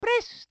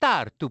Press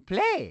start to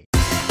play.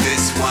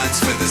 This one's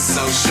for the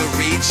social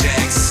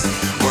rejects,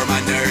 or my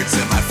nerds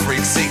and my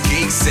freaks and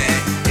geeks,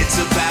 and it's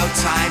about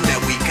time that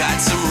we got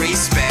some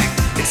respect.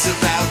 It's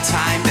about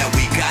time that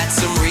we got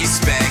some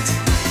respect.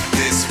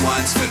 This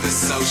one's for the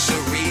social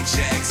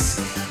rejects,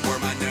 or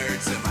my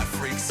nerds and my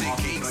freaks and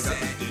geeks,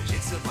 and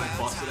it's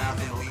about time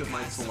that we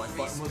got some select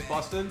button was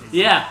busted.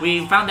 Yeah,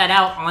 we found that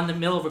out on the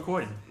middle of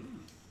recording.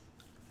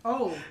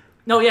 Oh.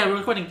 No, yeah, we're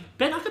recording.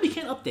 Ben, how come you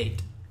can't update?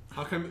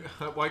 How come?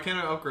 Why can't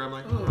I upgrade? I'm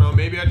like, I don't know.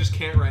 Maybe I just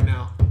can't right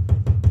now.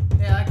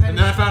 Yeah, and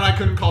then I found I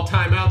couldn't call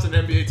timeouts in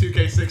NBA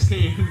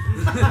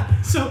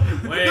 2K16. So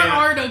there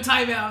are no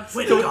timeouts.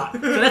 So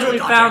that's what we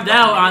found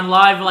out on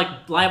live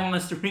on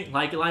the stream,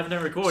 live in the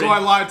recording. So I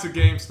lied to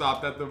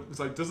GameStop that it's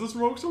like, does this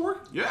remote still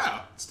work? Yeah,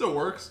 it still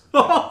works.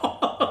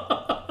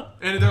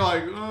 And they're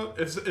like,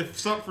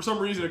 for some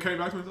reason it came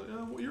back to me, like,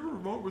 well, your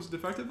remote was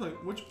defective. Like,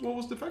 what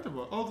was defective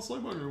about? Oh, the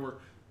select button didn't work.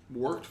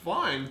 Worked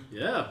fine.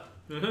 Yeah.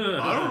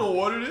 I don't know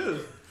what it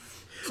is.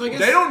 So I guess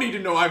they don't need to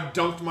know I've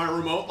dunked my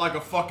remote like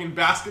a fucking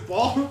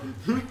basketball.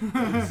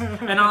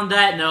 And on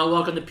that note,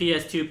 welcome to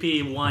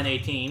PS2P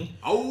 118.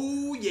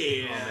 Oh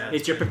yeah.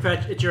 It's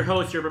your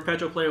host, your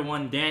perpetual player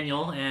one,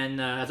 Daniel,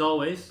 and as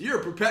always, you're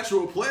a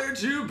perpetual player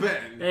two,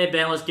 Ben. Hey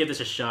Ben, let's give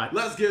this a shot.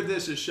 Let's give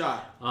this a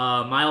shot.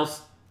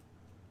 Miles.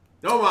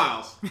 No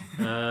Miles.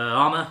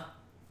 Alma.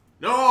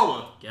 No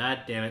Alma.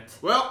 God damn it.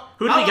 Well,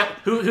 who do we got?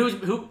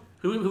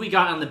 Who we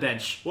got on the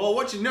bench? Well,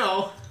 what you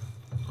know.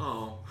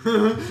 Oh.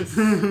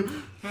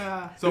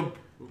 So,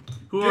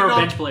 who are our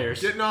bench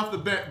players? Getting off the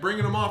bench,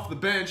 bringing them off the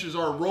bench is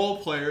our role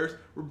players.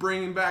 We're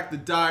bringing back the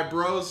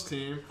Dai-Bros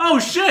team. Oh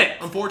shit!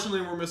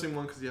 Unfortunately, we're missing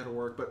one because he had to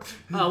work. But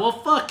oh well,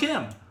 fuck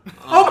him.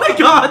 Oh my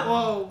god!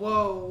 Whoa!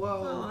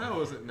 Oh, that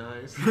wasn't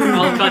nice.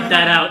 I'll cut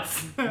that out.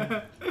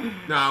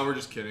 Nah, we're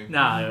just kidding.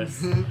 Nah, it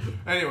was.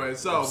 Anyway,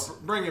 so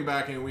bringing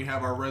back in, we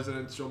have our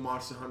residential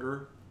monster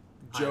hunter,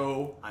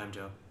 Joe. I am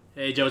Joe.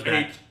 Hey, Joe's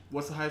back.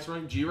 What's the highest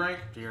rank? G rank?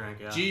 G rank,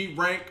 yeah. G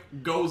rank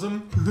goes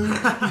him.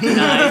 Nice.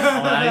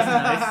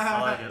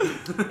 I like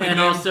it. And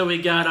also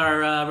we got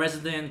our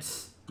resident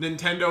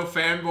Nintendo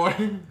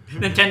fanboy.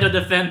 Nintendo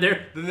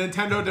Defender. The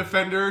Nintendo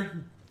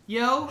Defender.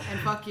 Yo, and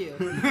fuck you.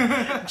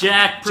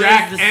 Jack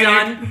the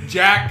Sun.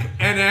 Jack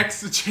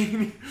NX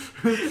Cheney.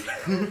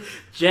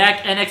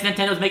 Jack NX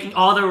Nintendo's making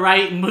all the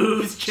right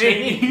moves,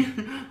 Cheney.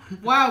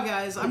 Wow,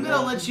 guys, I'm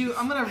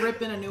gonna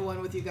rip in a new one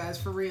with you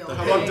guys for real.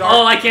 Okay?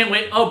 Oh, I can't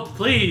wait. Oh,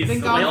 please.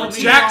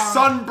 Jack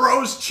Sun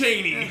Bros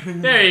Cheney.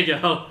 There you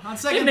go.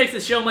 It makes the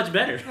show much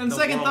better. On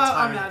second thought,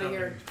 I'm out of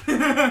here.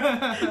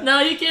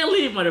 No, you can't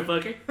leave,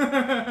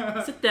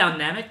 motherfucker. Sit down,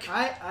 Namek.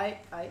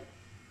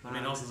 I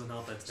mean, also doesn't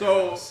help that.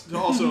 So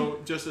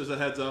also, just as a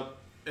heads up,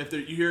 if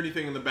you hear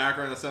anything in the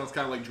background that sounds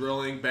kind of like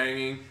drilling,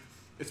 banging,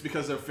 it's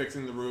because they're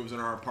fixing the roofs in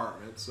our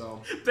apartment.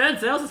 So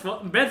Ben's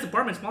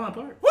apartment's falling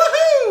apart.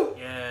 Woohoo!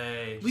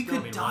 Yay! We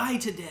could die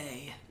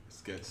today.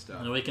 It's good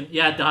stuff. And we can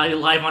die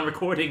live on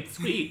recording.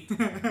 Sweet.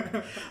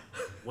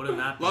 Wouldn't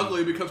that be?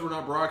 Luckily, because we're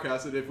not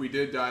broadcasted, if we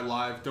did die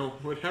live,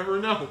 would ever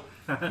know.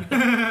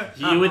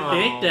 You would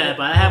think that,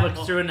 but I have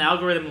a certain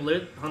algorithm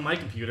lit on my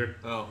computer.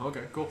 Oh,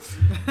 okay, cool.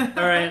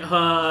 Alright,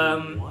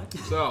 What?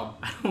 So,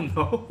 I don't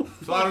know.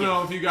 So I don't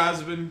know if you guys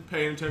have been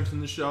paying attention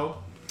to the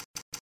show.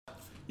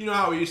 You know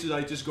how we used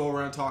to just go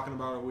around talking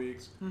about our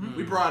weeks? Mm-hmm.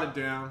 We brought it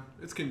down.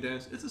 It's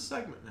condensed. It's a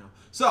segment now.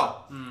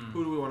 So,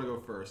 who do we want to go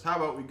first? How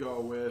about we go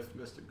with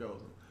Mr.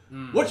 Gozen?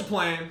 What you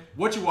playing?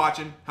 What you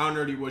watching? How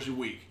nerdy was your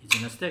week? He's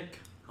gonna stick.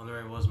 How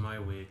nerdy was my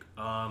week?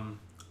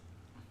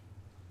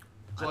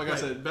 So like I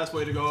said, best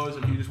way to go is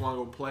if you just want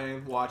to go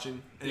playing,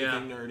 watching,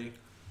 anything nerdy.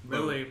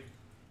 Really, I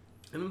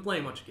haven't been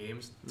playing much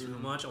games too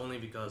much, only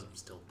because I'm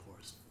still poor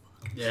as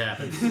fuck. Yeah.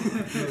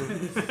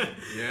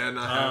 Yeah,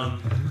 not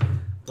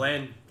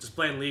having. Just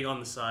playing League on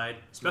the side,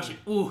 especially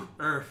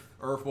Earth.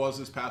 Earth was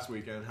this past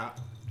weekend.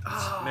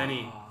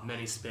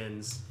 Many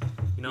spins.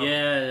 You know.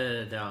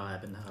 Yeah, that'll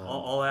happen.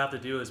 All I have to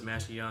do is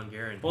mash the young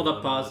Garen. Hold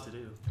up, pause. What to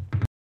do.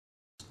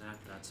 Snap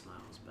that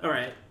smiles back. All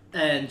right,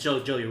 and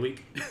Joe, your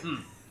week.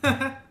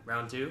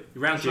 Round two.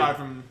 Round two. Aside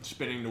from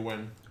spinning to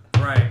win.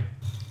 Right.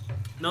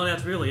 No,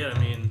 that's really it. I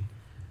mean,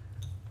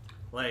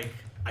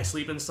 I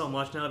sleep in so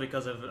much now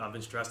because I've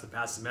been stressed the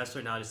past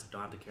semester. Now I just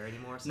don't have to care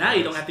anymore. So now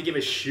you don't have to give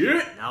a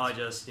shit. Now I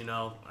just,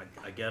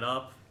 I get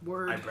up,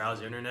 I browse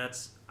the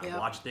internets, I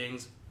watch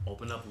things,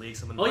 open up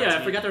leagues. Oh yeah,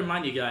 I forgot to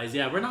remind you guys.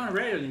 Yeah, we're not on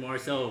Reddit anymore,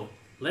 so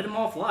let them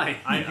all fly.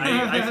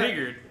 I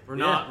figured we're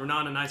not in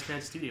a nice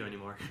fancy studio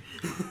anymore.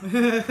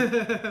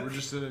 We're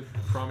just in a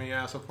crummy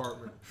ass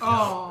apartment.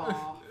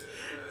 Oh.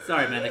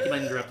 Sorry, man. I keep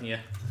on interrupting you.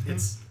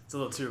 It's a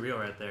little too real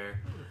right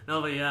there. No,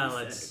 but yeah,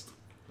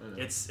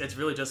 it's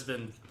really just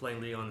been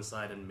playing League on the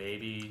side and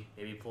maybe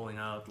pulling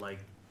out the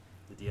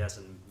DS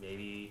and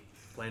maybe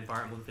playing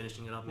Fire Emblem,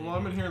 finishing it up. Maybe. Well,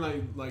 I've been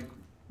hearing like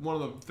one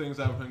of the things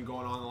that have been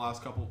going on in the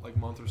last couple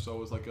month or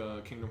so is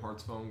a Kingdom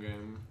Hearts phone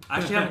game. I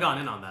actually haven't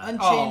gotten in on that.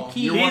 Unchained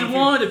Key. He's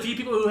one of the few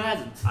people who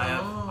hasn't.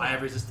 I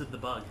have resisted the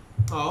bug.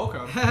 Oh, okay.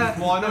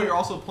 Well, I know you're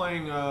also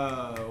playing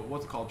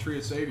what's it called, Tree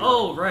of Savior.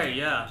 Oh, right,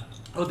 yeah.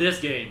 Oh, this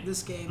game.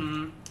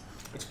 Mm-hmm.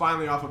 It's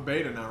finally off of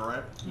beta now,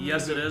 right?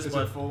 Yes, it is. Is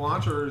but it full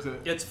launch or is it?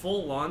 It's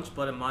full launch,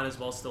 but it might as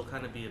well still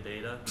kind of be a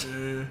beta.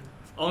 Eh,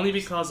 Only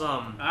because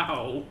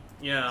Ow.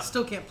 yeah,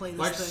 Still can't play this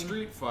like thing.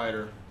 Street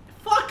Fighter.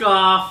 Fuck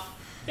off.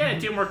 Yeah,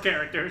 2 more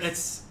characters.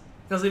 it's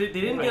because they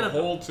didn't Oh, get a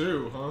whole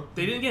 2, huh?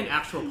 They didn't get an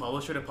actual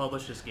publisher to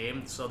publish this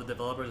game, so the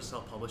developers are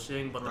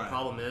self-publishing, but the Right.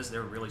 problem is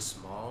they're really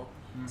small,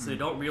 so they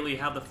don't really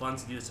have the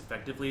funds to do this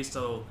effectively,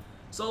 so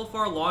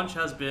far launch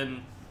has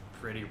been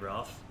pretty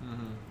rough.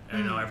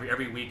 And,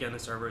 every weekend the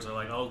servers are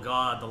like, oh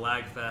god, the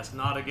lag fest,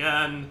 not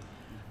again.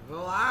 The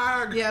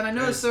lag. Yeah, and I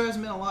noticed there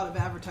hasn't been a lot of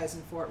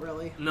advertising for it,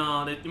 really. No,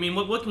 I mean,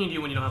 what can you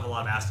do when you don't have a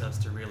lot of assets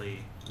to really...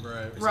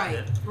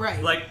 Right.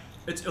 Right. Like,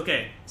 it's,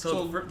 okay,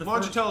 So why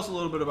don't you tell us a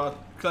little bit about?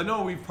 Because I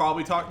know you've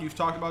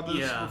talked about this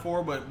Yeah.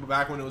 before, but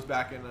back when it was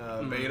back in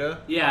beta.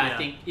 yeah, Yeah. I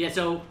think. Yeah,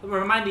 so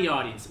remind the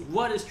audience,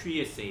 what is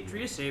Tree of Savior?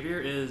 Tree of Savior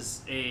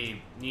is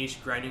a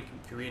niche grinding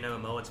Korean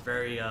MMO. It's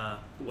very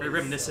What is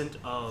reminiscent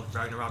of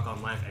Ragnarok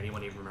Online, if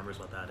anyone even remembers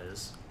what that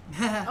is.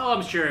 Oh,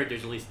 I'm sure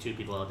there's at least 2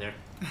 people out there.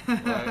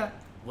 Right.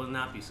 Wouldn't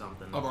that be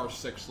something? Of our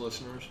 6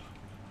 listeners.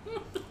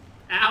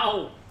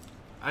 Ow!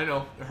 I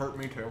know it hurt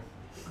me too.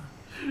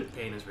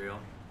 Pain is real.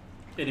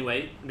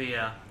 Anyway, But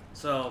yeah,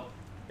 so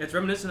it's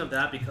reminiscent of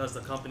that because the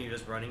company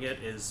that's running it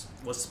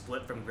was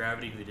split from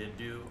Gravity, who did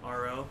do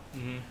RO,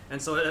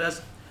 and so it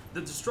has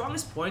the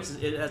strongest points.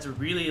 Is it has a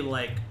really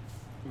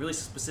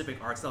specific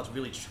art style. It's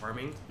really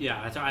charming.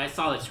 yeah, I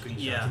saw the screenshots.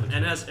 Yeah, It looks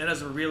and good. it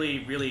has a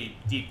really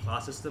deep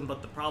class system.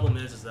 But the problem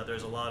is that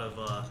there's a lot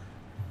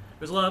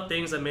of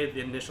things that made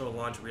the initial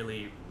launch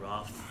really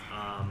rough.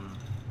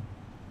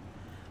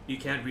 You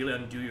can't really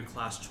undo your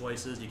class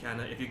choices. You kind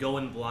of, if you go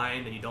in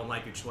blind and you don't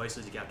like your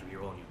choices, you have to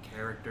reroll a new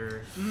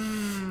character.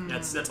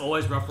 That's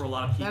always rough for a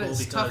lot of people That is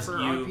because tough for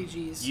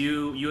RPGs.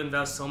 you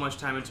invest so much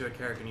time into a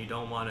character and you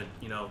don't want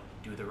to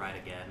do the right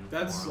again.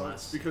 That's more or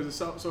less. because it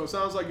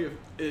sounds like if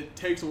it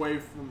takes away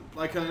from,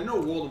 like, I know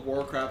World of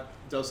Warcraft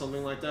does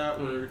something like that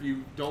where if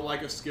you don't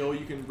like a skill,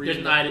 you can There's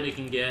an item you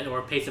can get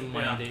or pay some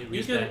money Yeah. to You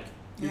respec.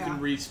 you Yeah. can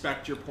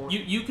respect your point.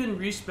 You can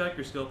respec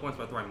your skill points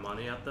by throwing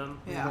money at them,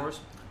 Yeah. of course.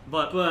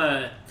 But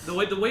But the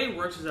way it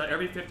works is that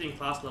every 15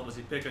 class levels,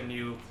 you pick a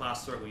new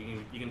class circle.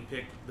 You can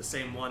pick the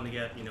same one to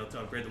get to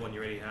upgrade the one you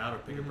already have, or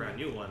pick a brand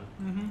new one.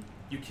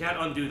 You can't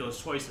undo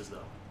those choices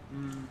though.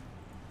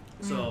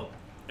 So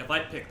if I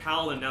pick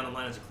Paladin down the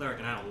line as a cleric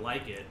and I don't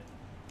like it,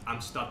 I'm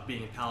stuck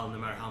being a Paladin no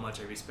matter how much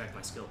I respect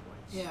my skill points.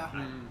 Yeah.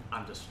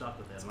 I'm just stuck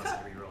with it unless I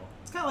reroll.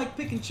 It's kind of like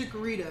picking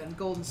Chikorita and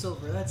Gold and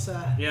Silver. That's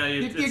Yeah,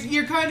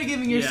 you're kind of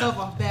giving yourself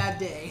a bad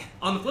day.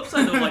 On the flip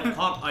side, though, like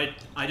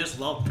I just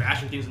love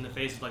bashing things in the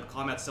face. Like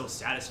combat's so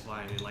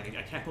satisfying, and like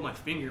I can't put my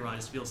finger on it. It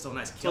just feels so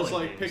nice So killing it's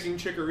like things.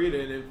 picking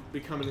Chikorita and it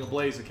becoming a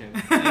Blaziken.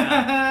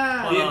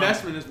 Yeah. The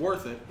investment is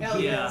worth it. Hell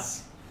Yeah.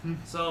 yes.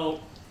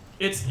 So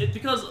it's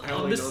because I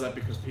only this know that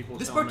because people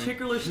this tell me.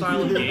 particular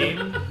style of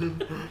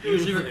game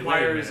usually Wait a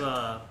requires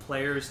minute.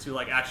 players to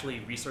like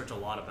actually research a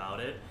lot about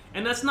it,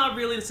 and that's not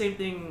really the same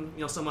thing,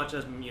 so much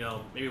as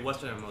maybe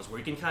Western MMOs where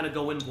you can kind of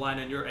go in blind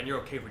and you're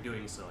okay for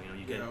doing so.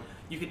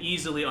 You can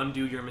easily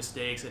undo your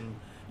mistakes and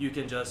you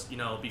can just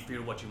be free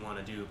to what you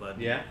want to do.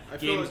 But yeah, I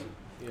feel games.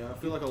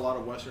 like a lot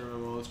of Western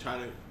MMOs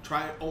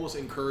try almost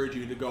encourage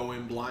you to go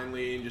in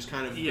blindly and just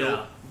kind of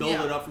Yeah. build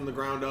Yeah. it up from the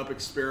ground up,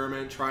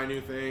 experiment, try new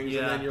things,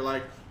 Yeah. and then you're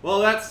like, well,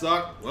 that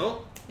sucked.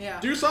 Well, Yeah.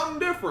 do something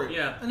different.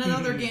 Yeah. And then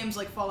other games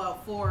like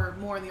Fallout 4,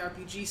 more in the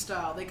RPG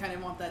style, they kind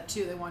of want that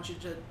too. They want you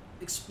to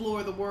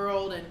explore the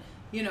world and,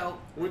 When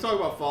we talk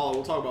about Fallout,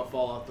 we'll talk about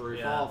Fallout 3.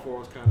 Yeah. Fallout 4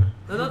 was kind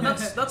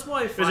of... That's why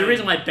I there's find a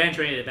reason why Ben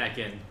traded it back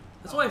in.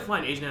 That's why I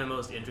find Asian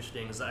MMOs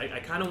interesting. Is I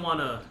kind of want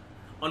to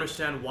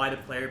understand why the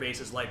player base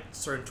is like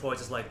certain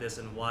choices like this,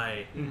 and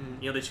why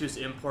they choose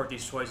to import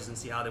these choices and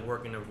see how they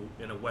work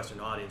in a Western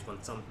audience when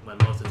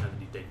most of the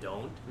time they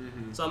don't.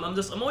 So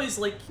I'm always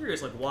like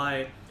curious, like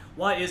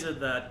why is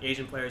it that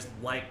Asian players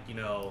like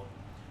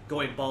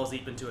going balls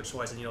deep into a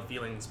choice and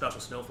feeling special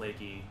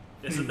snowflakey?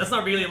 That's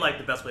not really like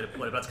the best way to put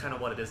it, but that's kind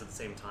of what it is at the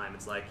same time.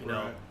 It's like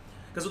Right.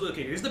 because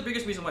okay, here's the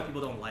biggest reason why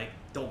people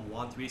don't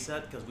want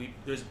reset, because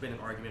there's been an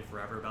argument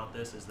forever about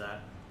this, is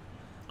that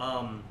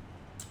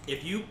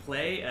if you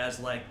play as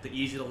like the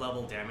easy to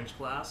level damage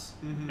class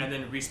and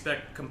then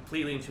respec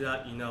completely into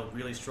that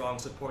really strong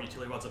support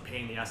utility what's a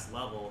pain in the ass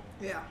level,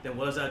 yeah. then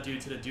what does that do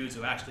to the dudes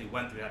who actually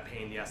went through that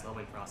pain in the ass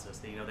leveling process?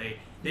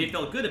 They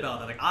felt good about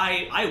that. Like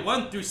I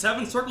went through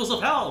 7 circles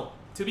of hell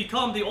to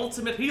become the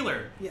ultimate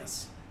healer.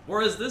 Yes.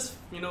 Whereas this,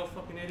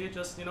 fucking idiot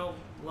just,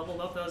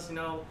 leveled up as,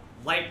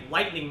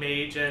 lightning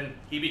mage, and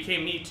he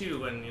became me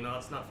too, and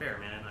that's not fair,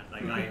 man.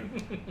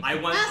 I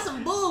went. That's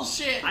some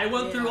bullshit. I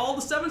went Yeah. through all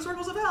the 7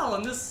 circles of hell,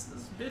 and this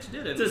bitch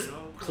didn't. Just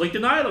click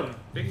an item.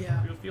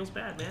 Yeah. It feels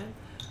bad, man.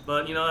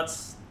 But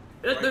that's.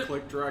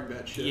 Right-click, drag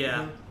that shit.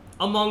 Yeah.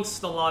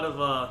 Amongst a lot of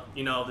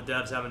the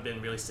devs haven't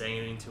been really saying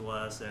anything to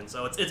us, and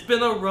so it's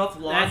been a rough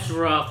launch. That's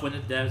rough when the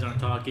devs aren't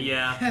talking.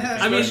 Yeah.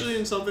 Especially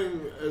in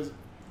something as,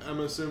 I'm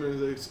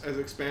assuming, as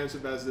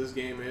expansive as this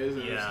game is,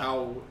 and Yeah. as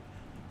how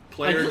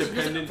Like, player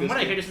dependent from what I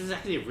this hear, game. this is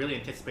actually a really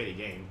anticipated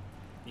game.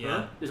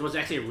 Yeah. This was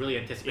actually a really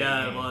anticipated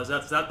Yeah, game. it was.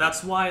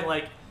 That's why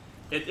like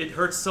it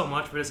hurts so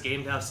much for this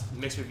game to have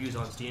mixed reviews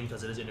on Steam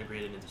because it is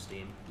integrated into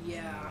Steam.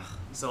 Yeah.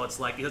 So it's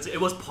like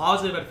it was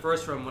positive at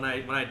first from when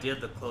I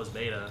did the closed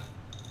beta,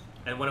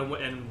 and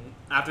and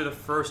after the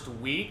first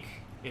week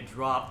it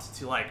dropped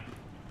to like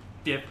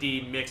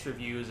 50 mixed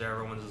reviews.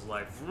 Everyone's just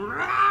like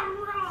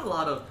a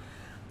lot of.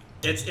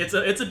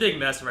 It's a big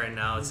mess right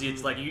now.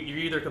 It's like you're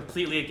either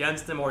completely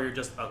against them or you're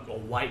just a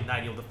white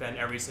knight. You'll defend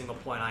every single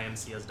point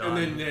IMC has done.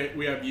 And then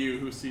we have you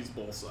who sees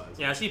both sides.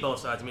 Yeah, I see both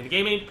sides. I mean, the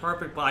game ain't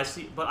perfect,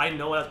 but I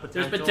know it has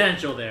potential. There's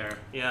potential there.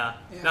 Yeah,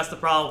 Yeah. that's the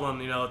problem.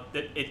 You know,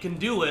 it can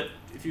do it,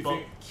 If you but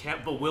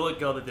think, but will it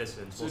go the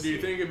distance? so We'll do you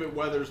see. think if it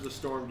weathers the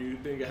storm, do you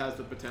think it has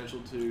the potential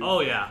to?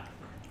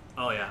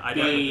 Oh yeah, I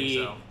definitely Be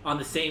think so. on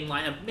the same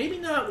line of, maybe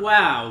not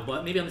WoW,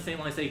 but maybe on the same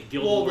line as say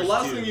Guild Well, Wars the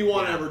last 2. thing you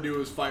want to Yeah. ever do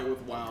is fight with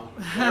WoW.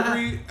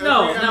 Every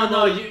No,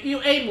 MMO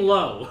you aim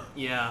low.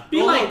 Yeah.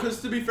 Be like,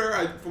 because to be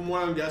fair, from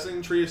what I'm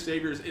guessing, Tree of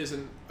Saviors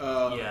isn't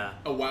Yeah.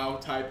 a WoW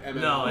type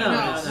MMO. No,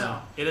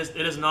 no. It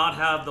does not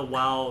have the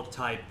WoW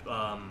type.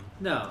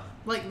 No.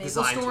 Like Maple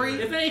Design to Story.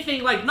 it. If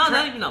anything, like Not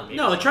try- even not.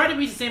 No, try to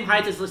reach the same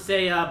heights as let's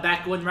say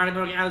back when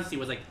Ragnarok Odyssey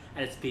was like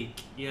at its peak.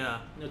 Yeah.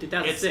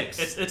 2006.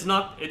 It's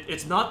not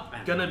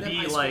gonna Them high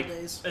be school like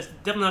days. it's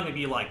definitely not gonna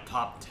be like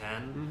top 10,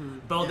 Mm-hmm.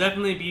 but it'll Yeah.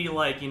 definitely be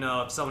like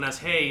if someone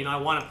asks, hey, I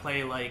want to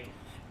play like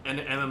an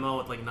MMO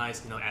with like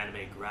nice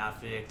anime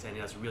graphics and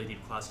it has really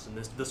deep classes, and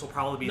this will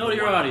probably be Know the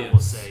your one audience. Will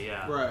say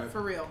yeah. Right.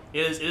 For real.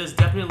 It is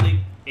definitely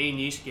a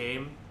niche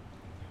game,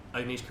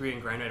 a niche Korean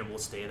grind, and it will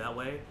stay that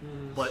way.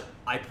 But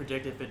I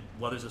predict if it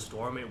weathers a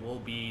storm, it will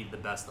be the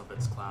best of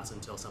its class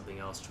until something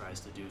else tries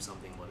to do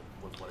something with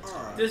what it's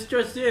doing. Alright. This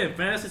just in,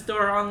 Phantasy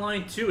Star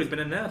Online 2 has been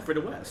announced for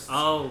the West.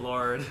 Oh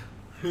lord.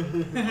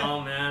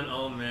 oh man.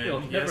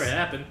 It'll never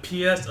happen.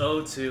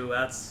 PSO2.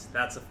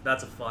 That's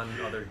a fun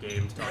other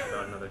game to talk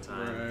about another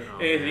time. Right. Oh,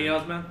 Anything man.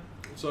 else, man?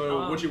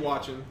 So, what you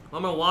watching?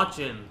 I'm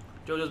watching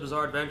JoJo's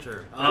Bizarre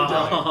Adventure Good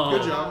job.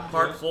 Good job.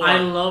 Part 4. I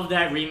love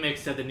that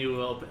remix of the new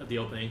of the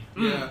opening.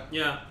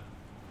 Yeah.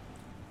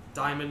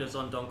 Diamond is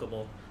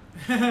undunkable.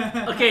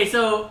 Okay,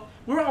 so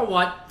we're all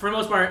for the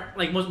most part,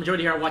 like most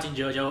majority here are watching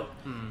JoJo.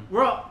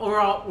 We're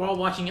all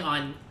watching it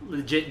on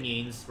legit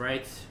means,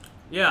 right?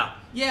 Yeah.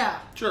 Yeah.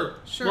 Sure.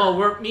 Sure.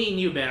 Well, me and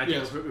you, Ben. I think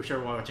Yes. we're sure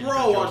we're watching. We're it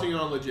all on Crunchyroll. watching it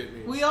on legit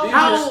means. We all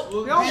How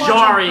we all watch on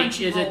jarring is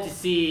it Crunchyroll. to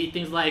see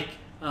things like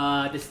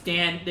the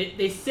stand?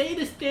 They say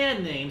the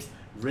stand names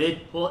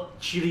Red Hot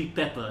Chili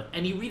Pepper,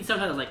 and you read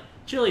sometimes like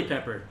Chili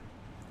Pepper.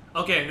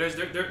 Okay. There's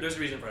a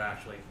reason for that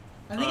actually.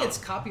 I think it's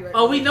copyright.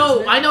 Oh, we related, know.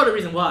 isn't it? I know the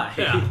reason why.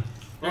 Yeah.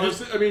 Well,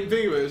 I mean,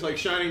 think of it. It's like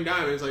Shining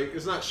Diamond. It's like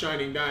it's not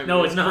Shining Diamond.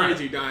 No, it's not.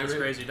 Crazy Diamond. It's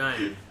Crazy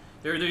Diamond.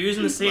 They're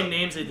using the same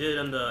names they did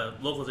in the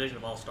localization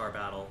of All Star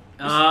Battle.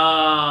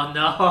 Oh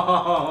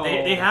no.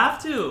 They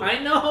have to. I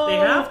know. They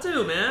have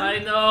to, man. I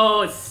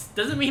know. It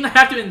doesn't mean I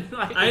have to.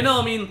 Like, I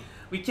know. I mean,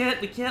 we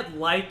can't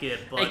like it,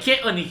 but I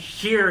can't only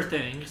hear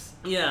things.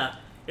 yeah.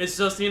 It's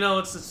just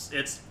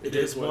it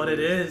is what it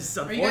is.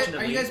 Are you, guys,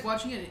 Unfortunately. are you guys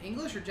watching it in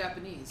English or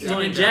Japanese? It's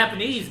only in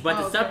Japanese, but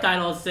the Oh, okay.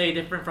 subtitles say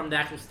different from the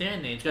actual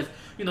stand names because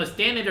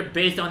stand names are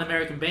based on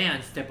American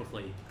bands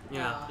typically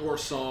Yeah. Or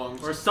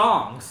songs. or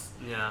songs.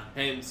 Yeah.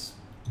 Hence,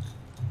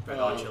 Red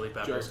Hot Chili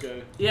Peppers.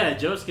 Josuke. Yeah,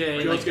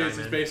 Josuke. Josuke is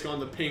Diamond. based on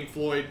the Pink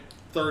Floyd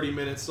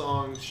 30-minute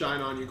song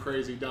 "Shine On You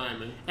Crazy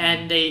Diamond."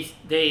 And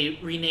they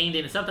renamed it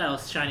in the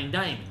subtitles Shining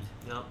Diamond.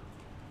 Yep.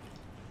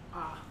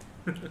 Ah.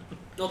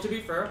 No, to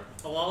be fair,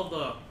 a lot of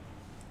the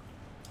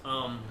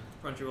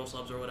Crunchyroll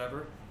subs or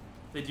whatever,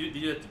 they did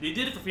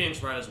it for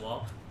Phoenix Wright as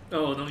well.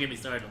 Oh, don't get me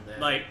started on that.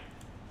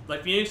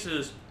 Like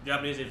Phoenix's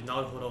Japanese name is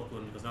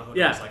Naruto-kun because Naruto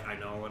Yeah. is like I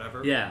know or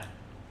whatever. Yeah,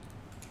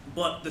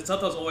 But the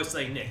subtitles always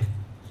say Nick.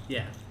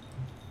 yeah.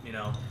 You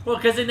know. Well,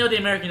 because they know the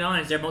American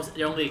audience,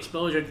 their only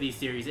exposure to these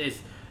series is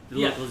the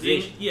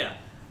localization. Yeah.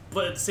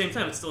 But at the same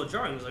time, it's still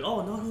jarring. It's like,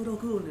 oh,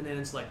 Naruto-kun, and then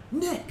it's like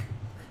Nick.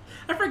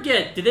 I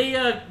forget. Did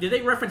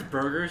they reference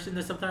burgers in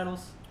the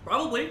subtitles?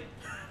 Probably.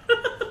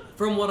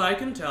 From what I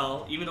can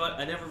tell, even though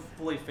I never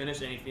fully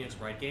finished any Phoenix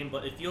Wright game,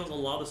 but it feels a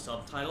lot of the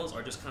subtitles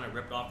are just kind of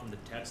ripped off from the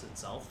text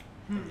itself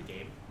of the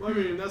game. Well, I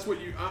mean, that's what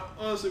you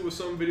honestly with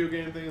some video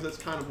game things. That's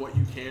kind of what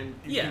you can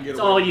get It's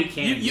away all with. you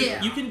can.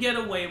 You can get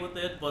away with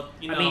it, but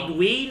you know. I mean,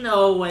 we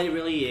know what it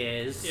really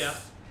is. Yeah.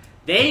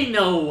 They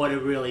know what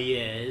it really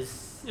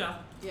is. Yeah.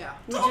 Yeah.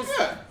 It's all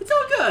good. It's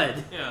all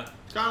good. Yeah.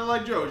 It's kind of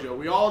like JoJo.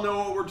 We all know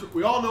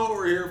what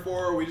we're here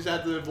for. We just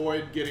have to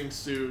avoid getting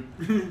sued.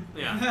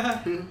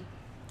 Yeah.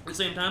 At the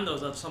same time, though,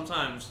 that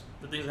sometimes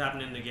the things that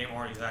happen in the game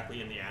aren't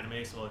exactly in the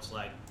anime, so it's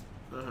like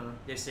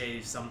they say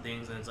some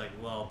things, and it's like,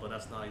 well, but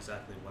that's not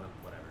exactly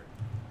whatever.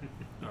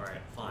 All right,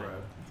 fine.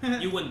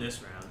 Right. You win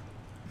this round.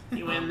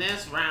 You win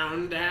this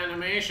round,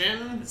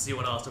 animation. Let's see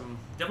what else. I'm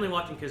definitely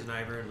watching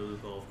Kisniver and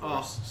Luluko, of Oh,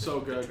 course. so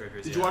The good.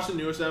 triggers, Did yeah. you watch the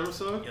newest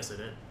episode? Yes, I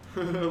did.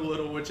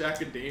 Little Witch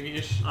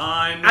Academia. sh-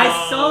 I know.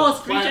 I saw a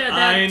screenshot of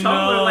that I Tumblr.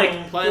 know.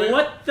 Like, Planet-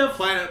 what the?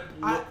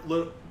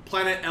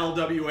 Planet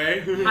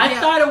LWA. I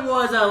Yeah. thought it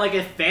was like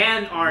a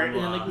fan art, and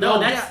I'm like, no,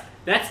 No.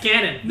 that's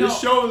canon. No. This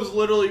show is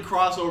literally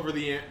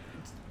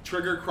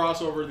trigger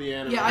crossover the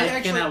anime. Yeah,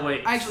 I cannot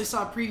wait. I actually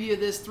saw a preview of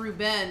this through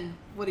Ben.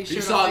 What he showed.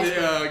 You saw on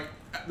Facebook.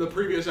 the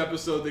previous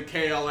episode, the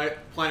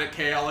Planet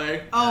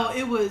KLA. Oh,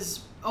 it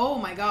was. Oh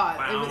my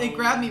god! It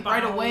grabbed me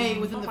right away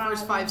within the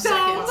first 5 seconds.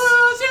 Don't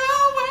lose your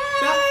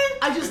way.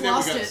 I just And then we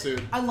lost got it.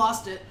 sued. I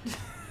lost it.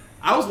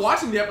 I was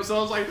watching the episode.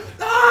 I was like,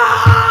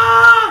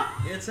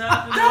 ah! It's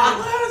happening. Don't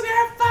lose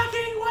your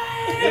fucking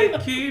way.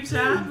 It keeps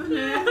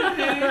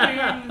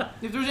happening.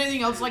 If there's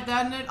anything else like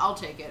that in it, I'll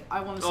take it.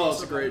 I want to see. Oh, it it's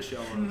so a great bad.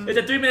 show. It's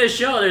a 3-minute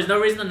show. There's no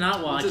reason to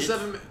not watch It's a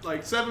it.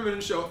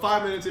 7-minute show.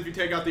 5 minutes if you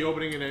take out the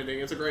opening and ending.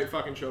 It's a great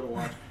fucking show to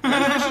watch. And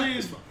actually,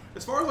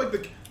 as far as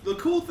like the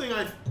cool thing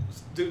I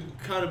did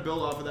kind of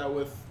build off of that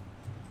with,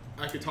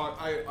 I could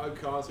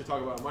honestly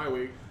talk about my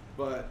week,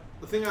 but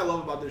the thing I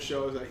love about this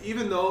show is that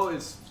even though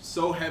it's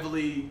so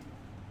heavily,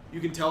 you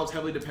can tell it's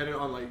heavily dependent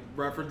on like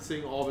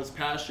referencing all of its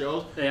past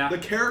shows. Yeah. The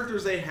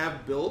characters they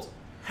have built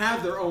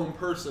have their own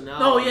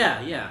personality. Oh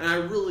yeah. And I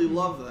really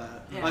love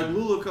that. Yeah. Like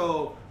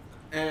Luluko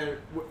and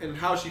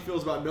how she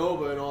feels about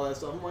Nova and all that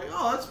stuff. I'm like,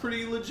 oh, that's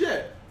pretty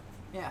legit.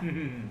 Yeah.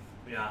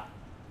 Yeah.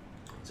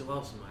 So what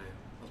else am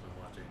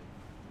I watching?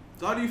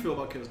 So how do you feel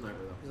about Kill Sniper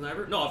though? Is it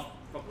ever? No, I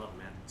fucking love it,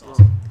 man. It's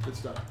awesome. Good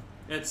stuff.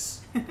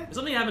 It's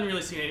something I haven't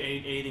really seen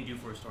anything do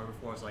for a store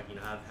before. It's like,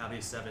 have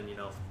these 7,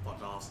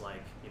 fuck offs,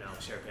 like,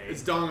 share pain.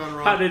 It's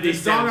Danganronpa. How did It's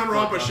these sound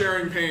Danganronpa fucked up?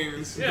 sharing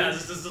pains. Yeah,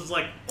 it's just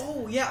like,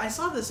 Oh yeah, I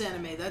saw this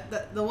anime.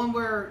 That the one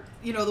where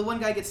the one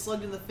guy gets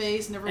slugged in the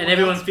face and everyone. And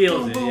everyone else, feels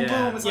boom, it, Boom, yeah.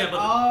 boom. It's yeah, like, but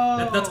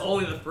oh. that's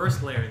only the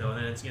first layer though,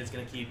 and then it's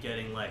gonna keep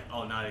getting like,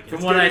 oh, now it From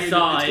gets. what I It's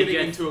saw, it's it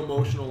getting gets- into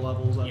emotional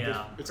levels.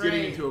 Yeah. It's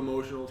getting Right. into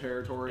emotional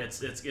territory. It's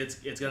gonna get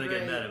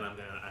Right. meta, and I'm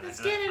gonna. It's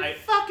getting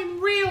fucking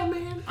real,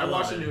 man. I I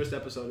watched love the it. newest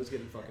episode. It's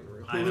getting fucking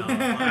real. I know.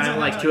 I'm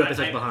like 2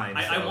 episodes behind.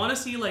 I so. want to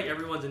see like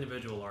everyone's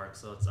individual arc,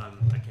 so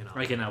I cannot.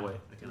 I cannot wait.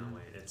 I cannot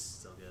wait. It's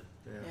so good.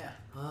 Yeah.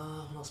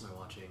 What else am I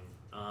watching?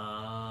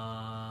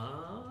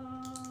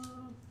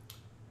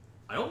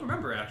 I don't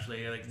remember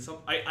actually. Like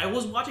I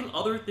was watching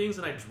other things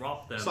and I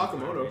dropped them. for Sakamoto.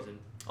 whatever reason.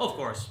 Oh, of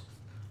course.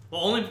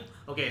 Well, only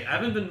okay. I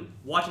haven't been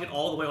watching it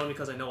all the way only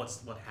because I know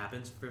what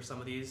happens for some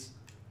of these.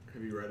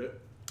 Have you read it?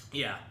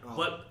 Yeah, Oh.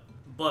 but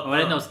Oh, I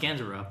didn't know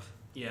scans were up.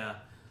 yeah,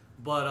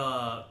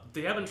 but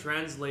they haven't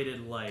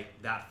translated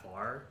like that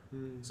far,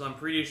 so I'm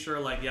pretty sure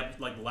like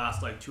the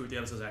last like 2 or 3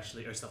 episodes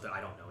actually are stuff that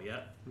I don't know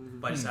yet,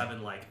 but I just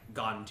haven't like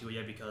gotten to it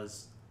yet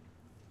because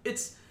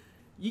it's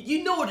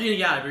you know what you're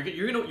gonna get.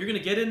 You're gonna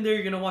get in there.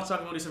 You're gonna watch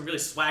Sakamoto do some really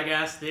swag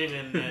ass thing,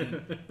 and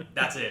then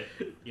that's it.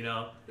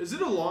 Is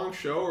it a long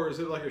show or is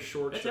it like a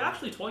short It's show?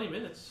 actually 20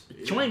 minutes,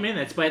 20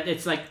 minutes, but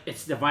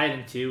it's divided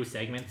in 2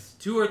 segments.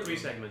 2 or 3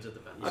 segments. It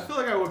depends. I feel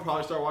like I would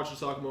probably start watching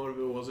Sakamoto if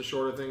it was a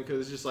shorter thing because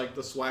it's just like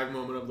the swag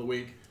moment of the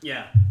week.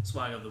 Yeah,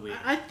 swag of the week.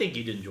 I think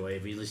you'd enjoy it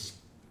if you just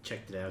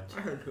checked it out.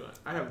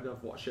 I have enough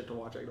shit to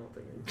watch. I don't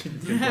think.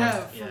 For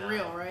Yeah.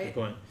 real, right?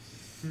 Good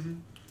point.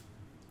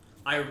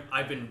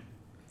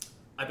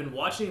 I've been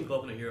watching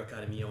Boku no Hero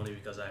Academia only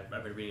because I've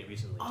been reading it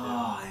recently too.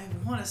 Oh, I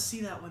want to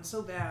see that one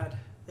so bad.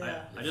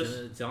 Yeah.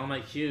 It's on my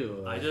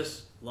queue. I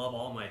just love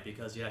All Might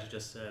because he actually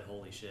just said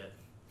holy shit.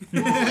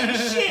 Holy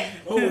shit!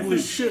 Holy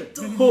shit!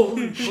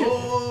 Holy shit!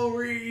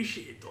 Holy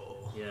shit!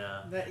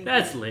 Yeah.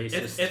 That's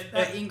racist.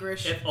 That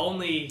English. If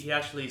only he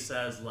actually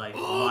says like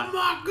Oh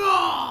my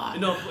god!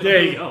 No,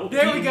 There you go.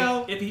 There we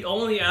go. If he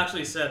only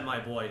actually said my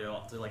boy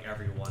to like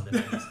everyone,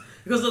 then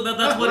because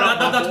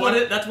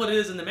that's what it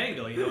is in the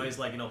manga. He's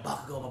like,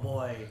 Bakugo, my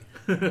boy.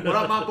 What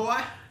up, my boy?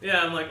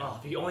 Yeah, I'm like, oh,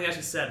 if he only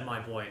actually said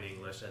my boy in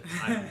English, then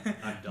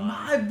I'm done.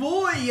 My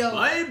boy, yo.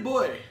 My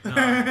boy. No,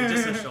 it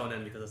just says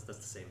shonen because that's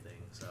the same thing.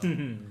 So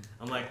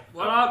I'm like,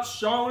 What up,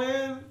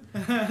 Shonen?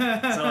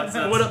 so it's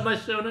What up, my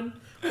shonen?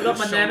 What up,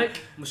 my Namek?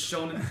 My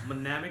shonen, my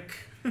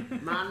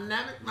Namek. My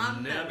Namek, my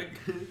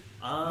Namek.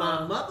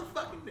 My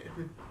motherfucking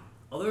Namek.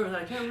 Other than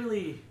that, I can't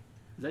really Is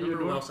that your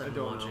remember what door? else I've been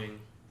don't know. watching.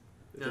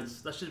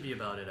 That should be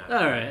about it. Actually.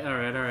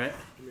 Alright.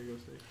 Let me go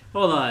see.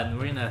 Hold on.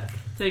 We're gonna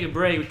take a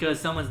break because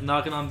someone's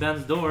knocking on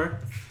Ben's door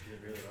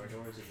Really, our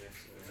door is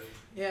next.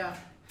 Yeah.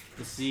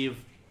 to see if.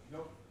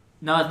 Nope.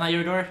 No, it's not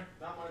your door?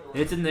 Not my door.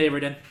 It's a neighbor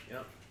then.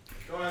 Yep.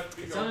 Go ahead.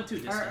 Keep It going. sounded too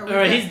distant.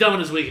 Alright, he's done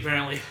with his week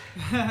apparently.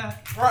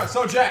 Alright,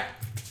 so Jack,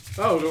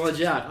 Oh, we're going to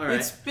Jack. Alright.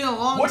 It's been a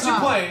long what time. you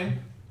playing?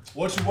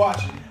 What you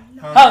watching?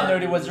 How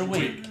nerdy was your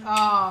week?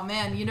 Oh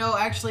man,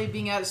 actually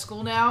being out of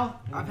school now,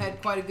 I've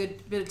had quite a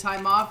good bit of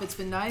time off. It's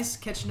been nice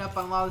catching up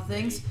on a lot of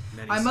things.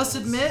 Many I must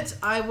souls. admit,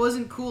 I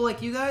wasn't cool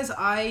like you guys.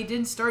 I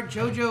didn't start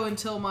JoJo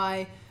until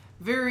my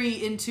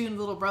very in tune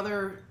little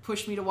brother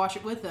pushed me to watch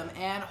it with him,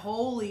 and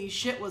holy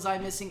shit, was I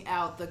missing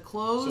out! The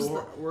clothes.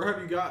 So where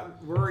have you gotten?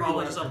 Where are you?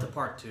 Probably at? just up to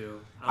part 2.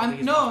 I don't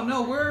think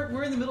no,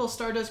 we're in the middle of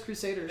Stardust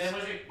Crusaders.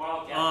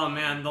 Oh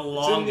man, the It's in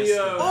longest. the,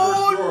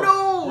 Oh first drawer,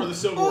 no! Where the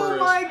silverware Oh is.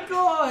 my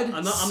god!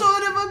 I'm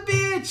Son of a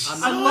bitch!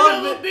 I'm I not- love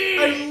Son of a it.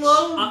 I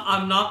love.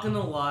 I'm not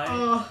gonna lie.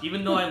 Ugh.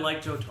 Even though I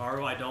like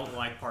Jotaro, I don't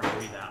like part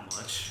 3 that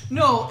much.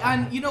 No,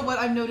 and you know what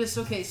I've noticed?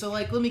 Okay, so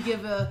like, let me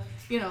give a,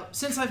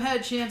 since I've had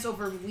a chance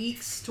over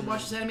weeks to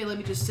watch this anime, let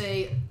me just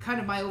say kind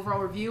of my overall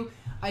review.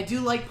 I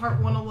do like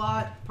part 1 a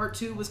lot. Part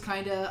 2 was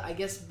kind of, I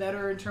guess,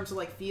 better in terms of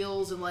like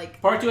feels and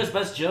like. Part 2 is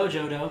best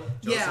JoJo though.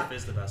 Joseph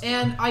is the best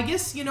And one. I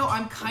guess,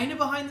 I'm kind of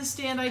behind the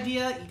stand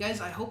idea. You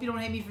guys, I hope you don't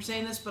hate me for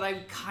saying this, but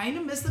I kind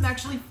of miss them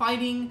actually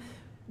fighting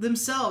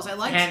themselves. I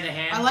liked Hand to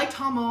hand. I liked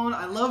Hamon.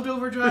 I loved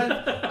Overdrive.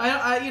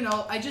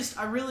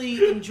 I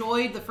really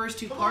enjoyed the first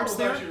 2 parts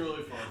there. Actually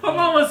really fun. My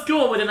mom was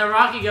cool, but then the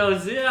Rocky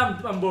goes, yeah,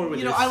 I'm bored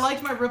with this. I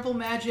liked my Ripple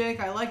magic.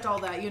 I liked all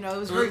that. It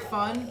was very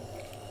fun.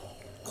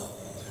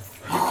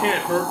 You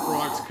can't hurt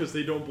frogs because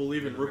they don't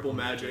believe in ripple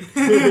magic.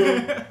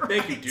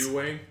 Thank you,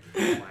 Dewang.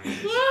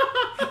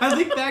 I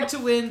think back to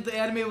when the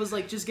anime was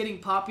like just getting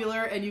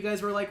popular, and you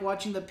guys were like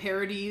watching the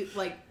parody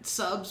like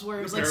subs where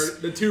it was like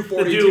The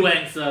 240 the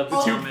Duwang subs.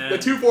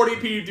 the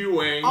 240p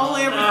Dewang. all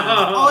I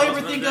ever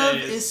those think were of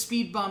days. is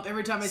Speed Bump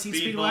every time I see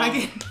Speed Bump.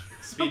 Speedwagon.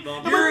 Speed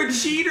bump. You're a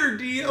cheater,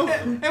 Dio.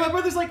 And my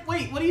brother's like,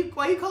 wait,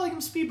 why are you calling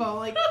him Speed Bump?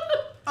 Like,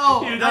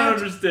 oh, You don't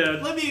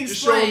understand. let me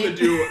Just show him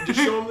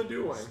explain. the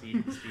Dewang.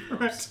 Speed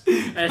bumps.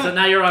 And so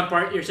now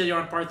you said you're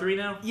on part 3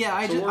 now?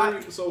 Yeah,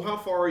 So how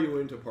far are you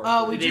into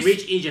part we three? Did they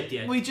reach Egypt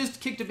yet? we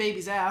just kicked a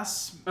baby's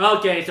ass.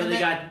 Okay, so And they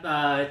then-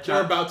 got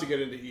They're about to get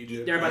into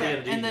Egypt. They're about to Yeah,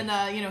 get into and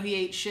Egypt. then he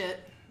ate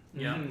shit.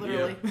 Yeah.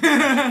 Literally.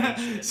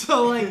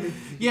 So like,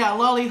 yeah,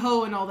 lolly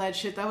ho and all that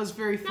shit. That was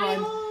very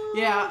fun.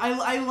 Yeah,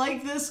 I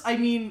like this. I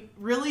mean,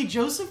 really,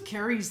 Joseph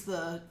carries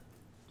the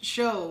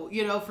show.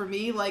 For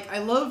me, like I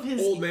love his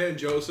Old man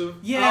Joseph.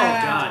 Yeah.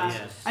 Oh, God,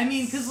 yes. I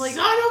mean, because like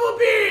Son of a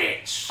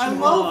bitch!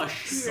 I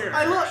shit.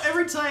 love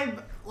every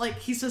time like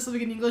he says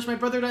something in English. My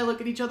brother and I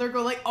look at each other, and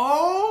go like,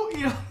 oh,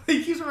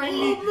 he keeps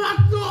reminding me. my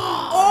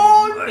god!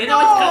 Oh You no!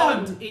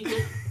 know, it's kind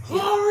of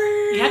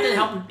Hurry! you have to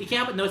help. You can't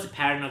help but notice the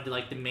pattern of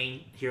the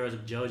main heroes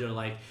of JoJo.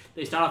 Like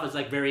they start off as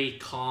like very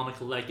calm and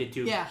collected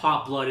to Yeah.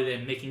 hot-blooded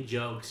and making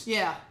jokes.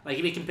 Yeah. Like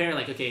if you compare,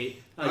 like I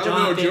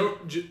Jonathan.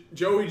 don't know.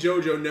 Joey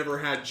Jojo never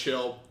had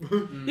chill.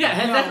 Yeah,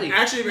 exactly.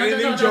 Actually, if No,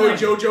 anything, no. Joey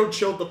Jojo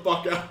chilled the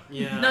fuck out.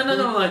 Yeah.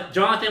 No. Like,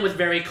 Jonathan was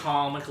very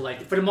calm and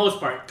collected. For the most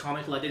part, calm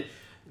and collected.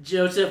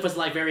 Joseph was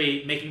like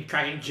very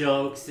cracking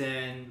jokes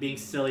and being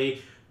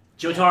silly.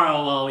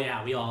 Jotaro, well,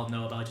 yeah, we all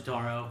know about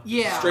Jotaro.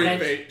 Yeah.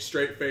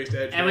 Straight-faced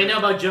edge. And we know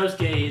about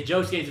Josuke.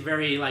 Josuke is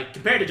very,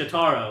 compared to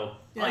Jotaro.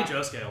 Yeah. I like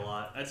Josuke a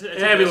lot. I'd say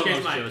Everyone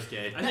Josuke's loves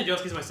Josuke. I think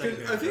Josuke's my second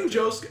favorite. I think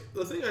character. Josuke.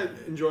 The thing I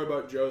enjoy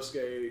about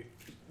Josuke,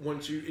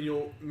 once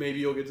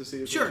you'll get to see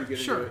this Sure, once you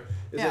get sure. into it,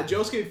 is Yeah. that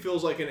Josuke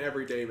feels like an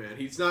everyday man.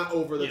 He's not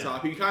over the Yeah.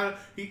 top.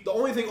 The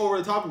only thing over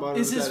the top about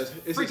him Is his is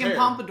his freaking hair.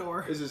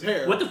 pompadour. Is his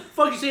hair. What the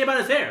fuck you say about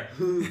his hair?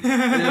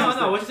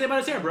 no, what you say about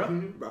his hair, bro?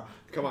 Bro,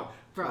 come on.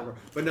 Bro.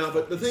 But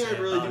the thing I Say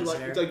really about do his like,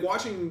 hair. it's like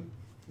watching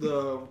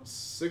the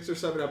 6 or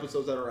 7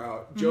 episodes that are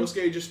out. Mm-hmm.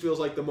 Josuke just feels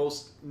like the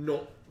most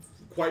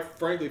quite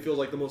frankly feels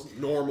like the most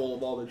normal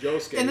of all the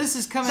Josuke. And this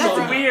is coming That's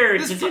from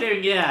weird, This,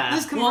 considering, yeah.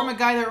 this coming from a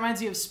guy that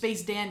reminds me of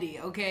Space Dandy.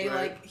 Okay,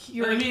 Right. like But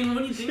you're. I mean,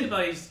 when you think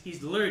about it,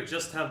 he's literally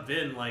just have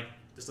been like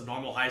just a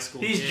normal high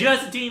school He's kid.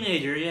 just a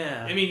teenager,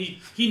 yeah. I mean,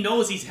 he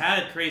knows he's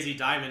had Crazy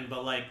Diamond,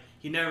 but like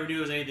he never knew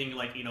it was anything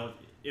like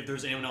if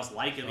there's anyone else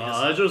like him.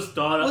 I just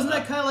thought Wasn't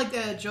that kind of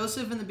like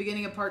Joseph in the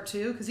beginning of part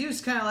 2? Because he was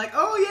kind of like,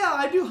 oh yeah,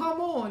 I do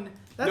Hamon.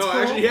 That's no,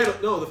 cool. actually,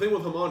 the thing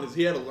with Hamon is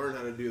he had to learn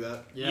how to do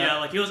that. yeah,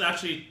 like he was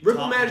actually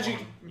Ripple taught magic,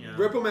 along. Yeah.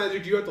 Ripple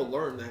magic, you have to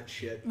learn that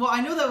shit. Well,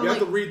 I know that You like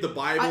have to read the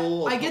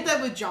Bible. I get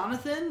that with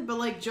Jonathan, but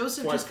like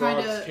Joseph White just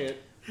kind frogs of can't.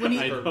 when he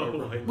I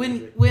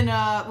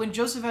know. when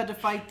Joseph had to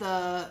fight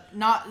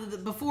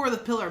before the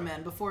Pillar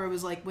Men, before it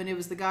was like when it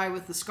was the guy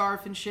with the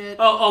scarf and shit.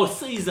 Oh,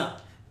 Caesar.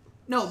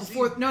 No,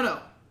 before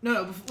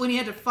no, when he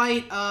had to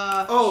fight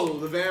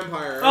the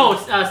vampire.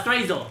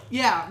 Strazel.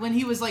 yeah, when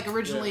he was like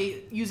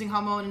originally using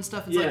Hamon and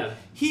stuff, it's Yeah. like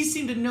he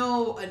seemed to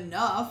know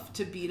enough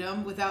to beat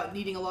him without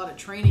needing a lot of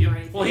training or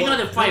anything. Well, he knows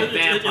to fight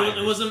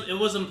vampires. It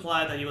was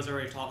implied that he was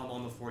already taught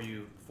him before he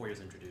was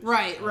introduced.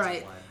 Right, That was right.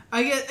 implied.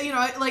 I get,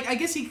 I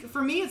guess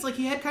for me, it's like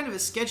he had kind of a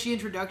sketchy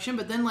introduction,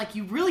 but then like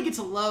you really get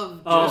to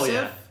love Oh, Joseph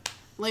yeah.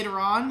 later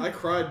on. I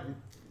cried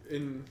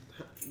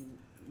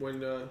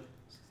when.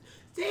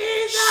 Caesar!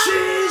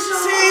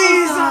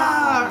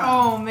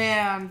 Oh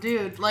man,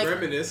 dude, like,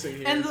 Reminiscing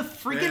here. and the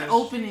freaking Man.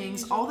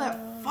 openings, all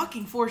that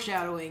fucking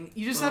foreshadowing.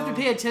 You just have to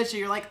pay attention.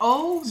 You're like,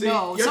 oh See, no,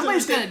 you have to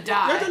somebody's gonna understand- You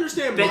have to die.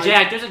 understand. But my-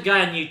 Jack, there's a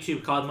guy on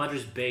YouTube called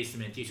Mother's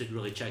Basement you should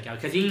really check out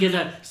because he gives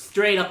a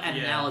straight up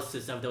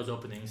analysis of those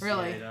openings.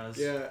 Really? Yeah, he does.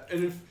 Yeah,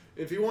 and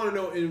if you want to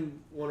know, in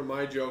one of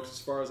my jokes, as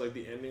far as like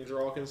the endings are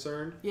all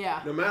concerned,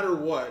 Yeah. no matter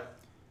what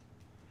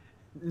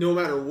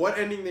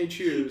ending they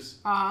choose,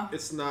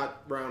 it's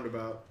not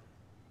roundabout.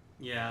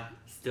 Yeah.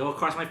 Still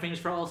cross my fingers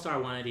for All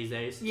Star one of these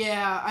days.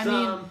 Yeah, I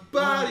mean,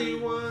 Somebody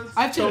once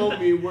I've told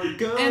me we're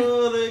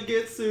gonna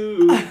get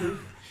sued.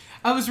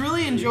 I was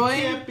really You enjoying.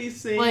 can't be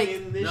singing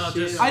like- this No,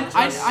 shit. just-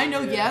 I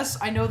know. Yes,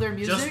 I know their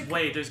music. Just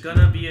wait, there's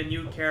gonna be a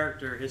new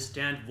character. His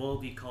stand will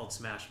be called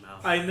Smash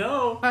Mouth. I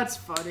know. That's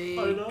funny.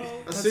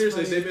 That's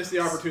Seriously, funny. they missed the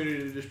opportunity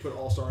to just put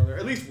All Star in there.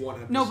 At least one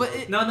episode. No,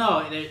 but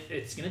No,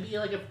 it's gonna be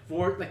like a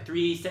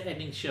 3 set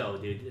ending show,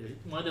 dude.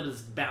 One of them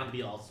is bound to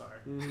be All Star.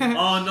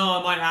 Oh no,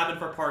 it might happen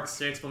for part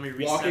 6 when we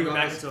Walking reset on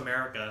back the- into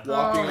America.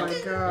 Walking Oh on, my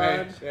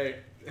God. Hey,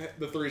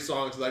 the 3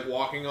 songs, like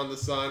Walking on the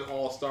Sun,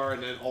 All Star,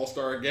 and then All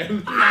Star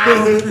again.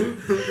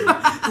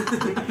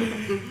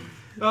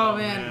 Oh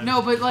man.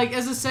 No, but like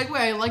as a segue,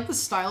 I like the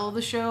style of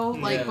the show.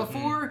 Like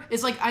before,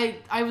 it's like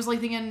I was like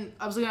thinking,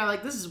 I was looking at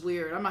like, this is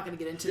weird. I'm not gonna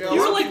get into this. You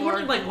were like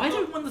wondering like, why is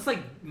everyone just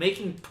like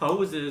making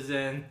poses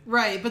and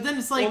right? But then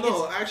it's like,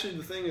 well, no, actually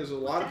the thing is, a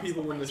lot of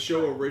people when the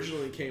show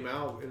originally came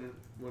out and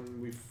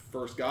when we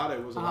first got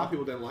it, was a lot of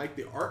people didn't like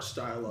the art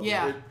style of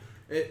it.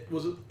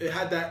 It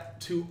had that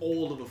too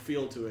old of a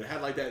feel to it. It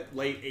had like that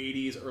late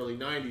 80s, early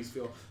 90s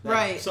feel.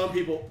 Right. Some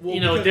people,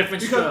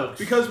 different strokes.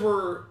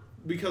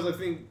 Because I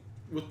think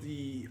with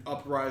the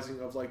uprising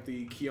of like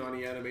the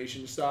Kiani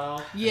animation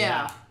style,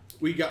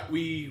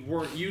 we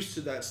weren't used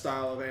to that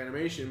style of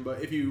animation.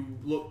 But if you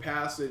look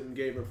past it and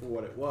gave it for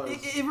what it was,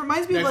 it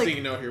reminds me next of like, thing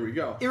you know, here we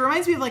go. It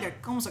reminds me of like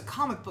almost a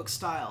comic book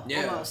style.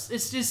 Almost.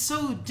 It's just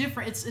so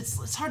different.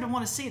 It's hard to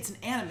want to say it's an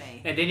anime.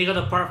 And then you go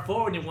to part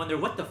 4 and you wonder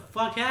what the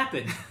fuck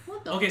happened.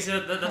 Okay, so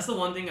that's the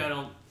one thing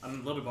I'm a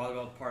little bit bothered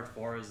about part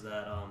 4 is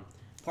that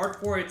part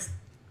 4 it's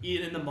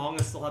in the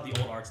manga still had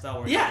the old art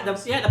style. Where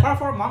the part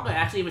 4 manga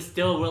actually was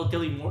still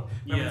relatively more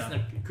reminiscent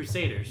of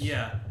Crusaders.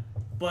 Yeah,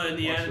 but in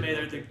the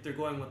anime they're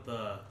going with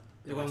the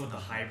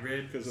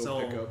hybrid.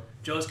 So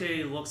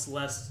Josuke looks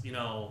less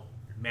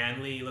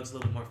manly. He looks a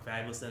little bit more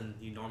fabulous than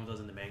he normally does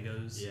in the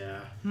mangas. Yeah.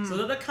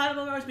 So that kind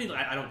of annoys me.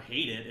 Like, I don't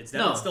hate it. It's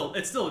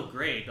still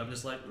great. I'm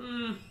just like,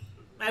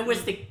 I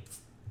wish they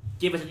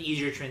give us an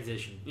easier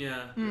transition.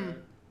 Yeah.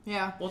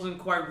 Yeah. Wasn't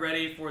quite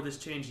ready for this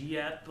change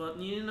yet, but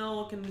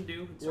what can you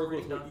do? It's work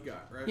with what you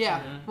got, right?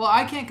 Yeah. Well,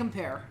 I can't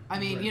compare. I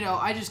mean,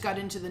 I just got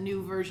into the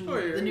new version,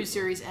 the new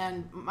series,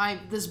 and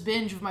this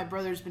binge with my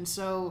brother has been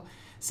so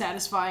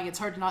satisfying. It's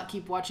hard to not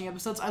keep watching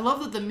episodes. I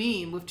love that the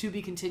meme with "To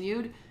Be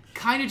Continued"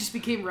 kind of just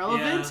became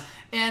relevant,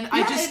 and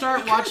I just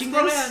start watching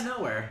this out of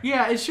nowhere.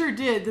 Yeah, it sure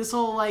did. This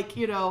whole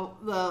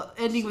the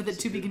ending with it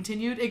 "To Be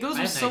Continued." It goes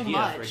with so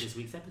much. For this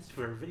week's episode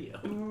for a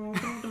video.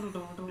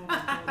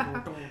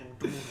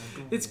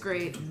 It's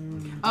great.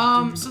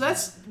 So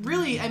that's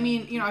really, I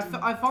mean,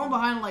 I've fallen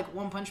behind like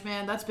One Punch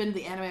Man. That's been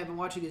the anime I've been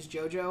watching is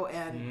JoJo,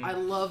 and I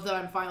love that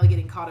I'm finally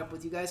getting caught up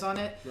with you guys on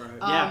it.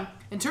 Right.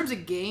 In terms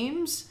of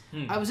games,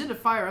 I was into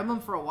Fire Emblem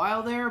for a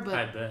while there, but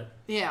I bet.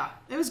 Yeah,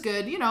 it was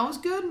good. It was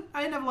good.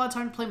 I didn't have a lot of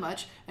time to play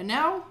much, and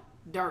now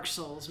Dark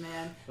Souls,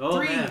 man.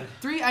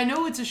 Three. I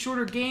know it's a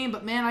shorter game,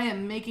 but man, I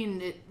am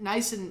making it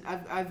nice, and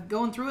I've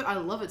going through it. I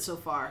love it so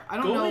far. I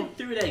don't know. Going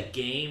through that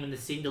game and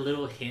seeing the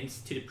little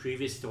hints to the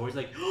previous stories,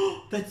 like,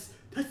 oh, that's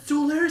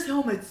Solaire's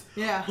helmets.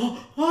 Yeah.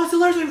 Oh,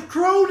 Solaire's a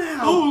crow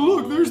now. Oh,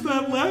 look, there's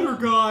that ladder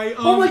guy.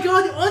 Oh my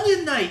God, the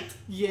Onion Knight.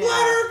 Yeah.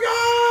 Ladder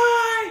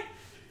guy.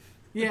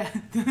 Yeah.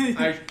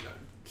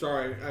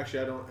 Sorry, actually,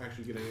 I don't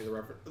actually get any of the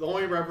reference. The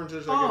only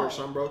references I get are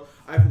Sunbro.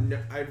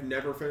 I've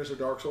never finished a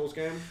Dark Souls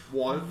game.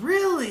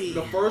 Really?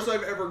 The first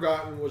I've ever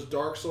gotten was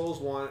Dark Souls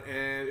 1,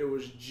 and it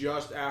was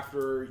just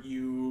after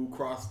you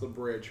crossed the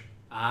bridge.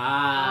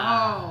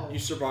 You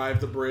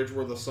survived the bridge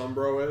where the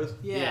Sunbro is.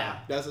 Yeah.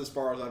 That's as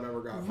far as I've ever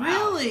gotten.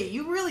 Really?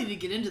 You really need to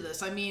get into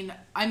this. I mean,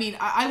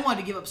 I wanted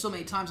to give up so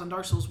many times on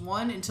Dark Souls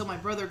 1 until my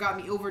brother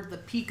got me over to the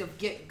peak of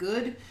get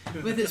good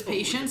with his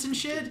patience and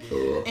shit.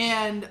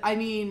 And, I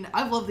mean,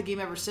 I've loved the game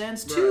ever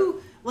since. Right.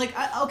 2, like,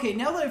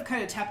 now that I've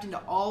kind of tapped into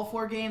all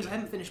 4 games, I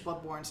haven't finished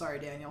Bloodborne. Sorry,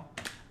 Daniel.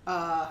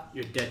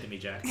 You're dead to me,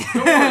 Jack.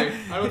 Don't worry.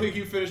 I don't think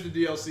you finished the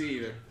DLC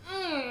either.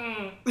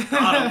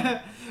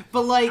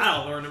 But like,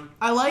 I'll learn him.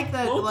 I like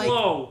that.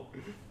 Whoa.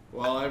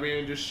 Well, I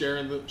mean, just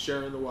sharing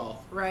the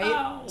wealth. Right?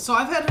 Ow. So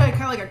I've had kind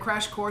of like a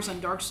crash course on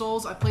Dark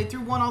Souls. I played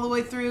through 1 all the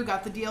way through,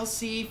 got the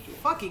DLC.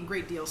 Fucking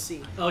great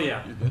DLC. Oh,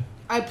 yeah.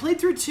 I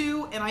played through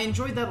 2, and I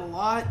enjoyed that a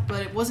lot,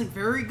 but it wasn't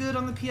very good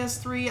on the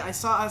PS3. I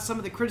saw some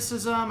of the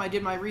criticism. I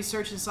did my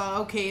research and saw,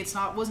 okay,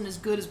 wasn't as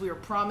good as we were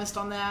promised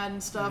on that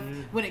and stuff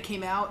when it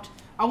came out.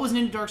 I wasn't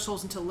into Dark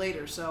Souls until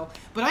later,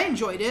 but I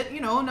enjoyed it,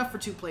 enough for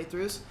 2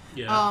 playthroughs.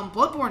 Yeah.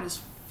 Bloodborne is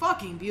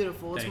fucking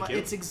beautiful.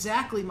 It's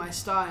exactly my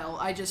style.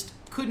 I just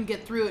couldn't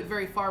get through it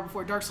very far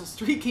before Dark Souls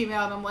 3 came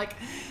out, and I'm like,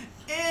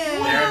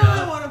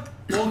 I want to...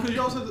 Well, because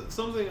you also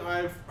something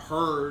I've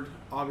heard,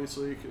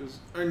 obviously,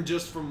 and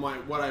just from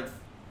what I've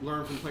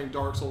learned from playing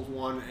Dark Souls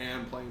 1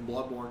 and playing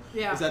Bloodborne,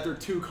 is that they're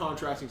 2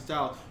 contrasting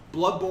styles.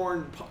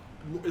 Bloodborne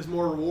is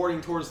more rewarding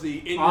towards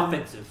the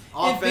offensive,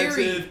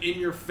 in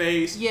your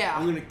face. Yeah,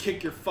 I'm gonna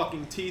kick your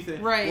fucking teeth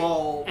in. Right.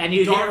 And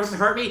you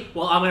hurt me.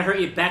 Well, I'm gonna hurt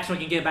you back so I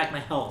can get back my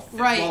health.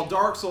 Right. While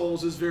Dark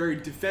Souls is very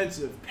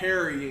defensive,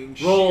 parrying.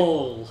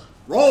 Roll,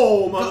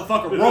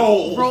 motherfucker,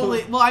 roll.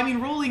 Rolling. Well, I mean,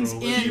 rolling's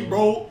in.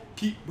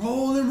 Keep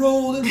rolling.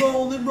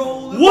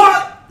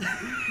 What?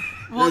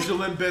 There's your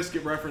Limp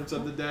Bizkit reference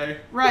of the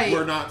day. Right.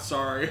 We're not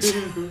sorry.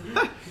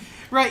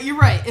 Right, you're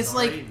right. It's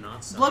Sorry, like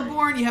not sorry.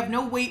 Bloodborne, you have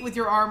no weight with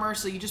your armor,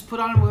 so you just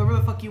put on whatever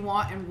the fuck you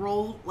want and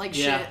roll like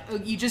Yeah.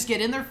 shit. You just get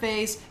in their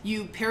face,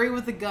 you parry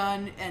with a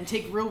gun, and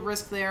take real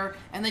risk there,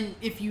 and then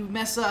if you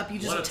mess up, you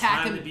just What a attack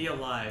time them. to be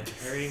alive,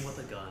 carrying with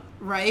a gun.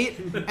 Right?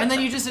 And then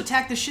you just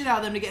attack the shit out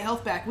of them to get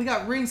health back. We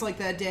got rings like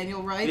that,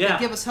 Daniel, right? Yeah. That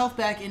give us health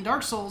back in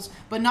Dark Souls,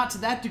 but not to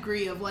that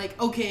degree of like,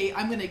 okay,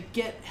 I'm gonna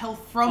get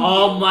health from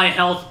All you. my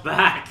health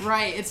back.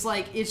 Right, it's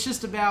like, it's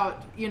just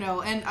about,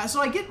 and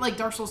so I get like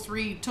Dark Souls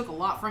 3 took a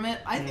lot from it.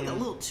 I think a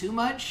little too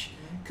much,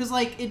 because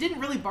like, it didn't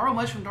really borrow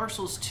much from Dark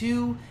Souls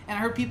 2, and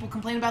I heard people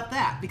complain about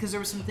that, because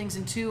there were some things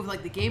in 2 of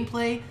like the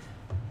gameplay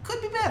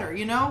could be better,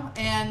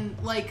 and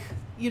like,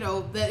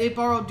 that it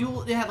borrowed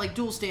it had like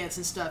dual stance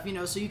and stuff,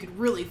 so you could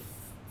really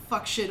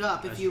fuck shit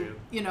up if That's you,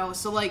 true.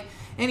 so like,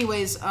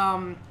 anyways,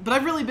 but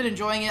I've really been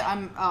enjoying it.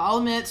 I'll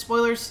admit,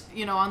 spoilers,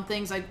 on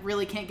things I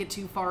really can't get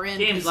too far in.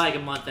 Game's 'cause- like a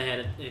month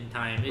ahead in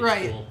time. It's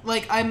right, cool.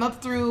 like I'm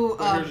up through,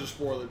 But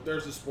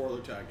there's a spoiler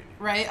tag in here.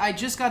 right, I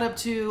just got up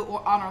to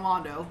on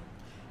Orlando.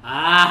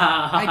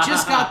 Ah. I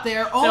just got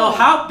there. So Oh,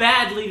 how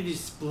badly did you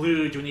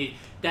splooge when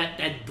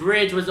that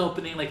bridge was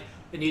opening, like,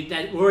 and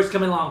that word's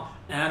coming along,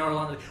 and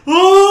Orlando,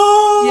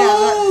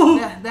 oh!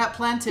 yeah, that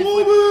plantif. It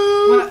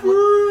was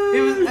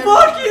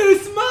Fuck you,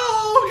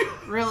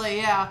 Smoke! really,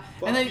 yeah.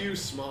 Fuck And then you,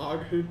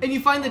 Smog. and you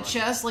find the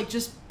chest like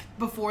just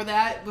before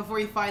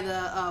you find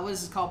the what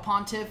is it called,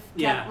 Pontiff,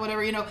 Yeah.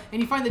 whatever, and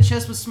you find the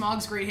chest with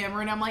Smog's great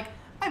hammer, and I'm like,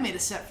 I made a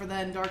set for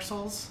that in Dark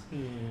Souls.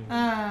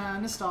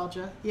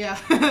 Nostalgia, yeah.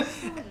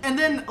 And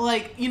then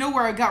like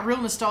where I got real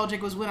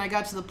nostalgic was when I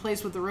got to the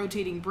place with the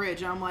rotating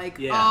bridge, and I'm like,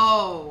 Yeah.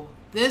 oh,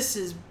 this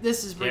is There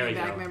bringing we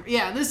back go. memories.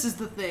 Yeah, this is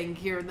the thing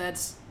here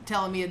that's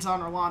telling me it's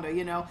on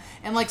Orlando,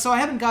 and like, so I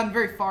haven't gotten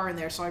very far in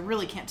there, so I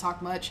really can't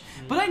talk much,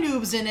 but I knew it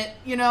was in it.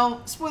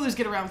 Spoilers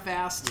get around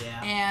fast,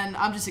 Yeah. and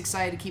I'm just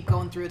excited to keep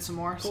going through it some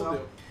more. Cool So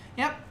deal.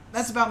 yep,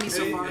 that's about me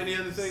so far. Any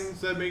other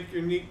things that make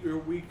your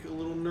week a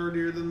little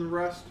nerdier than the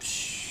rest?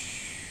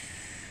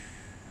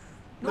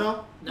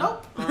 No?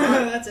 Nope. All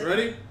right. That's it.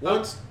 Ready?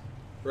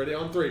 Ready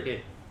on 3.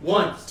 Okay.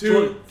 1,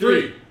 2,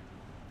 3.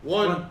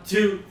 1,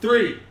 2,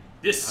 3.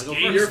 This I'll go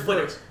game's You're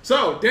winner. first.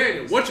 So,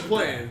 Daniel, what you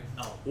playing?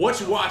 Oh. What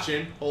you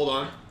watching? Hold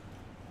on.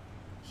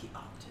 He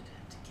opted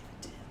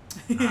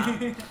to give it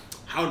to him.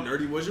 How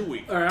nerdy was your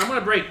week? Alright, I'm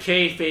gonna break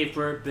kayfabe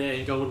for a bit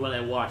and go with what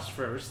I watched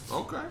first.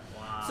 Okay.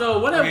 Wow. So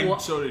what I mean,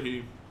 so did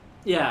he.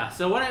 Yeah,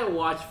 so what I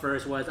watched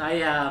first was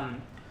I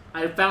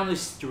found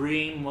this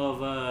stream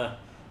of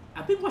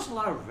I've been watching a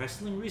lot of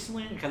wrestling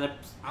recently because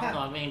I don't know,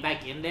 I'm getting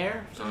back in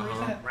there for some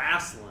reason.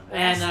 Wrestling.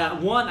 And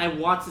I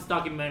watched this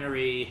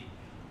documentary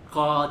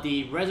called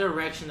The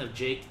Resurrection of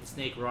Jake the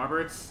Snake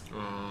Roberts.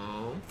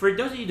 Oh. For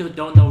those of you who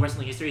don't know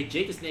wrestling history,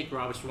 Jake the Snake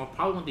Roberts was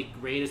probably one of the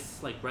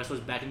greatest wrestlers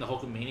back in the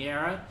Hulkamania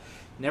era.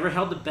 Never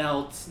held the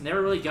belts,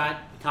 never really got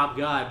the top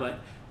guy, but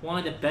one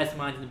of the best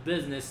minds in the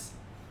business.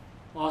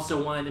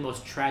 Also one of the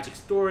most tragic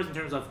stories in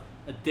terms of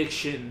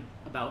addiction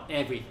about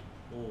everything.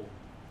 Oh.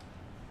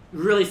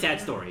 Really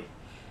sad story.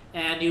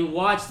 And you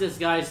watch this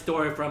guy's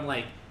story from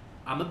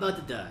I'm about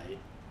to die.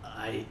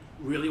 I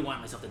really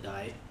want myself to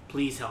die.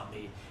 Please help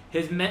me.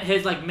 His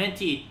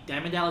mentee,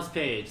 Diamond Dallas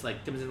Page,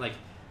 comes in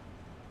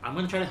I'm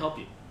gonna try to help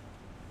you.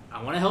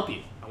 I want to help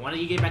you. I want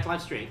you to get back to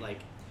life straight.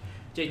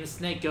 Jake the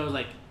Snake goes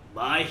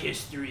my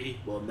history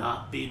will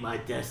not be my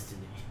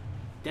destiny.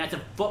 That's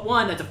a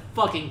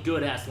fucking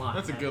good ass line.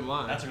 That's a good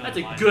line. That's a really That's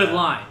a line, good yeah.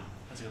 line.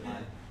 That's a good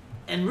line.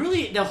 And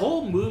really, the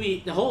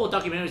whole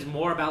documentary is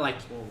more about More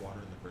water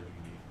in the fridge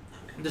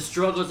if you need. the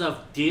struggles of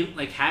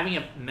having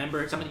a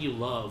member, somebody you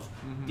love,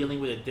 dealing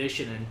with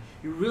addiction, and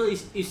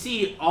you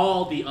see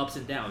all the ups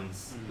and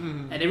downs,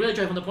 and they really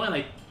try to find the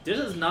point this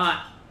is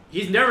not.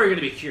 He's never going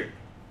to be cured.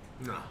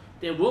 No.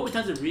 There will be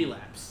tons of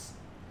relapse,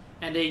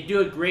 and they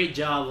do a great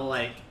job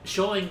of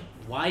showing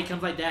why he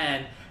comes like that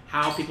and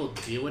how people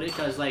deal with it.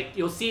 Because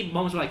you'll see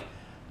moments where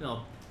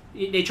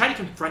they try to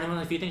confront him on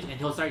a few things, and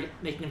he'll start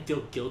making him feel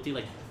guilty.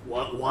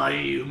 What? Why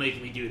are you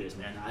making me do this,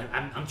 man?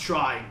 I'm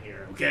trying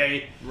here,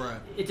 okay? Right.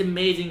 It's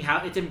amazing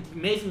it's an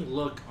amazing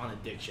look on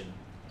addiction.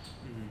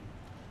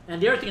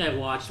 And the other thing I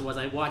watched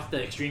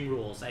the Extreme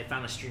Rules. I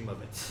found a stream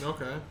of it.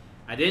 Okay.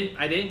 I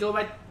didn't go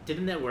back to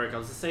the network.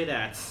 I'll just say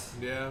that.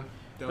 Yeah.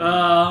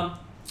 Don't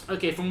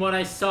Okay, from what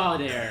I saw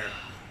there,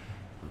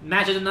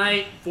 match of the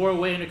night,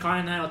 4-way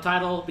Intercontinental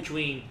title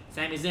between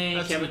Sami Zayn,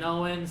 That's Kevin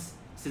Owens,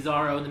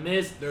 Cesaro, and The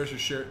Miz. That's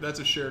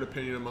a shared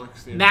opinion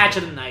amongst the Match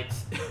of the night,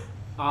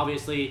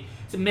 obviously.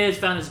 The Miz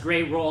found his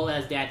great role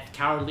as that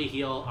cowardly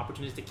heel,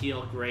 opportunistic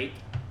heel. Great.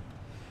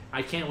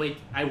 I can't wait.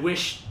 I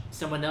wish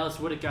someone else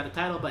would have got the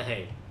title, but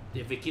hey,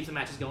 if it keeps the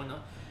matches going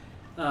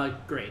on,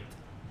 great.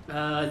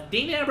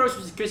 Dean Ambrose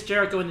versus Chris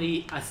Jericho in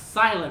the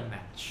Asylum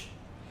match.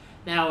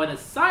 Now, an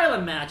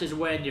Asylum match is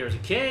when there's a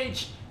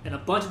cage and a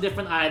bunch of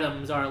different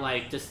items are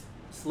just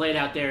slayed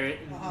out there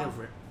in the middle of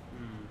it.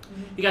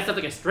 You got stuff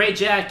like a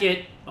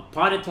straitjacket, a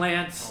potted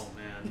plant, Oh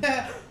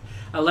man.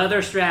 a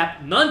leather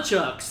strap,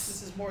 nunchucks,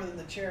 This is more than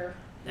the chair.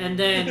 and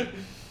then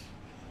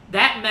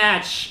that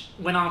match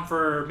went on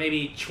for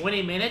maybe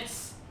 20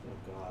 minutes.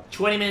 Oh god.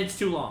 20 minutes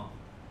too long.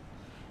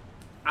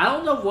 I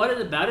don't know what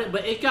is about it,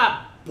 but it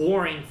got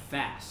boring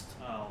fast.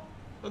 Oh.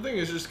 I think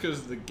it's just because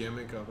of the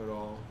gimmick of it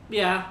all.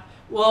 Yeah.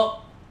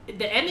 Well,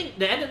 the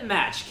end of the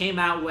match came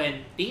out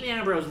when Dean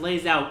Ambrose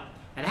lays out,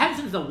 and I haven't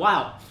seen this in a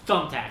while,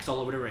 thumbtacks all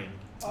over the ring.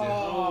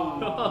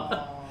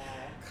 Oh.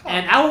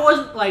 And I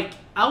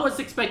was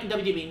expecting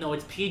WWE. No,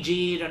 it's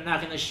PG. They're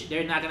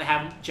not gonna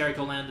have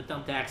Jericho land the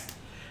thumbtacks.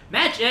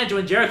 Match ends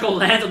when Jericho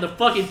lands on the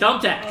fucking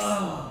thumbtacks.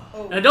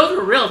 Oh. And those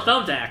were real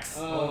thumbtacks.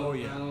 Oh,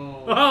 yeah.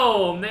 No.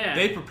 Oh man.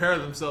 They prepare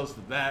themselves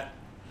for that.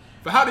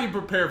 But how do you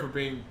prepare for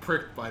being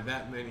pricked by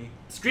that many?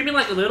 Screaming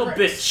like a little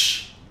Pricks.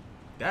 bitch.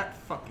 That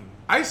fucking...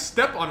 I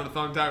step onto the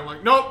thumbtack. I'm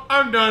like, nope,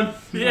 I'm done.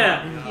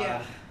 Yeah.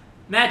 Yeah.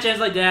 Match ends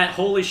like that.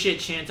 Holy shit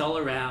chants all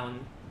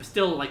around. But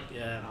still like. Oh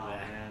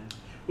man.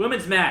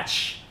 Women's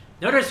match.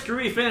 Another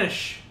screwy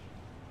finish.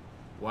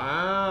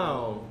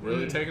 Wow.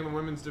 Really taking the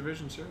women's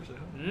division seriously,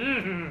 huh?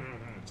 Mm-hmm.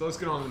 So let's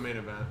get on to the main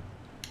event.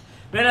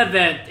 Main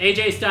event: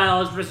 AJ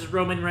Styles versus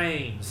Roman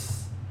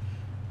Reigns.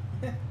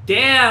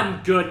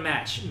 Damn good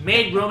match.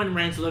 Made Roman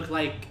Reigns look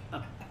like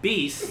a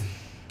beast.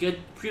 Good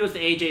kudos to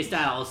AJ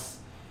Styles.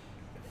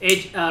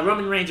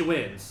 Roman Reigns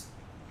wins.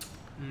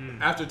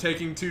 After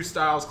taking 2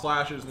 Styles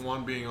clashes and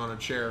one being on a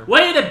chair.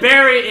 Way to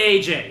bury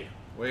AJ.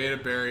 Way to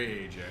bury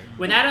AJ.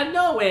 When out of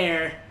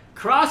nowhere,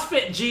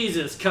 CrossFit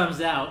Jesus comes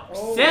out.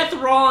 Oh. Seth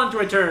Rollins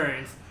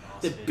returns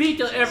to CrossFit beat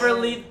the Jesus.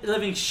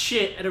 ever-living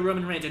shit out of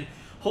Roman Reigns. And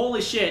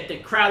holy shit, the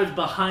crowd is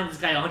behind this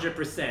guy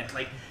 100%.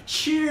 Like,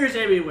 cheers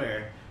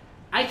everywhere.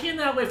 I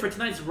cannot wait for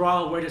tonight's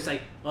Raw where it's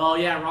like, oh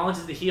yeah, Rollins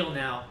is the heel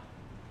now.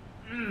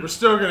 We're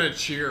still gonna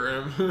cheer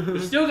him. We're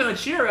still gonna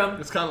cheer him.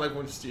 It's kind of like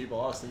when Steve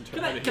Austin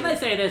turned Can I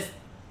say this?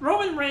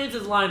 Roman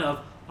Reigns' line of,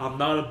 I'm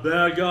not a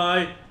bad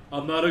guy,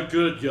 I'm not a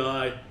good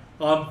guy,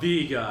 I'm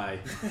the guy.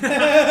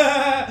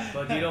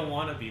 But you don't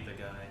want to be the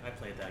guy. I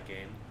played that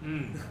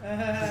game.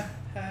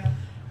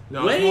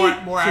 No, Wait.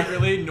 it's more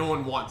accurately, no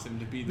one wants him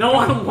to be the No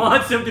guy. one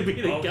wants him to be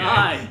the Okay.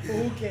 guy.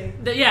 Okay.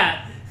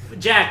 Yeah,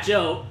 Jack,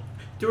 Joe,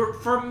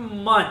 for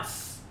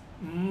months,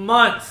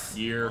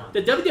 Year.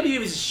 the WWE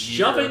was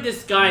shoving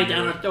this guy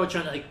down Yeah. our throat,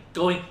 trying to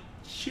going,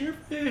 cheer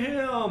for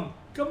him,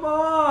 come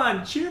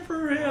on, cheer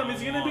for him,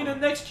 he's gonna be the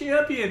next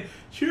champion,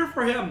 cheer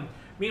for him.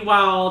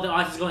 Meanwhile, the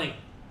audience is going,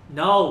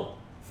 no,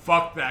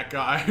 Fuck that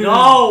guy.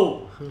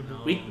 no,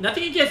 No.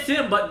 nothing against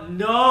him, but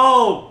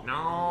no.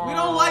 No. We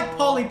don't like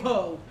Paulie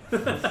Poe.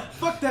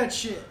 Fuck that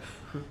shit.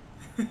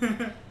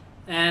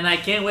 And I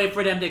can't wait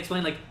for them to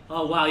explain, like,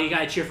 oh wow, you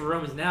gotta cheer for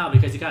Romans now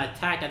because you got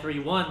attacked after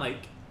you won. Like,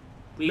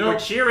 we were Nope.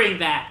 cheering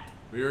that.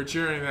 We were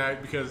cheering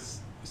that because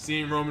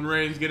seeing Roman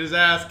Reigns get his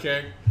ass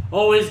kicked,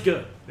 Always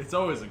good. it's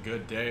always a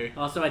good day.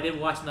 Also, I did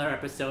watch another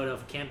episode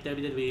of Camp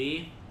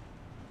WWE.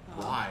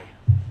 Why?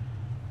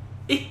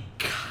 It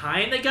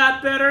kind of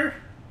got better.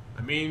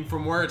 I mean,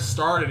 from where it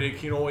started, it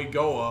can only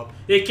go up.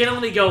 It can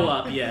only go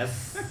up,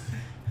 yes.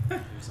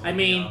 It's I only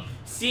mean, up.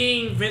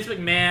 seeing Vince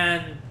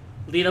McMahon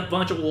lead a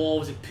bunch of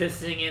wolves and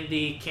pissing in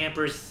the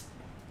camper's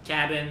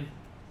cabin.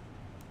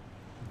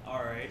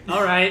 Alright.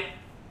 Alright.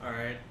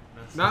 Alright.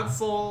 That's Not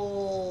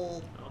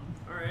so.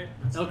 Alright.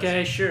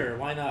 Okay, sure.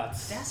 Why not?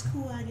 That's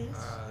cool, I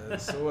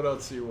guess. So what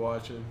else are you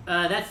watching?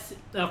 That's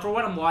for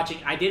what I'm watching.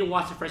 I did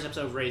watch the first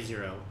episode of Ray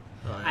Zero.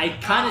 Oh, yeah. I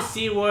kind of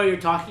see what you're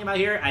talking about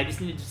here. I just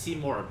needed to see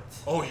more of it.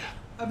 Oh yeah.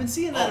 I've been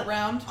seeing that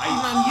around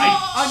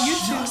on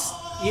YouTube.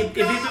 If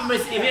you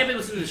haven't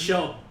listened to the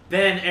show,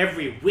 then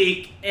every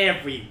week,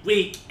 And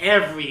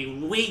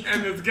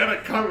it's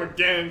gonna come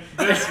again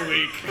this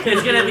week.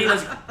 it's gonna be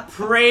us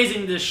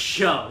praising this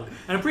show.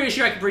 And I'm pretty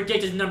sure I can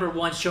predict it's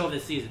 #1 show of the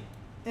season.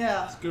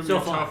 Yeah. It's gonna be So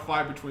a far. tough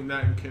fight between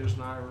that and Kish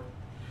and Ira.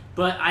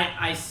 But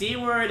I see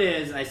where it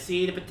is. I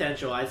see the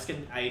potential. I just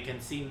need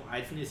to see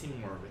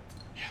more of it.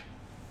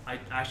 I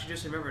actually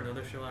just remembered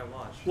another show I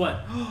watched.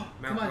 What?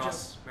 Come on,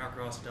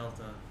 Macross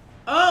Delta.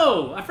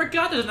 Oh, I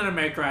forgot there's another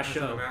Mary Crash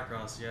There's no show.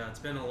 Macross, yeah. It's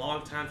been a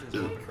long time since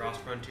Macross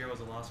Frontier was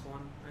the last one,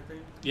 I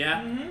think.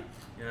 Yeah. Mm-hmm.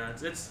 Yeah,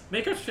 it's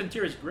Mary Crash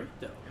Frontier is great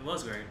though. it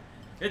was great.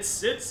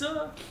 It's this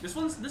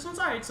one's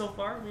alright so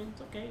far. I mean,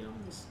 it's okay. You know,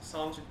 the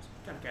songs are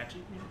kind of catchy.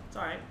 You know, it's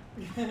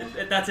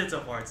alright. That's it so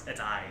far. It's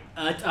alright.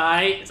 It's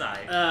alright. It's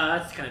alright.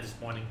 That's kind of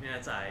disappointing. Yeah,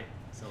 it's alright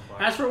so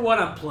far. As for what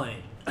I'm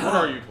playing, What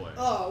are you playing?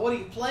 Oh, what are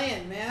you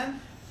playing, man?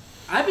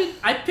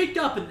 I picked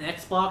up an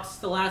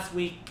Xbox the last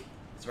week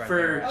It's right for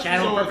there.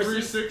 channel So a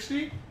purposes.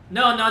 360?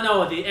 No,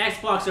 the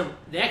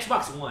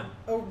Xbox One.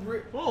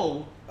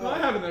 Oh, Oh, I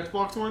have an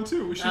Xbox One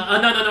too. We should. No.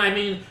 I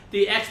mean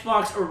the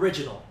Xbox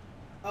original.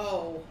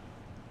 oh.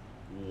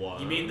 What?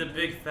 You mean the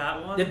big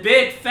fat one? The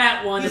big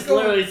fat one He's that's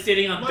literally going-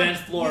 sitting on Mike, Ben's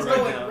floor He's right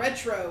going now.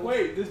 retro.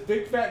 Wait, this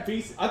big fat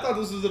VC. I thought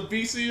this was a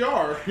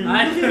VCR.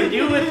 I knew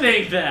you would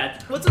think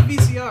that. What's a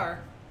VCR?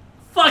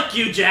 Fuck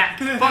you, Jack.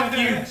 Fuck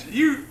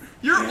you.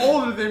 You're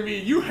older than me.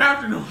 You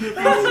have to know the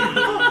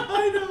VCR.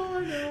 I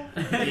know.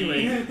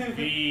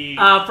 Anyway,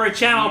 for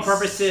channel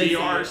purposes,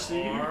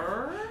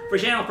 for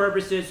channel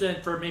purposes,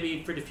 and for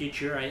maybe for the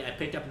future, I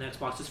picked up an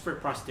Xbox just for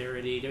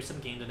posterity. There's some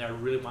games that I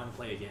really want to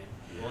play again.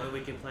 Well,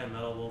 we can play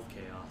Metal Wolf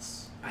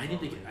Chaos.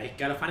 I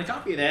gotta find a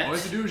copy of All you have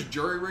that. to do is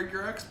jury rig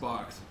your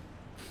Xbox.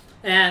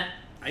 And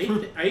Are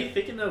you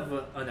thinking of?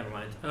 Oh, never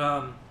mind.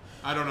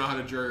 I don't know how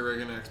to jury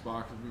rig an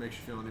Xbox if it makes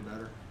you feel any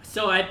better.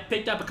 So I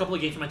picked up a couple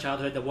of games from my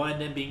childhood. The one of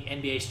them being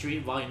NBA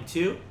Street Volume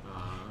 2.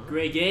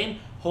 Great game.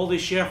 Holy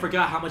shit! I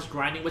forgot how much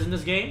grinding was in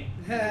this game.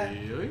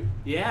 Really?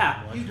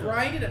 Yeah. You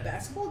grinded a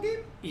basketball game?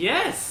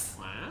 Yes.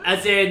 Wow.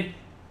 As in,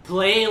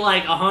 play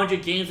like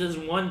 100 games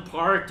in one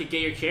part to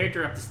get your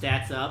character up the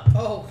stats up,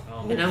 Oh.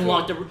 and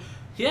unlock the.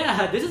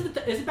 Yeah, this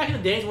is back in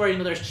the days where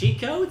there's cheat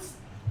codes,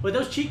 but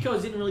those cheat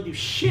codes didn't really do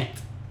shit.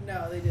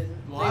 No, they didn't.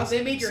 Well,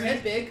 They made your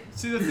head big.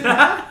 See the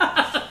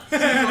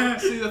thing.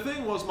 see the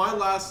thing was my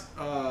last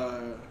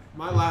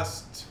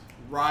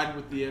ride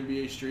with the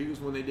NBA Street was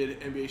when they did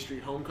NBA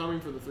Street Homecoming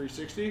for the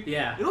 360.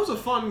 Yeah. It was a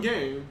fun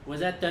game. Was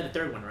that the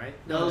third one, right?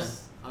 That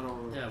was, I don't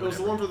remember. Yeah, it was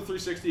the one for the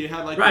 360. It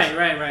had like Right.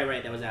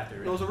 this- That was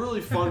after. It was a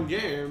really fun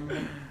game.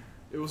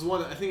 It was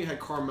one. I think it had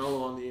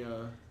Carmelo on the.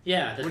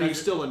 Yeah. When he was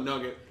still a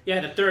Nugget. Yeah,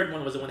 the third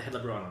one was the one that had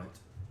LeBron on it.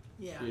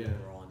 Yeah. Yeah.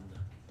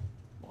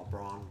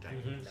 LeBron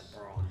James. Mhm.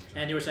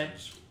 And you were saying?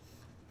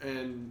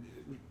 And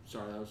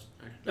sorry, that was.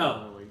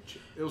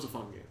 It was a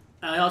fun game.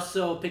 I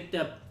also picked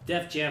up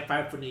Def Jam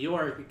 5 for New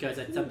York because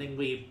that's something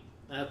we.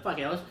 Fuck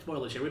it, let's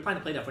spoil this shit. We plan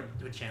to play that for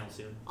the channel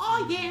soon.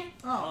 Oh yeah.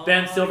 Oh.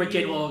 Ben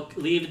Silverkid will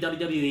leave the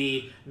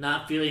WWE,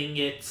 not feeling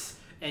it,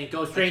 and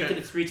go straight to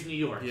the streets of New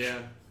York. Yeah.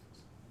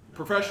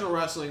 Professional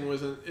wrestling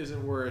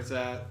isn't where it's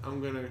at.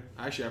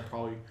 I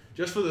probably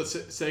just for the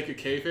sake of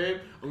kayfabe,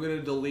 I'm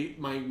gonna delete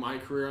my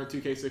career on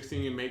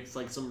 2K16 and make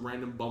like some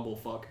random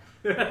bumblefuck.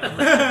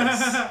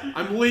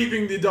 I'm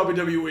leaving the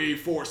WWE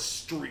for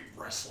street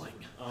wrestling.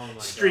 Oh my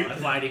Street god.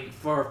 fighting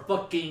for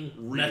fucking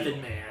Real.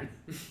 Method Man.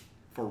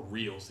 For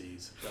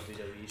realsies.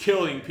 WWE.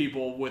 Killing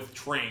people with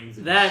trains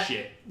and That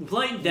shit.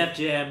 playing Def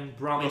Jam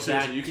brought me No, back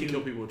seriously, you to can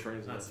kill people with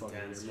trains in that That's fucking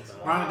intense. game.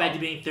 brought me back to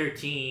being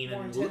 13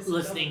 More and intense than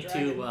listening Double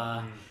to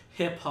Dragon.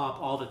 hip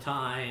hop all the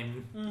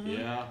time.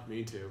 Yeah,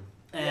 me too.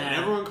 And And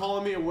everyone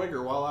calling me a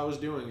wigger while I was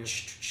doing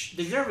it.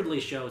 deservedly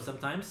so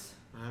sometimes.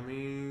 I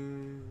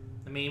mean,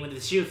 When the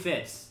shoe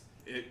fits.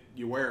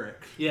 you wear it.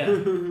 Yeah.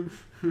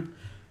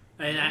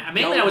 And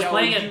I was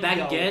playing it back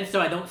yo. again so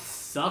I don't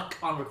suck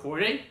on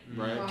recording.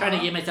 Right. Trying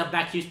to get myself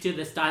back used to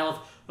the style of,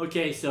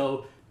 okay,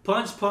 so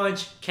punch,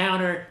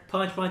 counter,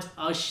 punch.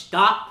 Oh,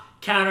 stop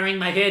countering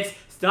my hits.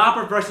 Stop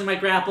reversing my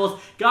grapples.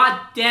 God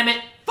damn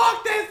it.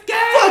 Fuck this game!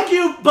 Fuck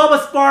you,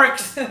 Bubba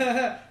Sparks.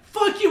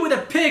 Fuck you with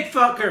a pig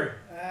fucker.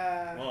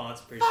 Well,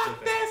 that's pretty Fuck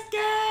stupid. this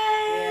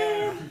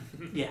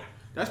game! Yeah.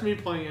 That's me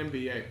playing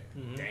NBA.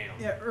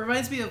 Damn. Yeah, it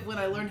reminds me of when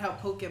I learned how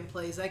Pokemon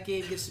plays. That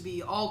game gets to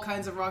be all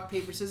kinds of rock,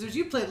 paper, scissors.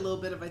 You played a little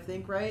bit of, I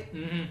think, right?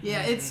 Mm-hmm.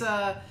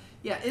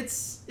 Yeah,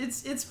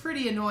 it's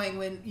pretty annoying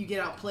when you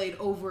get outplayed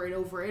over and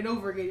over and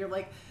over again. You're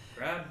like,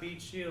 Grab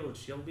beats shield.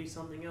 Shield beats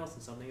something else,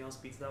 and something else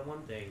beats that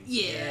one thing.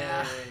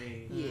 Yeah.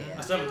 Yay. Yeah.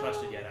 I still haven't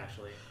touched it yet,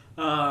 actually.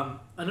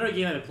 Another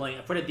game I've been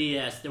playing, for the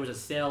DS, there was a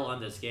sale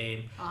on this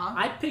game.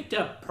 I picked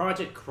up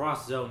Project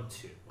Cross Zone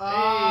 2. the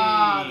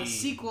Hey.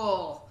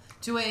 sequel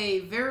to a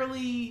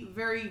very,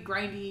 very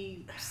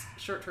grindy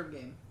short-term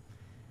game.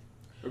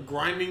 A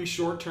grinding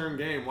short-term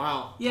game.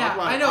 Wow. Yeah, Talk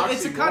about I know,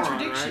 it's a oxymoron,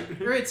 contradiction.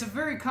 right? Or it's a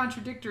very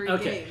contradictory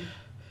Okay. game.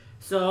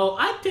 So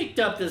I picked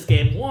up this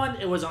game. One,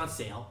 it was on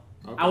sale.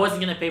 Okay. I wasn't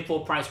going to pay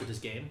full price for this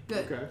game.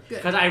 Good, Okay. good.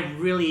 Because I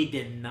really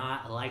did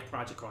not like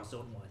Project Cross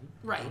Zone 1.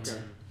 Right.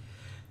 Okay.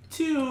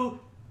 2,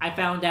 I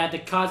found out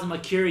that Kazuma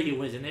Kiryu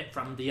was in it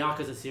from the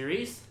Yakuza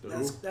series.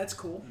 That's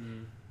cool.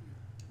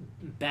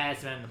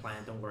 Baddest man on the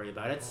planet, don't worry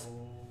about it.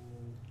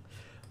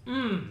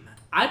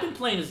 I've been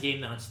playing this game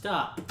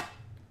non-stop.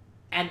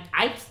 And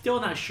I'm still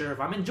not sure if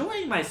I'm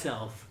enjoying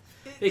myself.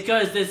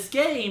 Because this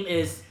game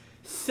is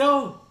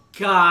so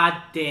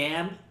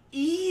goddamn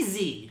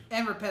easy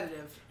And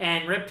repetitive.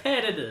 and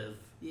repetitive.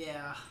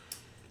 Yeah.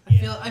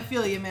 I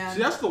feel you, man.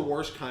 See, that's the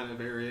worst kind of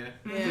area.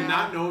 To Yeah.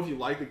 not know if you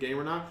like the game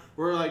or not.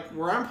 Where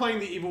I'm playing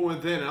the Evil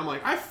Within, and I'm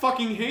like, I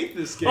fucking hate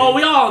this game. Oh,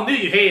 we all knew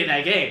you hated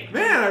that game.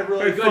 Man, I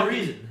really For good fucking,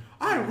 reason.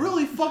 I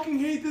really fucking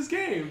hate this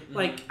game.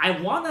 Like, I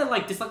want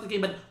to, dislike the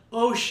game, but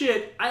oh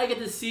shit, I get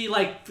to see,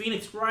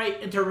 Phoenix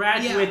Wright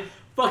interact Yeah. with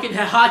fucking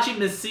Heihachi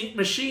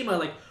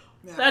Mishima.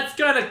 Yeah. That's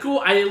kind of cool.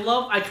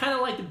 I kind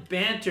of like the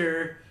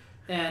banter,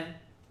 and,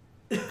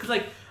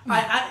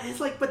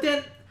 but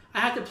then I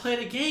have to play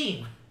the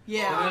game.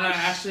 Yeah. But then I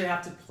actually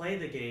have to play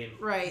the game.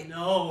 Right.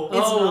 No,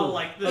 It's- it's not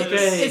like this.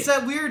 okay. It's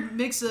that weird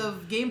mix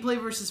of gameplay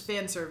versus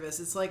fan service.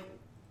 It's like,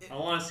 I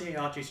want to see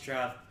Hachi's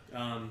trap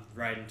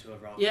ride into a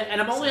rock. Yeah,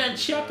 and I'm only on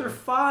chapter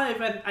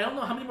 5, and I don't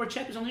know how many more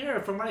chapters on here.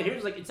 From what I hear,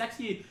 it's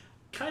actually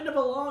kind of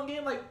a long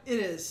game. it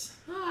is.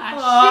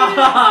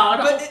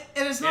 But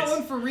And it's not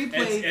one for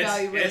replay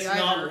value really it's either.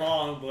 not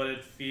long, but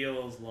it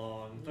feels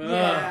long.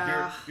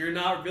 Yeah. You're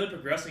not really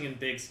progressing in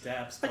big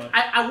steps. But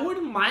I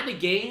wouldn't mind a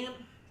game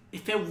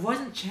if it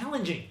wasn't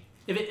challenging.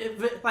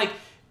 If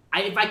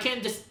I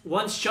can't just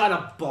one shot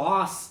a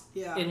boss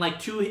Yeah. in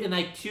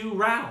two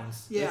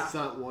rounds. Yeah. It's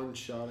not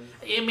one-shotting.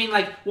 I mean,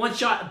 one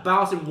shot a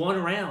boss in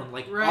one round.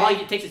 All Right.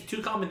 it takes is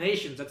 2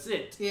 combinations. That's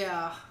it.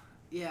 Yeah.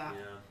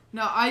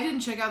 No, I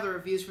didn't check out the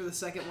reviews for the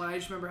second one. I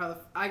just remember how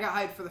I got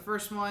hyped for the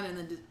first one, and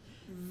then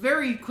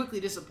very quickly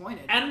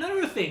disappointed. And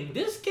another thing,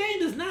 this game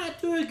does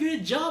not do a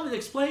good job of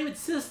explaining its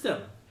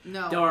system.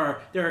 No.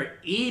 There are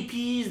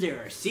EPs,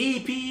 there are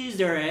CPs,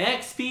 there are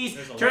XPs.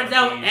 There's a Turns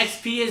lot of out Ps.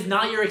 XP is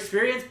not your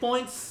experience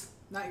points.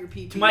 Not your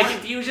PP. To my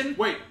confusion.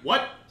 Wait,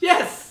 what?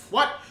 Yes.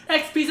 What?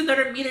 XP is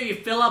another meter you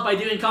fill up by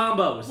doing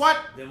combos. What?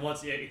 Then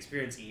what's the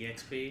experience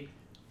EXP?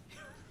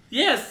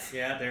 Yes.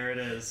 Yeah, there it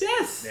is.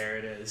 Yes. There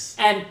it is.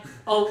 And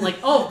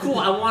cool,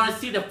 I want to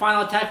see the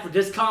final attack for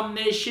this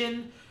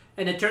combination.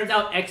 And it turns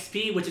out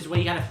XP, which is what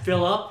you gotta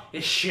fill up,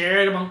 is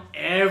shared among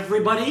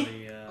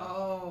everybody.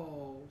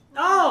 Oh.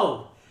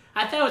 Oh,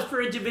 I thought it was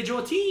for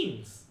individual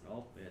teams.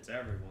 Oh, it's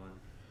everyone.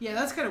 Yeah,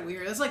 that's kind of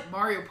weird. That's like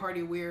Mario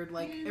Party weird.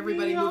 Like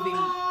everybody moving.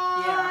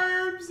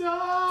 Yeah. 6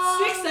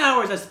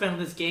 hours I spent on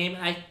this game,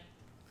 and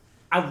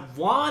I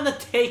want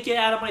to take it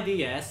out of my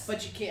DS.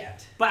 But you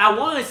can't. But I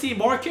want to see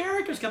more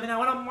characters coming. I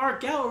want to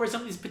mark out over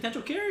some of these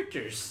potential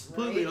characters.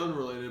 Completely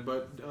unrelated,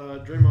 but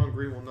Draymond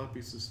Green will not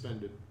be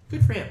suspended.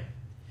 Good for him.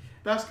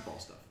 Basketball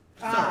stuff.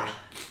 Sorry.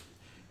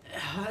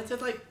 It's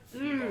just like,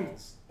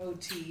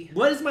 OT.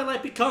 what does my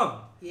life become?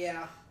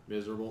 Yeah.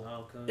 Miserable.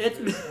 How could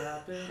It's- this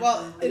happen?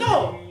 Well,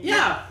 No,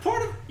 yeah,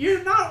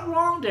 you're not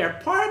wrong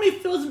there. Part of me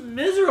feels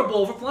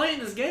miserable for playing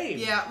this game.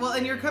 Yeah, well,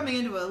 and you're coming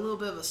into a little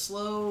bit of a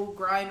slow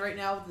grind right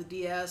now with the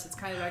DS. It's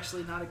kind of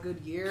actually not a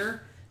good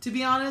year, to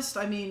be honest.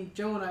 I mean,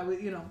 Joe and I,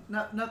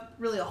 not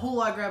really a whole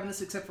lot grabbing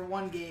this except for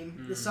one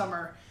game this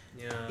summer.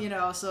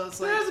 Yeah. So it's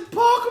like... There's a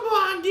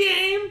Pokemon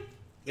game!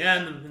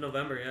 Yeah, in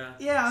November, yeah.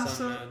 Yeah,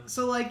 Something.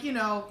 so like,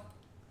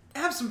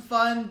 have some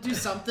fun, do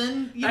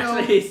something,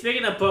 Actually,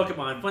 speaking of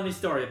Pokemon, funny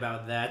story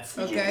about that.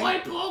 Okay. Did you play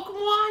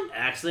Pokemon?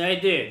 Actually, I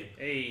did.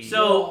 Hey.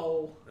 So,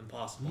 Whoa.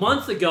 Impossible.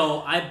 months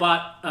ago, I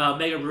bought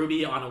Mega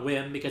Ruby on a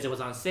whim because it was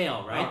on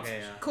sale, right? Okay,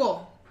 yeah.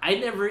 Cool. I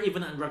never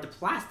even unwrapped the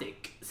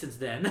plastic since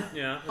then.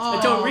 Yeah. Oh.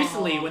 Until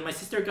recently, when my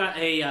sister got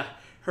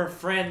her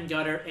friend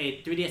got her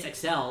a 3DS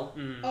XL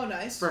Oh,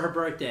 nice. for her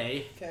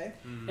birthday. Okay.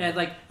 And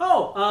like, I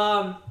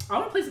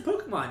want to play some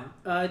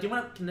Pokemon. Do you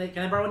want? Can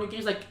I borrow one of your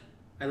games? Like,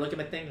 I look at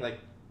my thing like,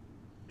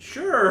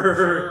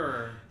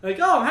 sure. Like,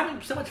 I'm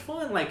having so much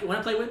fun. Like, want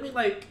to play with me?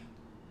 Like,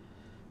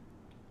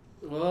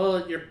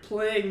 well, you're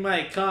playing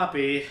my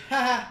copy.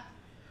 Haha.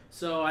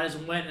 So I just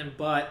went and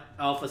bought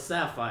Alpha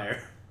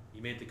Sapphire.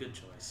 You made the good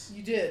choice.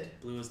 You did.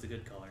 Blue is the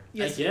good color.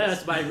 Yes, I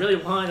guess, but I really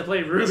wanted to play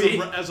As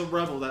Ruby. as a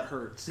rebel, that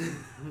hurts. As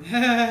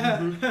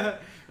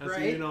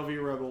Right? a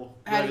UNLV rebel,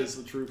 How red do- is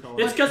the true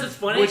color. It's because it's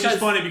funny. Which is 'cause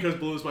funny because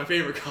blue is my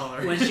favorite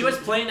color. when she was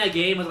playing that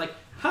game, I was like,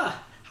 how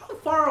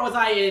far was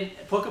I in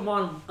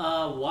Pokemon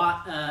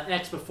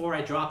X before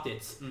I dropped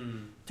it?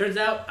 Turns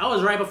out I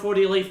was right before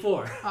the Elite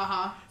Four.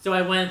 Uh-huh. So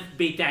I went and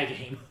beat that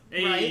game.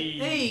 Hey. Right?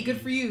 Hey,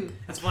 good for you.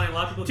 That's funny. A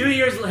lot of people. 2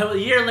 years, a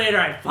year later,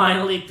 I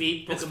finally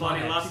beat Pokemon It's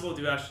funny. A lot of X. people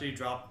do actually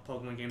drop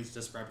Pokemon games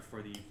just right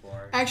before the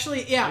E4.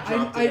 Actually,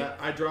 yeah.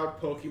 I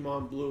dropped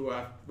Pokemon Blue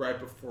right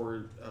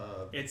before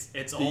It's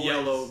the always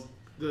yellow,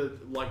 the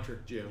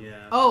electric gym.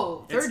 Yeah.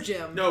 Oh, It's- third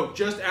gym. No,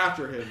 just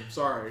after him.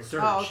 Sorry.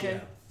 Surge, Oh, okay. yeah.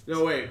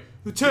 No, wait.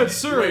 Lieutenant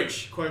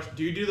Wait, question.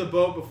 Do you do the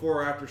boat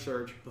before or after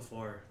Surge?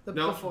 Before.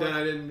 No, Before.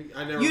 then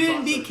I never You didn't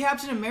fought beat Surge.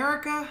 Captain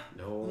America?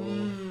 No.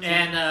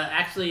 And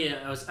actually,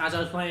 as I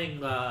was playing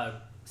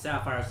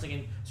Sapphire, I was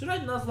thinking, should I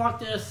nuzlocke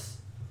this?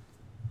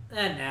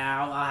 And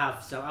now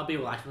I'll be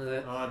relaxed with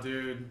it. Oh,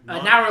 dude.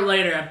 An hour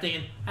later, I'm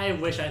thinking, I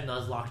wish I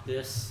nuzlocked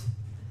this.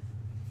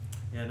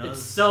 Yeah, no.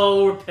 It's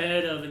so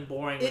repetitive and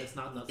boring when it's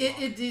not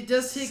nuzlocked. It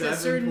does take a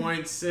certain...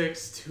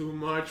 7.6, too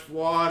much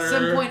water.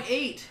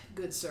 7.8,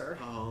 good sir.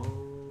 Oh.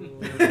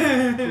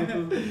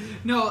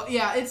 No,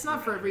 yeah, it's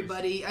not for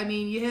everybody. I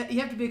mean, you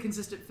have to be a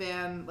consistent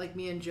fan like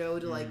me and Joe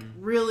to like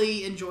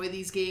really enjoy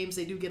these games.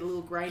 They do get a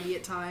little grindy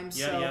at times.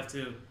 Yeah,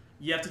 so.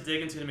 you have to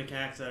dig into the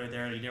mechanics that are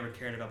there that you never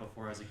cared about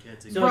before as a kid.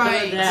 To So Right. I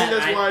think that,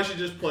 that's why I should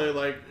just play,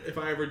 like, if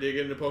I ever dig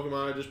into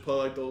Pokemon, I just play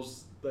like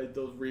those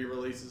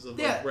re-releases of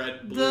Yeah, like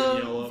red, blue, the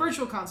and yellow.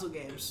 virtual console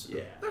games.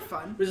 Yeah. They're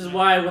fun. Which is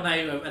why when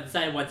I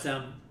decided once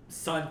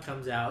Sun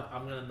comes out,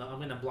 I'm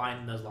gonna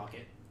blind nuzlocke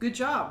it Good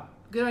job.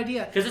 Good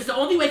idea. because it's the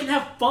only way I can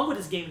have fun with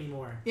this game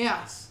anymore.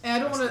 Yeah, and I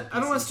don't Rest want in to. I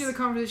don't want to pieces. steer the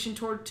conversation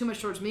too much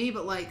towards me,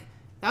 but like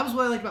that was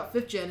what I liked about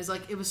 5th gen. Is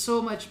like it was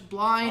so much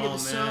blind. Oh, it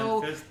was man.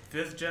 so.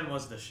 Fifth gen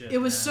was the shit. It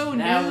was man. so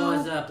That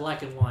new. was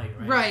black and white,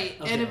 right? Right,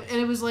 Okay. and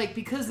it was like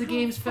because the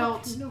games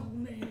felt No,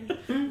 man.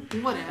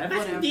 whatever. Imagine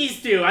Whatever.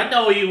 these two. I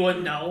know you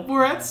wouldn't know.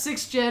 We're at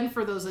 6th gen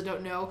for those that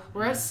don't know.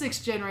 We're at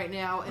 6th gen right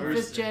now, and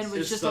 5th gen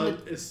was is just Sun, on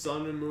the. Is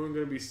Sun and Moon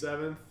going to be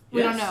 7th?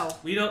 We Yes.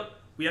 don't know.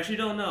 We actually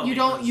don't know. You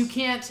don't. because- You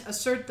can't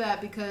assert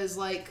that because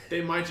like. They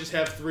might just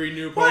have 3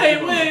 new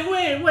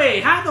Pokemon.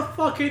 Wait. How the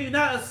fuck can you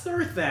not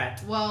assert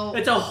that? Well,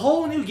 It's a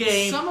whole new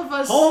game, some of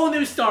us. whole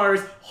new stars,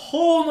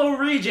 whole new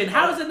region.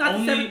 How is it not the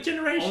Only- 7th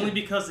generation? Only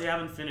because they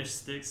haven't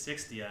finished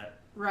 6th yet.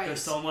 Right.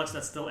 There's so much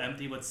that's still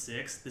empty with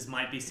 6. This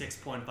might be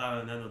 6.5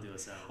 and then they'll do a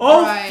 7.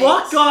 Oh, Right.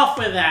 fuck off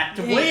with that.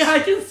 The way Yes. I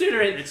consider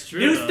it, It's true,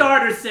 new though.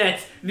 starter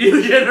sets,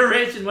 new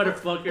generation,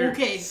 motherfucker.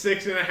 Okay.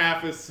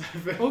 6.5 is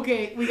 7.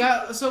 Okay, we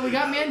got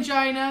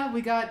Mangina,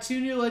 we got 2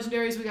 new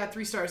legendaries, we got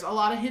 3 stars. A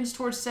lot of hints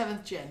towards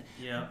 7th gen.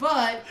 Yeah.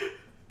 But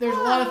there's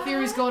a lot of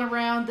theories going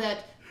around that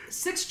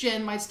 6th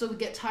gen might still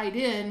get tied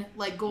in,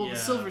 like Gold and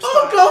Silver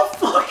Oh, style. go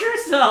fuck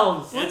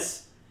yourselves!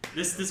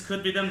 This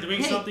could be them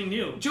doing something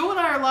new. Joe and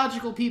I are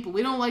logical people.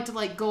 We don't like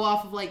to go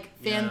off of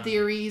fan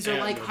theories or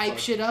hype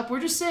shit up. We're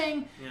just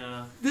saying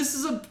this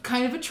is a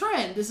kind of a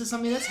trend. This is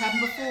something that's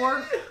happened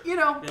before.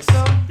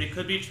 So they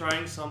could be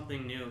trying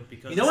something new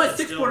because You know what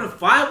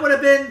 6.5 would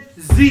have been?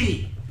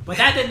 Z. But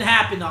that didn't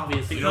happen,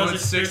 obviously. You know what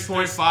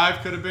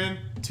 6.5 could have been?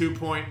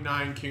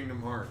 2.9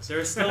 Kingdom Hearts.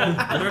 There's still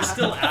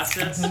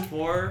assets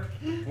for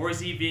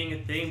Z being a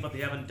thing, but they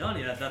haven't done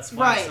it yet. That's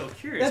why I'm so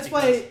curious. That's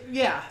why,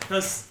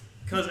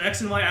 Because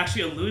X and Y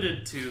actually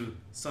alluded to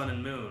Sun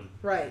and Moon.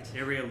 Right. They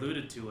already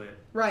alluded to it.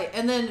 Right,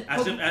 and then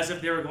as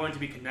if they were going to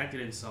be connected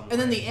in some way. And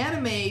then the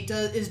anime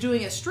is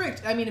doing a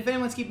strict. I mean, if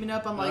anyone's keeping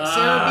up on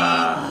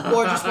Cerebi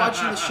or just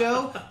watching the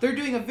show, they're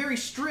doing a very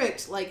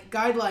strict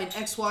guideline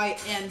X, Y,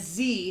 and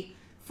Z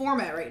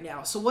format right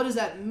now. So what does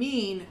that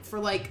mean for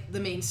the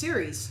main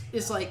series?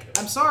 It's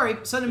I'm sorry,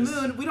 Sun and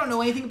Moon, we don't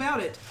know anything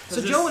about it.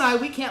 So Joe and I,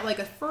 we can't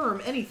affirm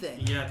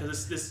anything. Yeah,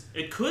 because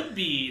it could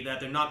be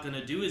that they're not going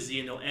to do a Z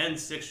and they'll end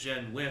 6th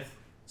gen with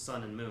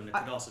Sun and Moon. It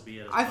could also be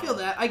it. I feel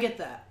that. I get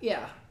that.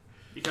 Yeah.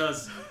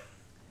 Because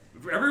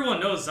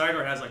everyone knows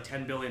Zygar has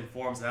 10 billion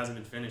forms that hasn't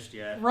been finished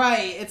yet.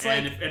 Right. It's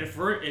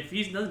if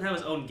he doesn't have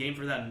his own game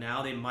for that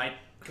now, they might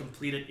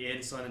complete it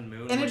in Sun and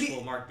Moon, which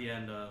will mark the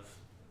end of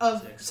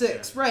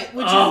 6, right?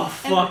 Which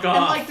fuck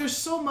off! And there's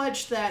so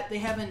much that they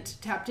haven't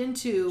tapped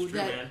into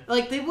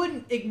they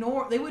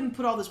wouldn't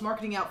put all this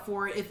marketing out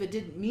for it if it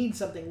didn't mean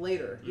something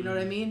later. You know what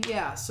I mean?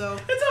 Yeah. So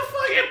it's a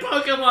fucking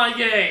Pokemon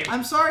game.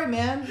 I'm sorry,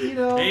 man.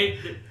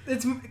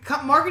 It's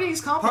marketing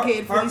is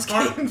complicated for these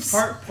games.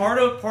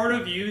 Part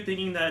of you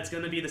thinking that it's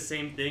gonna be the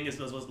same thing is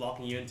what's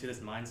locking you into this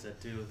mindset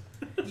too.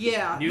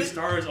 Yeah. New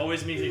stars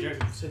always means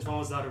since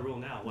follows not a rule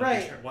now. Why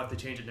have to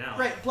change it now?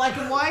 Right. Black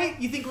and white.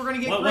 You think we're gonna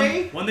get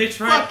gray? When they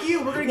try. Fuck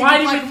you. We're gonna Why get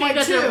do black you and think white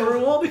that's too. a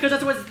rule? Because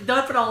that's what's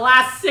done for the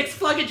last 6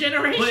 fucking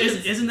generations.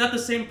 But isn't that the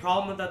same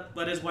problem that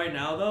is right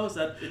now though? Is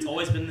that it's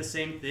always been the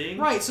same thing?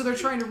 Right. So they're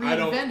trying to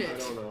reinvent it. I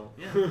don't know.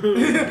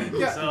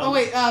 Yeah. So, oh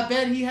wait,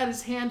 Ben. He had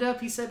his hand up.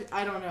 He said,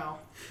 "I don't know."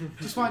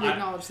 Just wanted to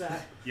acknowledge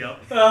that. Yep.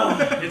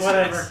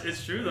 Whatever.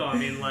 It's true though. I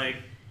mean,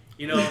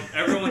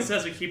 everyone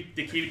says they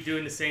keep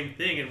doing the same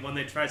thing, and when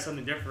they try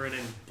something different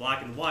in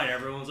black and white,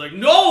 everyone's like,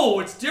 "No,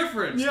 it's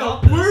different."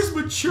 Stop this." Where's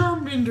Mature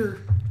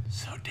Minder?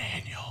 So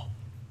Daniel,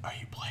 are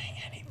you playing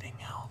anything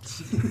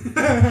else?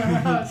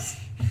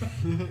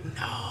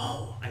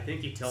 No. I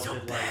think he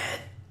tilted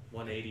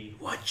 180.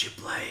 What you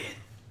playing?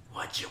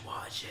 What you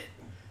watching?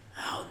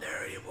 How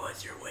nerdy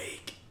was your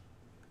week?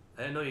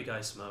 I didn't know you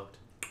guys smoked.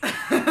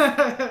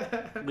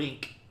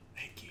 Wink.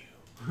 Thank you.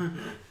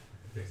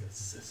 There's a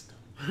system.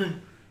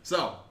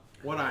 So,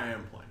 what I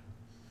am playing.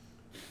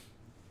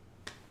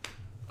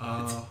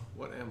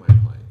 What am I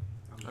playing?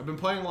 I've been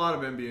playing a lot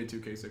of NBA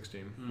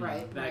 2K16.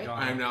 Right.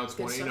 I am now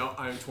 20.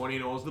 I am 20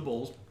 and as the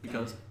Bulls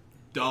because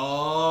Bulls.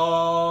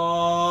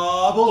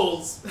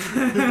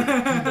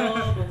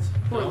 The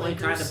Poor only time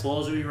the Lakers.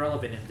 Bulls will be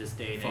relevant in this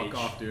day and age. fuck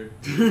off, dude.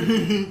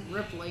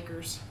 Rip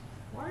Lakers.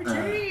 My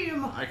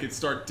team. I could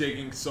start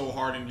digging so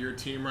hard into your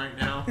team right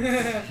now.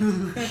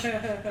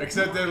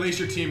 Except that at least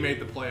your team made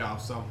the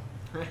playoffs, so.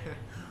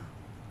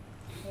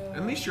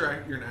 At least you're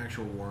an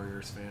actual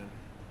Warriors fan.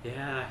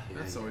 Yeah.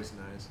 That's always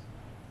nice.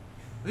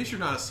 At least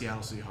you're not a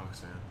Seattle Seahawks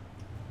fan.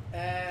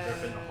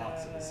 Ripping the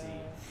Hawks of the sea.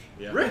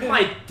 Yeah. Rip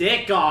my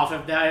dick off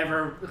if I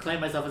ever claim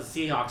myself as a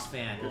Seahawks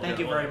fan. Thank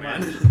you very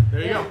much.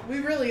 There you go. We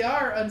really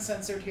are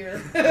uncensored here.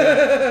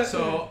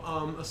 So,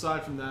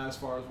 aside from that, as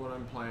far as what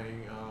I'm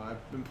playing,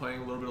 I've been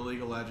playing a little bit of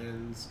League of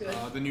Legends. Good.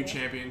 The new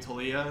champion,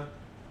 Talia.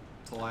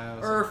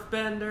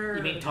 Earthbender.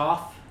 You mean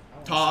Toph?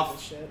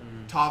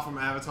 Toph from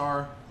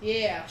Avatar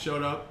Yeah.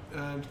 showed up,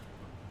 and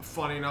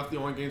funny enough, the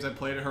only games I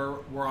played at her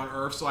were on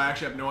Earth, so I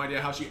actually have no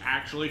idea how she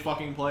actually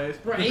fucking plays.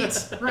 Right.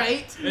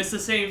 Right. It's the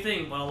same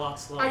thing, but a lot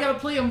slower. I gotta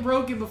play him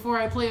broken before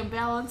I play him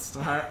balanced.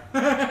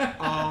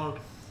 The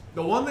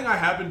one thing I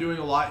have been doing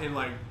a lot in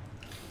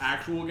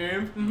actual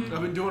games,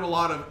 I've been doing a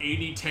lot of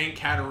AD tank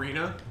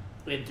Katarina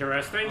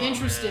Interesting.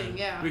 Interesting.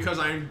 Yeah. because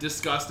I'm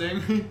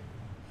disgusting.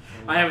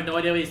 I have no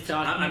idea what he's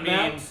talking I mean,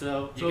 about,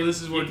 so...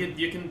 This is what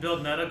you can build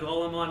meta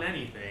golem on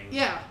anything.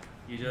 Yeah.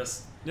 You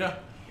just yeah,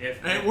 if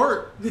and it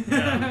worked.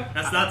 yeah,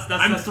 that's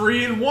I'm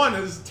 3-1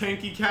 as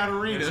tanky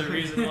Katarina. There's a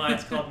reason why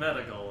it's called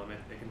meta golem.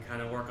 It can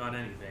kind of work on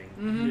anything.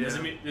 Mm-hmm. Does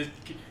it mean,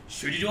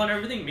 should you do on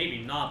everything?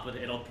 Maybe not, but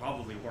it'll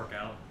probably work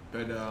out.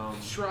 But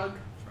Shrug.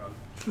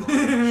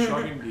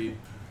 shrug indeed.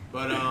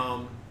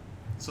 But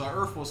so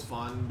Earth was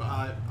fun,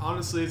 but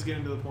honestly, it's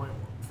getting to the point.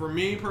 For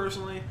me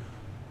personally,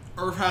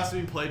 Earth has to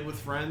be played with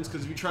friends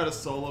because if you try to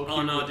solo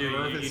queue no, with dude,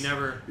 Earth, you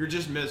never. you're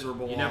just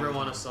miserable. You never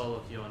want to solo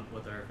queue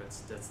with Earth.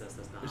 That's not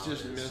It's how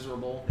just it is.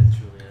 miserable. It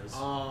truly is.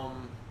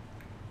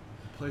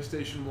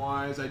 PlayStation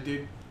wise, I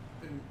did.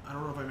 I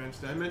don't know if I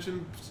mentioned. Did I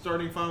mention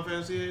starting Final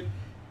Fantasy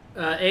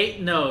 8?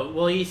 8? No.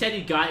 Well, you said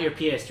you got your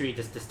PS3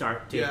 just to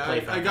start to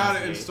play I Final got it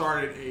Fantasy and 8.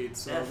 started 8,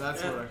 so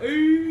that's what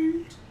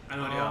I. I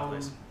know how to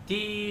play.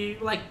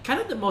 kind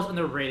of the most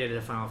underrated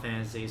of Final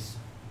Fantasies.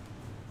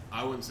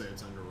 I wouldn't say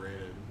it's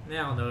underrated. I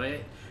don't know.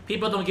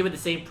 People don't give it the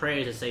same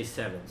praise as say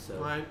 7. So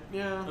Right?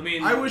 Yeah. I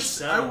mean, I wish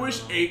 7,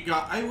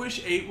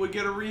 8 would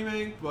get a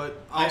remake,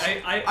 but also,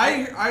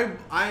 I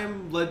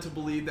am led to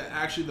believe that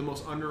actually the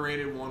most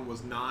underrated one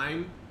was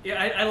 9.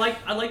 Yeah, I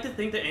like to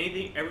think that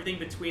everything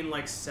between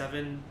like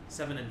 7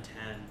 and 10,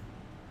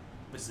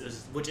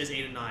 which is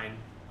 8 and 9,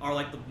 are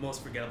like the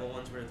most forgettable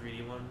ones, were the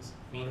 3D ones.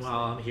 Meanwhile,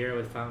 I'm here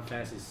with Final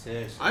Fantasy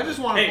 6. I just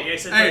want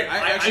to.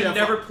 I've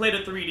never played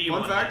a 3D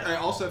one. Fun fact: I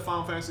also have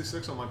Final Fantasy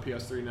 6 on my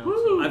PS3 now.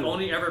 Woo! I've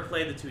only ever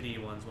played the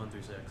 2D ones, 1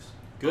 through 6.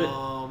 Good.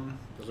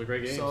 Those are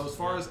great games. So as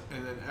far as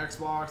and then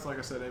Xbox, like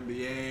I said,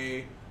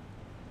 NBA.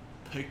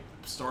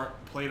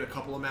 Played a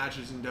couple of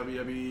matches in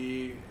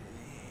WWE.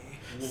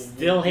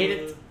 Still hate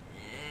it?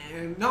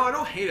 No, I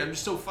don't hate it. I'm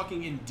just so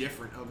fucking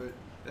indifferent of it.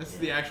 That's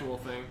the actual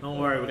thing. Don't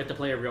worry, we get to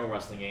play real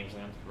wrestling games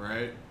then.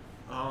 Right.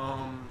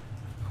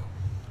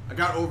 I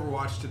got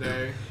Overwatch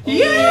today.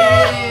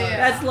 Yeah!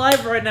 That's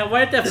live right now.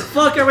 Why the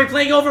fuck are we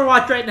playing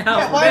Overwatch right now,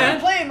 Yeah, why man? are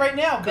we playing right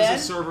now, Because Ben?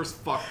 the server's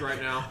fucked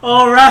right now.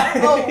 Alright!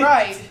 Oh,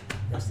 right.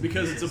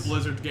 Because it's a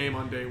Blizzard game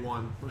on day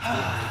 1. Woo!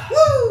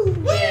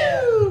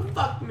 Yeah. Woo!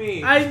 Fuck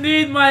me. I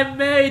need my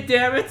May,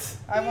 damn it!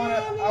 I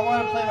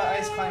wanna play my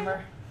Ice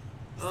Climber.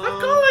 Stop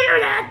calling her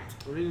that!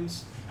 I mean,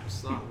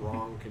 it's not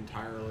wrong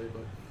entirely,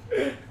 but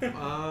is there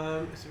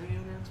any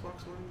other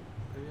Xbox One?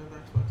 Any other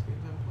Xbox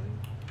games I'm playing?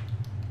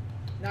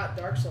 Not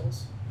Dark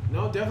Souls.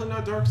 No, definitely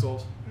not Dark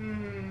Souls.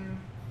 Hmm.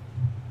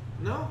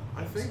 No,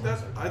 I think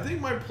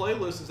my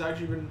playlist has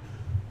actually been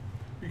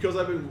because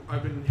I've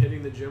been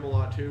hitting the gym a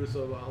lot too.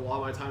 So a lot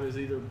of my time is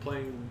either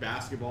playing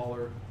basketball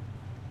or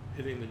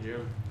hitting the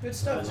gym. Good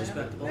stuff, man.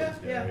 respectable.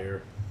 Yeah.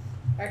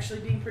 Actually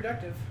being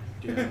productive.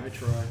 Yeah, I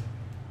try.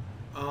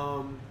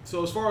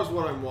 So as far as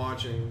what I'm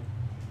watching,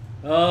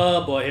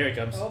 Oh boy, here it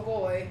comes. Oh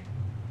boy.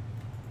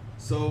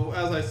 so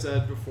as I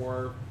said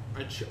before,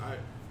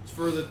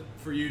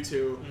 for you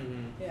two.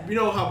 Mm-hmm. Yeah. You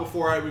know how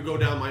before I would go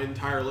down my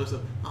entire list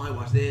of, oh, I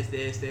watched this.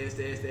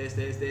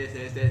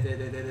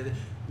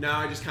 Now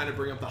I just kind of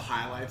bring up the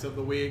highlights of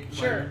the week.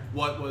 Sure.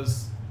 Like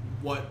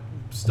what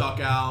stuck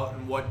out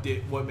and what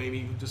made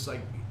me just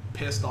like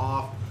pissed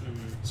off.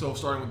 Mm-hmm. So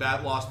starting with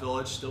that, Lost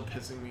Village still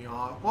pissing me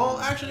off. Well,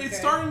 actually, it's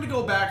Okay. starting to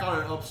go back on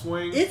an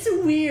upswing. It's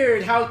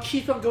weird how it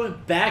keeps on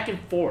going back and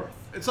forth.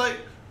 It's like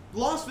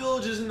Lost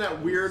Village isn't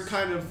that weird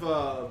kind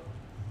of.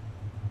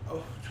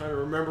 I'm trying to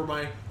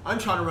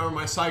remember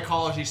my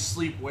psychology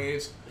sleep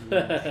waves.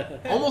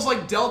 Almost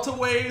like Delta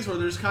waves, where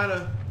there's kind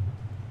of.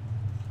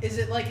 Is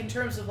it like in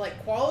terms of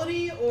like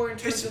quality or in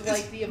terms of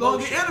like the no,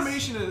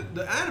 emotions?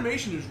 the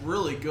animation is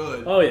really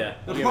good. Oh yeah.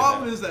 The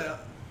problem is that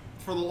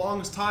for the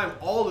longest time,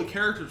 all the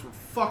characters were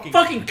fucking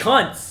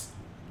cunts.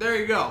 There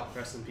you go.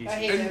 Rest in peace. I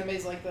hate And-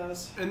 animes like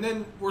those. And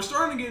then we're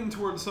starting to get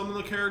into where some of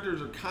the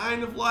characters are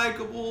kind of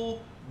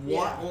likable.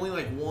 Yeah. Only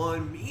like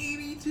 1,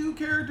 maybe 2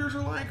 characters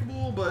are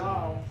likable, but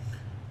Wow.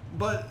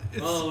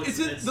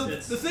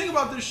 the thing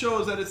about this show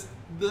is that it's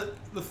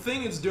the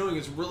thing it's doing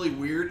is really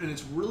weird and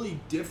it's really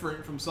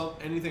different from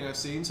anything I've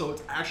seen. So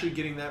it's actually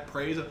getting that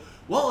praise of,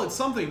 well, it's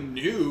something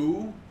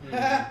new.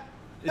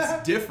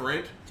 It's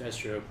different. That's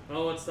true.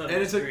 Oh, what's that?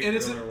 And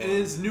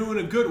it's new in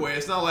a good way.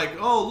 It's not like,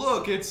 oh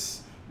look,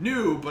 it's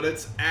new, but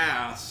it's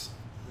ass.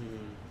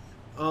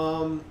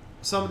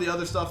 Some of the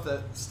other stuff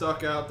that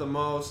stuck out the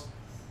most,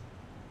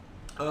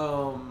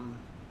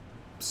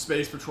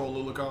 Space Patrol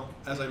Luluco,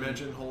 as I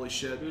mentioned. Holy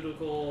shit!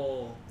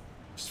 Beautiful.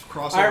 Just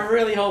crossover. I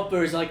really hope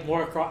there's like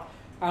more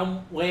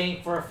I'm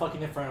waiting for a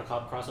fucking Inferno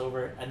Cop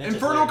crossover and then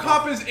Inferno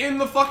Cop is in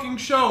the fucking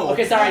show.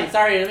 Okay,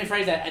 sorry. Let me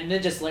phrase that. And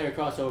then just Slayer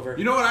crossover.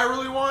 You know what I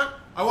really want?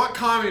 I want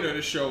Kamina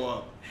to show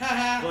up.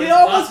 He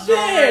almost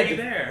already did!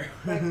 there.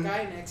 That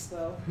guy next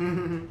though.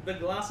 The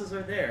glasses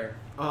are there.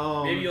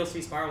 Maybe you'll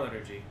see Spiral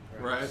Energy.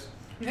 Right.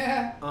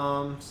 Yeah.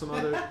 Some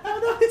other, Oh,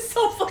 no, it's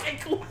so fucking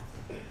cool.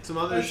 some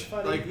other, That's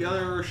funny. like the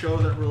other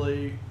shows that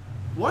really,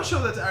 one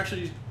show that's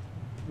actually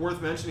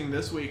worth mentioning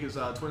this week is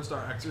Twin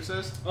Star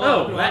Exorcist.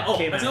 That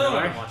came that's out another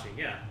one of I'm watching.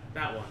 Yeah,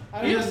 that one.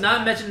 I He don't has know.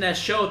 not mentioned that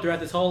show throughout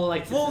this whole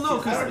like. Well, no, I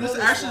because don't know this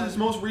this actually one. this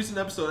most recent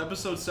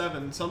episode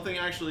 7. Something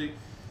actually,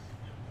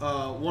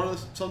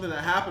 something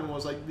that happened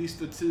was like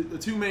the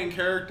two main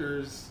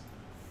characters,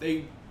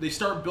 they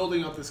start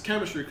building up this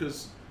chemistry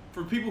because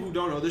for people who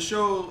don't know, this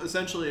show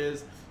essentially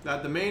is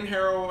that the main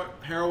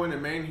heroine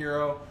and main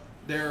hero,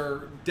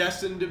 they're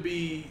destined to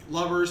be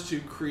lovers to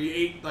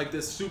create like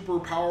this super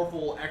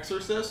powerful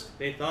exorcist.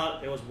 They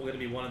thought it was going to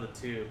be one of the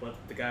two, but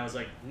the guy was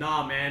like,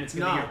 "Nah, man, it's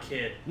gonna be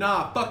your kid."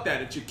 Nah, fuck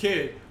that, it's your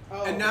kid.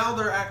 Oh. And now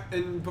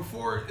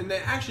and they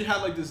actually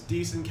had like this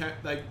decent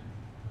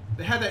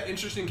they had that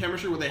interesting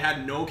chemistry where they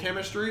had no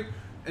chemistry,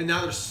 and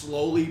now they're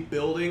slowly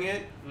building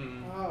it.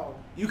 Oh.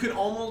 You could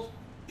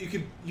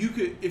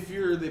if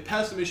you're the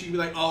pessimist, you could be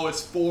like, oh,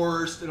 it's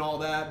forced and all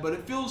that, but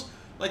it feels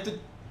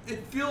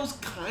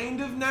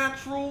kind of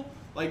natural.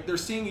 Like they're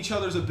seeing each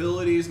other's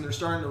abilities and they're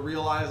starting to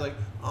realize like,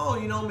 oh,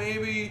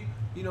 maybe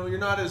you're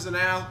not as an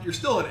ass. You're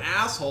still an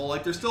asshole.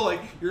 Like you're still a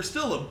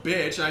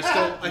bitch.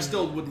 I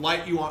still would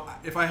light you on.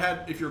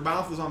 If your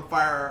mouth was on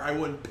fire, I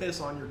wouldn't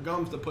piss on your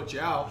gums to put you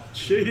out.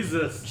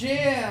 Jesus.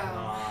 Jam.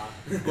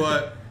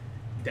 But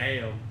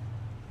Damn.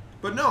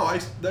 But no,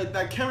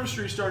 that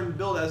chemistry is starting to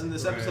build. As in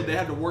this episode, Right. they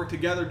had to work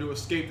together to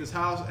escape this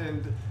house,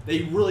 and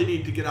they really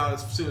need to get out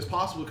as soon as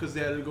possible because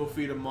they had to go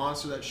feed a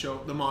monster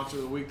the monster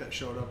of the week that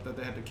showed up that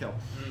they had to kill.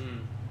 Mm-hmm.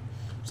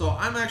 So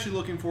I'm actually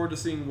looking forward to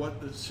seeing what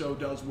the show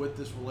does with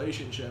this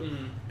relationship,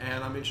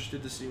 and I'm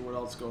interested to see what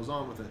else goes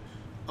on with it.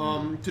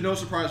 To no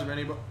surprise of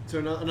anybody,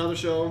 another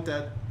show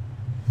that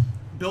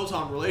built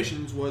on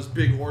relations was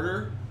Big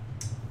Order.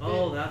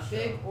 Oh, that's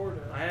Big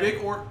Order.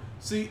 Big Order.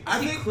 See, I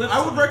think clips I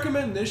would of it.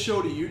 recommend this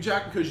show to you,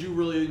 Jack, because you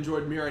really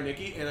enjoyed Mirai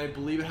Nikki, and I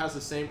believe it has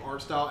the same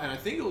art style. And I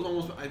think it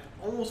was I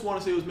almost want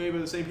to say it was made by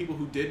the same people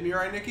who did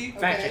Mirai Nikki.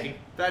 Fact Okay. checking.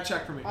 Fact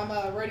check for me. I'm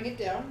writing it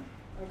down.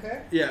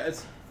 Okay. Yeah,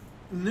 it's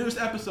newest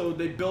episode.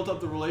 They built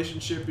up the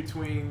relationship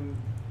between.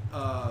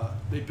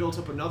 They built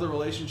up another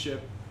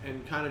relationship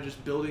and kind of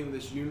just building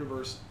this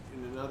universe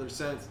in another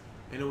sense,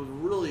 and it was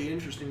really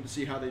interesting to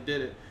see how they did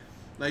it.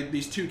 Like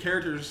these two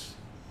characters.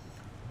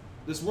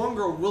 This one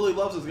girl really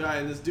loves this guy,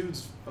 and this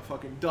dude's a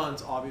fucking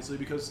dunce, obviously,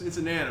 because it's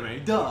an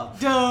anime.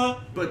 Duh.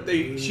 But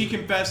she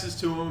confesses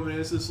to him, and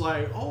it's just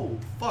like, oh,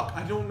 fuck,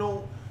 I don't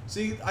know.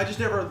 See, I just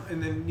never,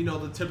 and then,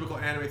 the typical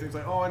anime things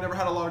like, oh, I never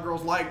had a lot of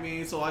girls like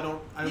me, so I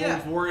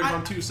always worry if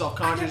I'm too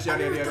self-conscious,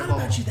 yada, yada, yada, blah,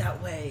 blah. you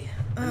that way.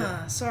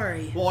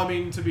 Sorry. Well, I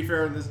mean, to be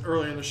fair,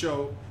 earlier in the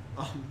show,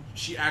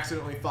 she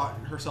accidentally thought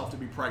herself to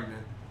be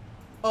pregnant.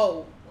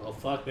 Oh. Oh,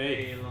 fuck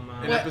me.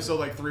 In episode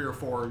like 3 or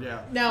 4,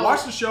 yeah. Now-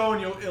 watch the show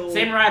and it'll...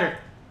 Same writer.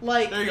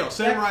 Like There you go.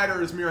 Same writer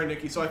as Mirai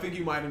Nikki, so I think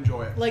you might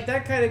enjoy it. Like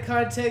that kind of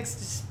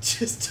context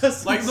just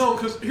doesn't. Like no,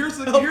 because here's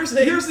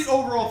the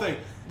overall thing.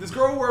 This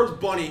girl wears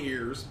bunny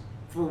ears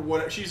for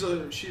what she's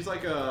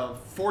like a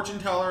fortune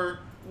teller.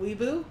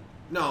 Weeboo.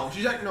 No,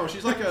 she's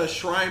like a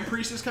shrine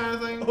priestess kind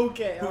of thing.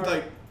 Okay, Who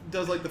alright.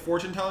 does like the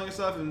fortune telling and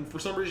stuff, and for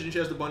some reason she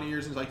has the bunny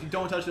ears and is like, you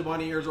don't touch the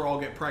bunny ears or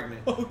I'll get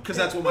pregnant. Because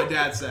that's what my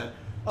dad said.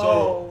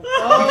 So,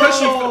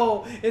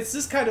 because it's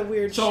this kind of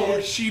weird so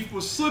shit. she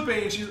was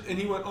slipping and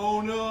he went, oh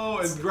no,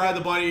 and grabbed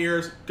the bunny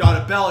ears,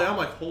 got a belly. I'm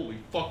like, holy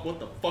fuck, what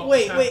the fuck?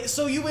 Wait,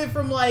 so you went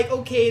from like,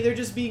 okay, they're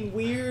just being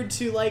weird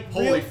to like,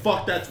 Holy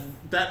fuck, that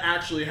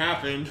actually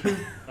happened.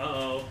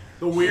 Uh-oh.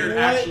 The weird What?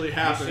 actually You should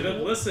happened.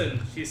 have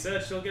listened. She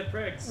said she'll get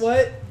pregs.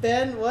 What,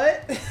 Ben?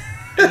 What?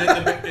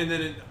 And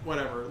then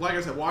whatever. Like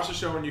I said, watch the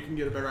show and you can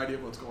get a better idea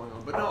of what's going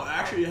on. But no,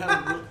 actually,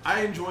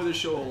 I enjoy this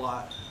show a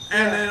lot.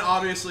 And then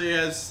obviously,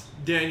 as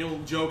Daniel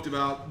joked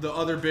about, the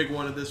other big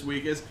one of this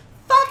week is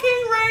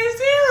fucking Ray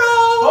Zero.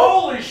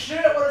 Holy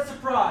shit, what a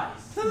surprise.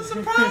 To the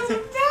surprise of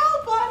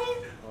nobody.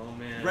 Oh,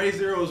 man. Ray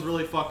Zero is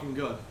really fucking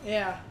good.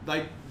 Yeah.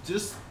 Like,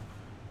 just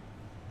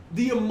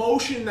the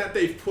emotion that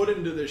they've put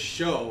into this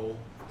show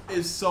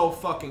is so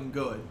fucking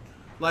good.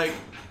 Like,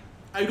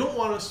 I don't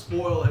want to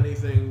spoil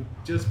anything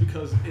just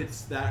because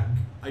it's that.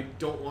 I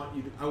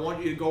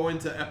want you to go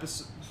into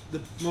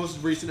the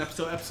most recent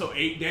episode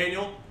 8,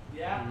 Daniel.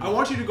 Yeah. I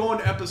want you to go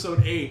into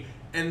episode 8,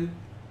 and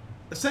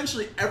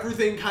essentially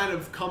everything kind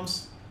of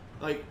comes,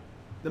 like,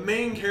 the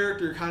main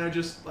character kind of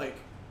just, like,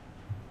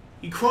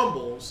 he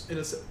crumbles.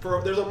 There's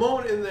a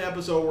moment in the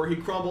episode where he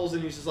crumbles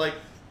and he's just like,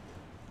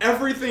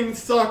 everything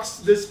sucks,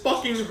 this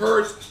fucking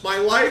hurts, my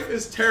life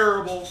is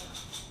terrible,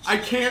 I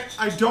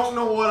don't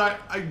know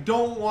I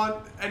don't want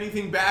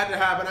anything bad to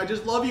happen, I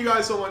just love you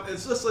guys so much.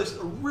 It's just like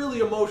a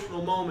really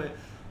emotional moment.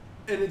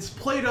 And it's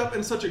played up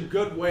in such a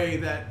good way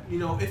that,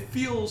 it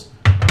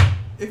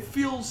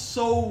feels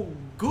so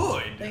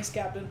good. Thanks,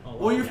 Captain. Oh,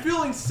 Well, you're yeah.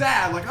 feeling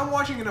sad. Like, I'm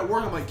watching it at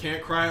work. I'm like,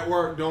 can't cry at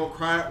work. Don't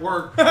cry at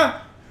work.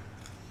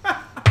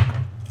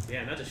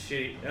 Yeah, that's a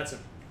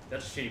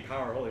shitty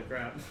power. Holy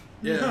crap.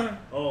 Yeah.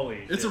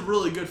 Holy It's a shit.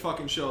 really good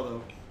fucking show,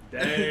 though.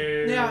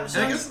 Damn. Yeah, And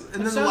I guess,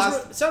 and then the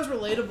last... sounds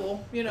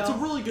relatable, It's a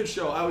really good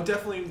show. I would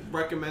definitely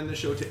recommend the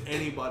show to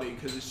anybody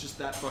because it's just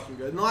that fucking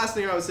good. And the last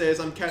thing I would say is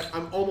I'm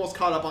almost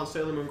caught up on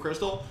Sailor Moon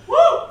Crystal. Woo!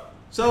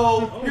 So,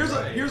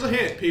 Alright. here's a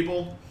hint,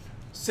 people.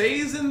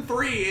 Season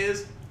 3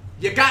 is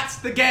You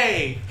Gots the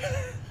Gay.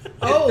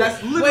 Oh,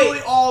 that's literally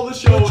wait. all the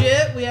show.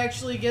 Legit, we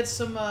actually get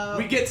some.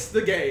 We gets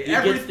the gay.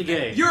 You gets the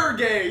gay. You're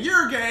gay.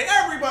 You're gay.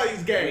 Everybody's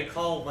We gay.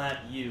 call that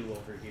you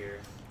over here.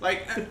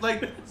 Like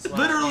Slash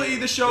literally,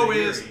 the show the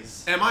is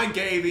Yuris. Am I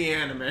Gay? The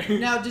anime.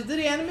 Now, did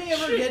the anime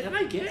ever Shit, get? am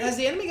I gay? Has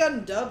the anime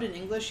gotten dubbed in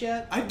English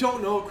yet? I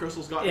don't know if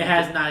Crystal's got. It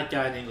has not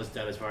gotten English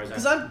dub as far as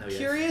Because I I'm know yet.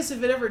 curious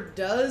if it ever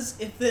does,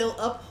 if they'll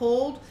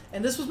uphold,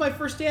 and this was my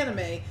first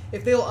anime,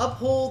 if they'll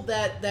uphold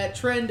that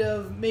trend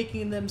of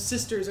making them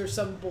sisters or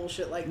some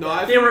bullshit like No,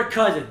 that. I They were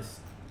cousins.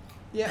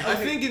 Yeah, I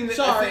okay. think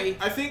Sorry.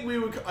 I think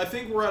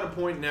we're at a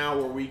point now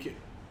where we can.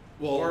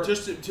 Well, Or-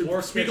 just to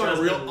or speak Stitch on has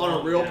a been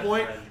real long,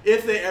 point, right.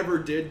 if they ever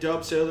did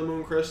dub Sailor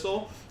Moon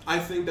Crystal, I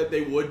think that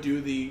they would do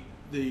the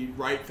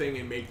right thing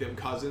and make them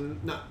cousin.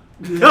 Not.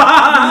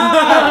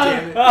 God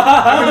damn it!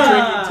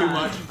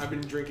 I've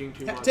been drinking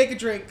too much. Take a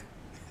drink.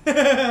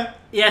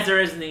 Yes,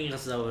 there is an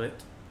English of it.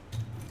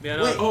 Yeah,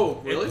 no, Wait.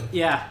 Oh, really?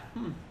 Yeah.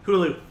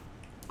 Hulu.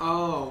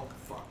 Oh,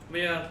 fuck. But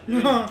yeah, I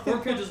mean,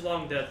 4Kids is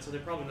long dead, so they're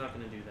probably not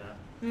going to do that.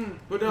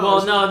 But no, Well,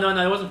 it's just-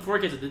 no. It wasn't 4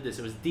 kids that did this.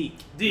 It was Deke.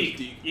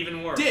 Deke,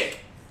 even worse. Dick.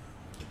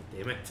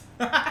 Damn it.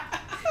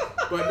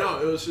 But no,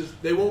 it was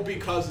just they won't be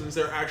cousins.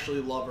 They're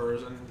actually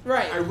lovers, and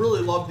Right. I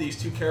really love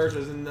these two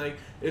characters, and like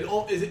it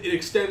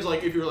extends.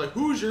 Like if you're like,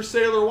 who's your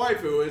sailor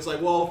waifu? It's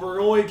like, well, if we're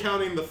only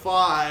counting the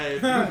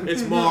 5,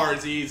 it's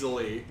Mars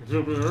easily.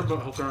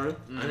 Okay.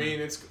 I mean,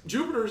 it's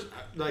Jupiter's.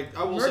 Like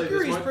I will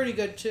Mercury's say this, pretty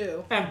good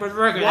too. And but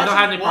record, I don't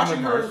have any problem watching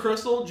with her Mars. and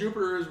Crystal,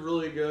 Jupiter is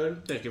really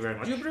good. Thank you very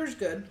much. Jupiter's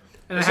good.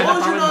 And As I had long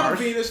no as you're problem with not a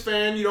Mars. Venus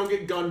fan, you don't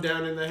get gunned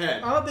down in the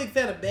head. I'm a big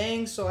fan of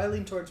bangs, so I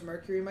lean towards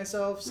Mercury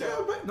myself. So.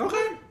 Yeah, but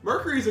okay.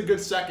 Mercury's a good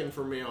second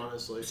for me,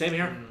 honestly. Same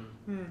here.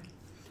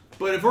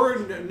 But if we're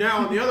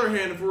now, on the other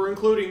hand, if we're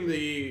including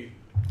the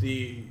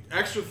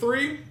extra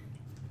 3,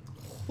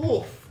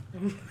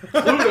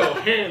 Pluto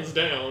hands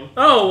down.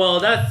 Oh well,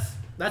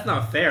 that's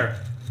not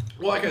fair.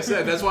 Well, like I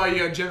said, that's why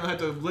you generally have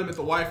to limit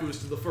the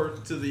waifus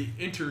to the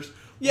inters.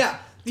 Yeah.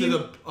 To the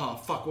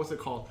what's it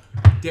called?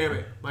 Damn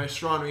it, my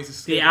astronomy is The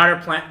escaping. outer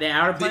planet. The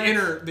outer the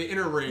planet.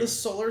 inner ring. The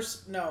solar.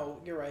 No,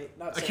 you're right.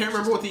 Not. I can't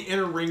remember what the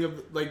inner ring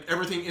of like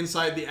everything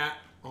inside the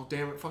Oh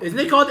damn it! Fuck Isn't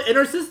it called the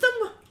inner system?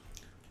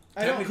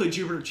 Technically,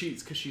 Jupiter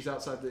cheats because she's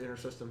outside the inner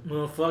system.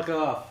 Well, fuck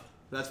off.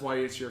 That's why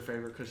it's your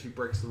favorite because she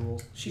breaks the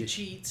rules. She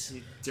cheats.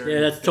 You dirty,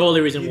 Yeah, that's totally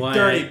the reason you why.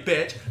 dirty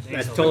bitch.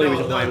 That's totally the No,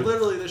 reason why.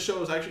 literally, this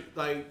show is actually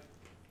like.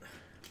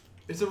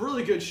 It's a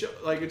really good show.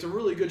 Like, it's a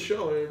really good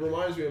show, and it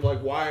reminds me of like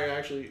why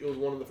it was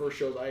one of the first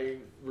shows I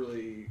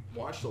really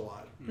watched a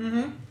lot.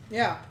 Mm-hmm.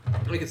 Yeah.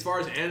 Like as far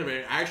as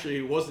anime, actually,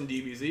 it wasn't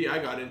DBZ. I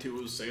got into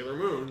was Sailor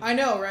Moon. I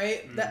know,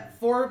 right? That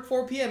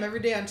 4 p.m.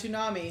 every day on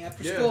Toonami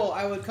after Yeah. school.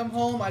 I would come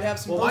home. I'd have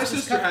some Well, my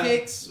Hostess sister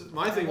cupcakes. had.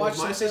 My thing watch was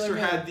my some Sailor sister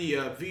Moon. had the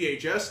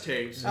VHS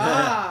tapes.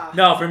 Ah.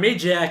 No, for me,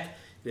 Jack,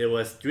 it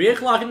was 3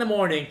 o'clock in the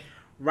morning,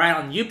 right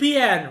on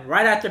UPN,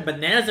 right after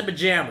Bananas and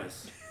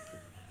Pajamas.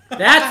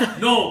 That's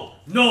No,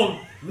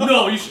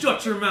 you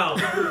shut your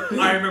mouth.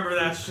 I remember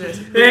that shit.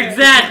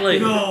 exactly.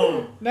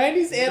 No.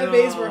 90s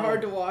animes No. were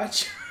hard to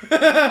watch.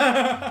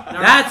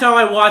 That's how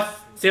I watched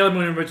Sailor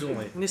Moon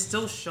originally. And they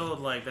still showed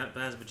like that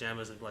Bananas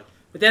Pajamas and like.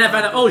 But then I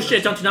found out, oh shit,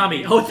 it's on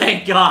Toonami. Oh,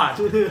 thank God.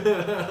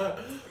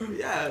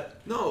 Yeah,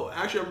 no,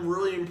 actually, I'm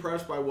really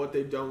impressed by what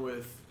they've done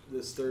with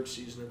this 3rd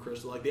season of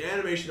Crystal. Like, the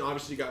animation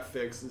obviously got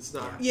fixed. It's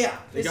not. Yeah.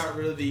 They got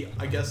rid of the,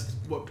 I guess,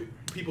 what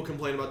people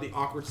complain about, the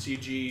awkward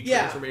CG Yeah.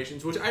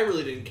 transformations, which I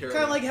really didn't care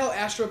Kind of about. like how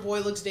Astro Boy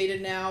looks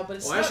dated now, but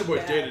it's Well, not Astro Boy's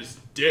bad. dated as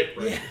dick,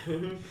 right?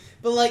 Yeah.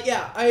 But like,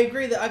 yeah, I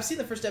agree that I've seen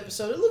the first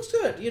episode. It looks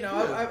good. You know,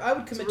 Yeah. I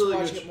would It's a commit really to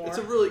watching good it more. It's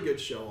a really good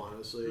show,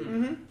 honestly.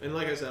 Mhm. And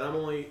like I said,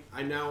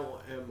 I now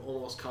am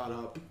almost caught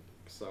up,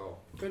 so.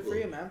 Good for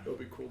you, man. It'll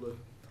be cool to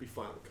be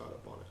finally caught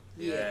up on it.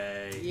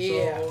 Yeah. Yay.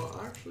 Yeah. So,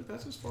 actually,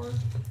 that's as far as.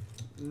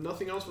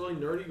 Nothing else really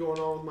nerdy going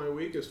on with my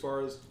week as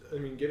far as,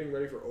 getting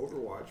ready for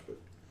Overwatch, but.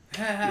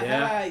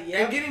 Yeah.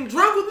 And getting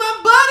drunk with my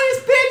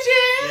buddies,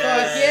 bitches!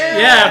 Fuck yeah.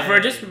 Yeah,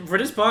 for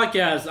this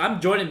podcast, I'm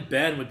joining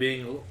Ben with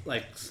being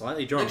like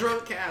slightly The drunk.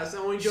 drunk cast,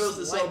 only Joe's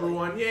the sober Slightly.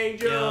 one. Yay,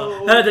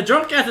 Joe! The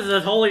drunk cast is a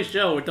holy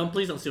show.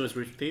 Please don't sue us,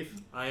 Rooster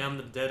Teeth. I am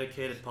the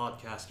dedicated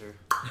podcaster.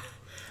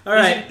 All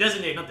right,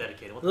 Designate, not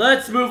dedicated. What the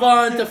let's move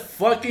on to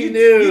fucking You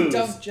news.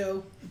 dumb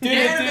Joe.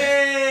 Anime!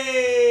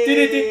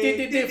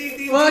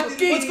 What's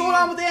going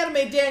on with the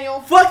anime,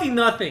 Daniel? Fucking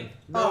nothing.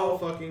 No Oh.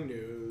 fucking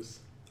news.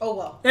 Oh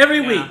well. Every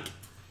Yeah.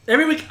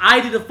 week I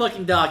do the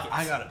fucking dockets.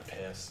 I gotta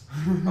piss.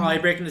 Oh, you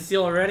breaking the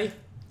seal already?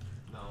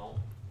 No.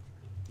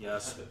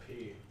 Yes.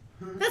 pee.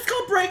 That's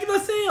called breaking the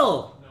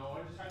seal. No,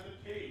 I just had to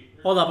pee.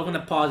 Hold up, I'm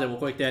gonna pause it real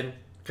quick then,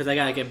 because I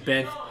gotta get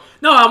Ben.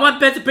 No, I want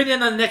Ben's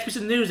opinion on the next piece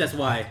of news. That's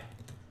why.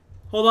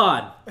 Hold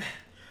on.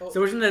 So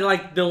we're just gonna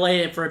like delay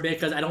it for a bit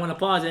because I don't want to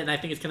pause it, and I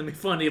think it's gonna be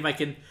funny if I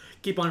can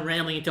keep on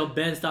rambling until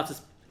Ben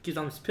keeps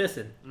on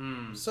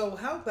pissing. So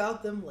how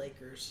about them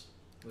Lakers?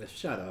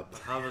 Shut up.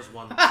 How does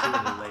one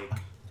truly lake?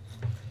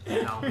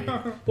 Tell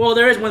me. Well,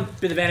 there is one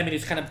bit of anime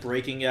news kind of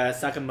breaking.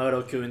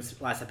 Sakamoto-kun's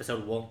last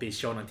episode won't be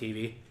shown on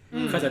TV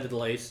because of the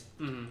delays.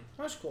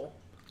 That's cool.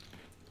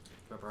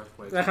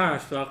 Earthquake. That kind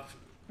of sucks.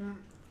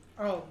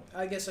 Oh,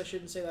 I guess I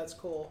shouldn't say that's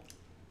cool.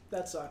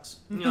 That sucks.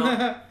 No.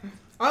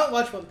 I don't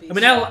watch One Piece.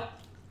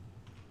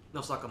 No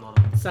Sakamoto.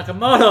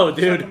 Sakamoto,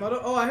 dude. Sakamoto?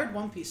 Oh, I heard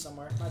One Piece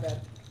somewhere. My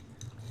bad.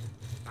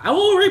 I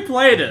will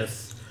replay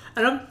this,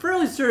 and I'm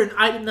fairly certain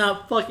I did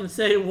not fucking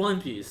say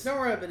One Piece. Don't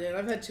rub it in.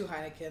 I've had 2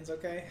 Heinekens,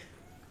 okay?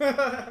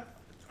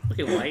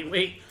 Fucking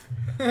lightweight.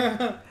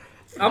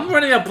 I'm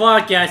running a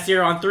podcast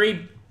here on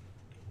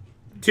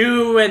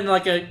 2 and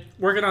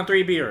working on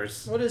 3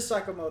 beers. What is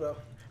Sakamoto?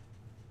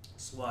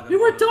 Swag. We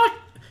were talking.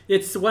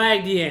 It's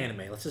Swag the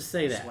anime. Let's just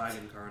say that. Swag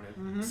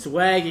incarnate.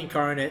 Swag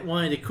incarnate,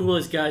 one of the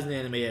coolest guys in the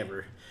anime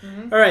ever.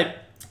 All right,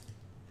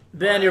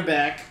 Ben, you're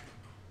back.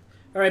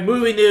 All right,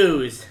 movie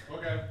news.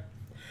 Okay.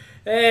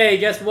 Hey,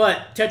 guess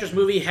what? Tetris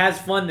movie has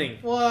funding.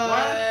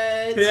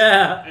 What?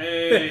 Yeah.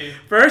 Hey.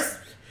 First,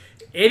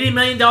 $80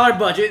 million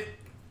budget,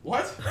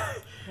 What?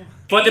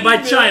 funded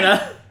by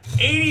China.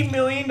 $80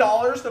 million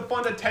to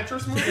fund a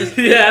Tetris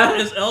movie? Yeah.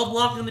 Is L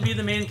Block going to be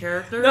the main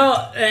character? No,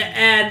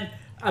 and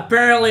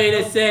apparently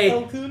they say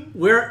Elkun?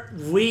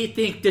 we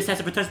think this has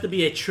the potential to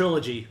be a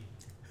trilogy.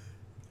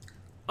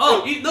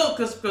 Oh, no,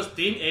 because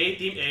Team A,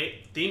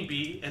 Team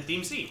B, and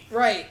Team C.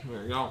 Right.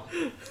 There you go.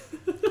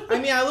 I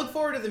mean, I look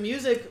forward to the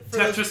music for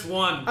Tetris this.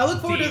 1. I look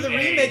forward to the Team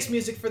A. remix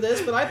music for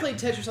this, but I played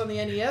Tetris on the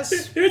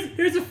NES.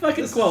 Here's a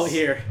fucking quote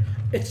here.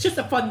 It's just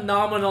a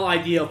phenomenal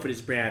idea for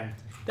this brand.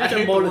 That's I what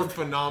hate the word motivated.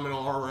 phenomenal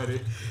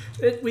already.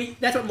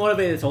 That's what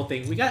motivated this whole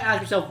thing. We gotta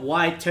ask ourselves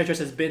why Tetris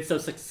has been so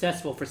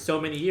successful for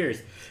so many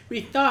years. We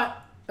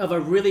thought of a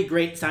really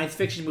great science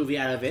fiction movie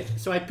out of it,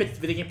 so I picked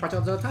video game parts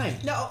all the time.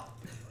 No.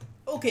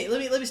 Okay,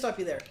 let me stop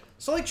you there.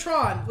 So like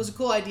Tron was a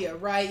cool idea,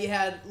 right? You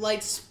had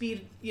light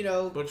speed,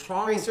 But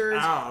Tron was racers,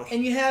 ass.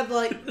 and you had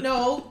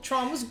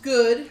Tron was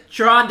good,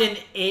 Tron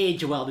didn't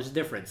age well. There's a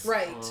difference.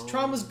 right?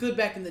 Tron was good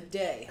back in the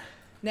day.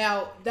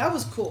 Now that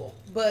was cool,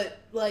 but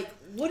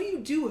what do you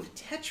do with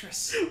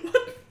Tetris?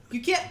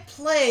 You can't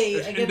play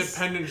It's against.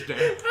 Independence Day.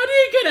 How do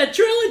you get a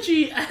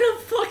trilogy out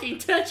of fucking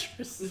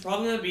Tetris? It's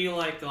probably going to be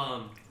like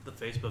the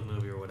Facebook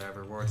movie or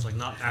whatever, where it's like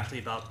not actually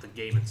about the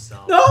game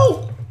itself.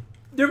 No!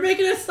 They're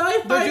making a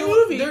sci-fi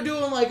movie. They're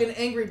doing like an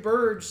Angry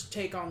Birds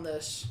take on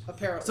this,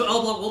 apparently. So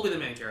L Block will be the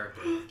main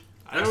character.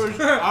 I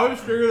always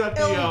figured that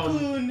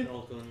Elkun.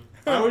 Elkun.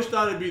 I always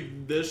thought it'd be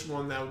this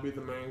one that would be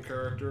the main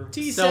character.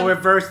 So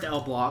reversed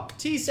L Block.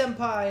 T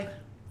Senpai.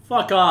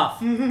 Fuck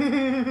off.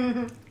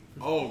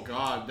 Oh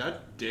god,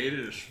 that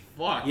dated as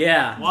fuck.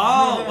 Yeah.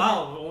 Wow, I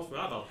almost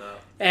forgot about that.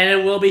 And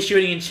it will be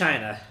shooting in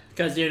China.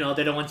 Because, they're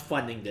the ones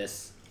funding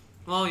this.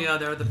 Oh yeah,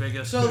 they're the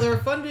biggest. So they're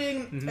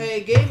funding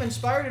a game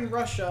inspired in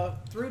Russia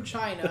through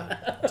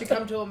China to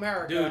come to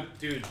America.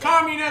 Dude.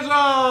 Communism!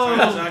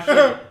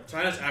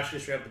 China's actually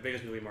straight up the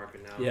biggest movie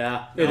market now.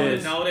 Yeah, it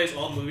is. Nowadays,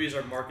 all movies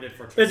are marketed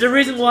for. There's a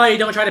reason why you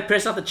don't try to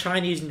piss off the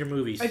Chinese in your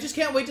movies. I just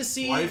can't wait to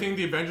see. Why do you think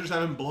the Avengers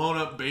haven't blown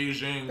up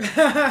Beijing?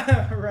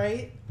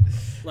 Right?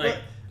 Like,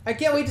 I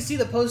can't wait to see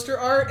the poster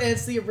art, and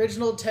it's the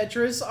original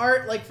Tetris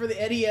art, like for the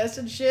NES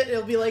and shit.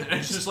 It'll be like. And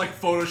it's just like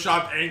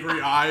photoshopped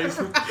angry eyes.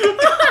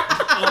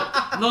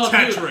 no,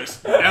 Tetris.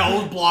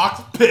 L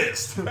Block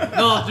pissed.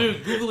 No,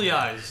 dude, googly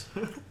eyes.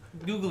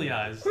 Googly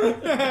eyes.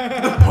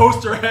 The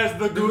poster has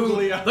the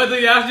googly eyes. Like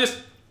they have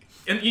just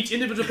in each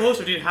individual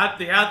poster, they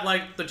had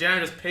like the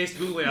janitor just paste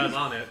googly eyes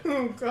on it.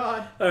 Oh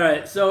god.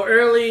 Alright, so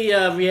early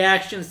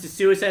reactions to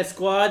Suicide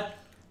Squad,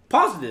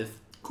 positive.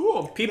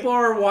 Cool. People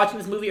are watching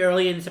this movie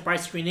early in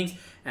surprise screenings,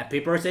 and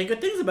people are saying good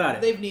things about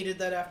it. They've needed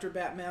that after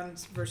Batman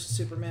versus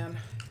Superman.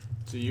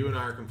 So you and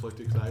I are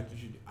conflicted because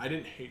I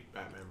didn't hate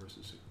Batman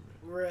versus Superman.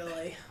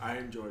 Really? I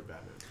enjoyed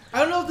Batman. I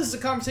don't know if this is a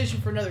conversation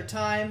for another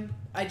time.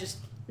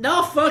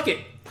 No, fuck it.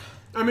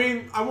 I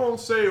mean, I won't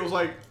say it's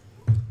like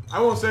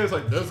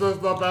this is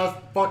the best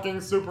fucking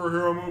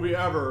superhero movie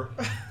ever,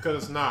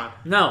 because it's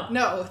not. No.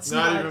 No, it's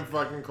not. Not even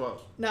fucking close.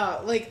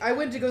 No, I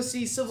went to go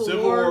see Civil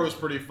Civil War. War was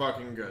pretty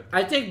fucking good.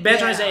 I think Ben's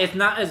trying to say Yeah. it's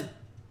not as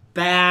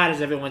bad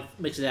as everyone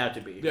makes it out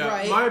to be. Yeah,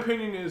 Right. my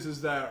opinion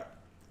is that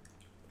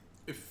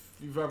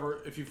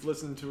if you've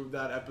listened to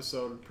that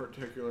episode in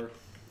particular,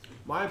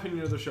 my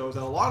opinion of the show is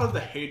that a lot of the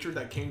hatred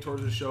that came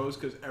towards the show is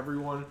because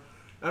everyone,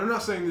 and I'm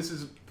not saying this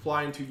is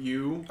applying to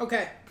you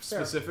Okay. Sure.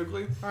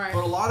 specifically, All right.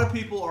 but a lot of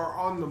people are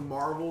on the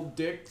Marvel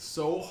dick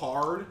so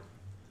hard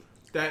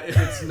that if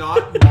it's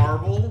not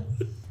Marvel,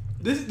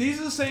 these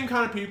are the same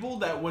kind of people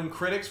that when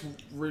critics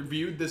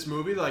reviewed this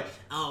movie, they're like,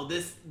 oh,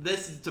 this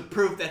is the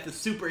proof that the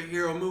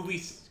superhero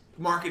movie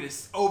market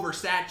is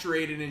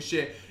oversaturated and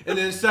shit. And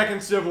then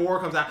second Civil War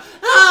comes out,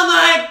 oh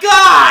my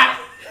god!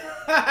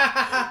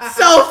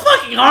 So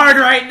fucking hard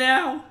right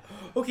now.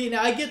 Okay,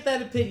 now I get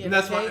that opinion. And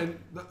that's okay?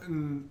 why,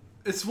 and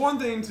it's one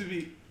thing to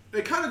be.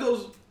 It kind of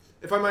goes.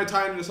 If I might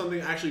tie it into something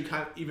actually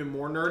kind of even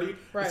more nerdy,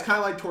 Right. it's kind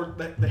of like toward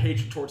the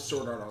hatred towards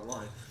Sword Art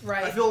Online.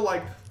 Right. I feel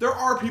like there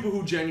are people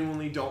who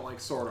genuinely don't like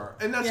Sword Art,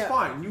 and that's Yeah.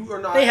 fine. You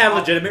are not. They have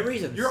legitimate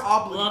reasons. You're A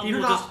lot of obligated. people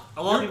You're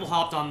not. people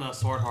hopped on the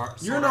Sword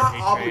Art. You're Sword not Art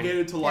hate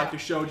obligated to like Yeah. a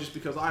show just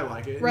because I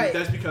like it. And Right.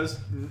 That's because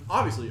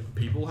obviously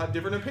people have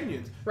different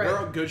opinions. Right. There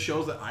are good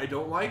shows that I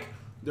don't like.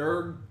 There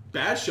are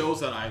bad shows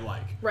that I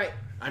like. Right.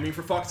 I mean,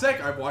 for fuck's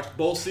sake, I've watched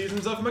both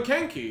seasons of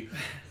McKenkie.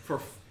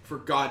 For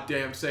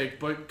goddamn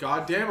sake, but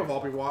goddamn if I'll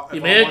be watching.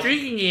 You made a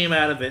drinking game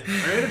out of it.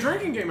 I made a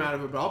drinking game out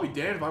of it, but I'll be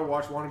damned if I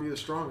watch Want to Be the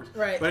Strongest.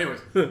 Right. But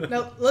anyways,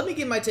 Now let me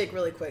give my take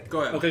really quick.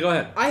 go ahead. Okay, go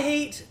ahead. I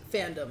hate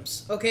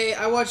fandoms. Okay,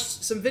 I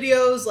watched some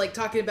videos like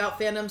talking about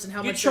fandoms and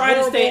how You much try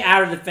they're to stay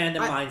horrible. out of the fandom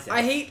I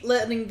mindset. hate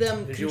letting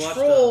them Did you watch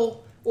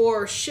control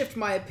or shift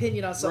my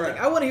opinion on something. Right.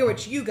 I want to hear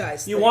what you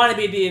guys You think. want to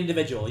be the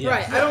individual, yes.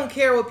 Right. I don't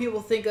care what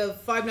people think of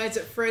Five Nights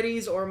at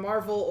Freddy's or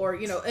Marvel or,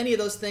 any of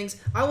those things.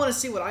 I want to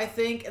see what I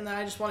think, and then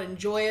I just want to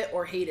enjoy it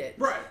or hate it.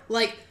 Right.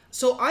 Like,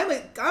 so I'm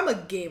a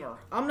gamer.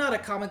 I'm not a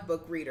comic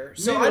book reader.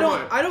 So Neither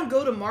am I. I don't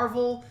go to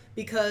Marvel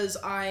because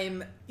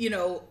I'm,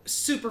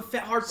 super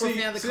hardcore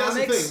fan of the that's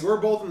comics. the thing. We're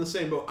both in the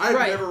same boat. I've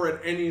Right. never read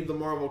any of the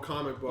Marvel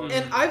comic books.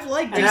 And I've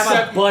liked And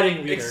I'm a budding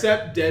reader.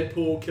 Except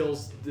Deadpool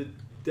kills the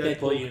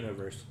Deadpool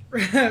universe.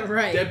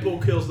 Right.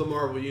 Deadpool kills the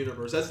Marvel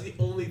universe. That's the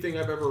only thing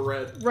I've ever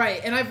read. Right,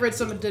 and I've read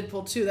some of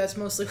Deadpool too. That's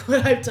mostly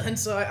what I've done,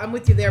 so I'm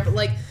with you there. But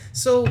like,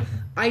 so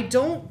I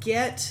don't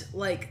get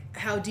like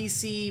how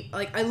DC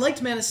like I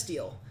liked Man of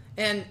Steel,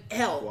 and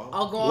hell, Wow.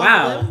 I'll go on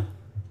Wow. with them.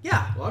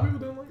 Yeah, A lot of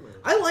people don't like Man.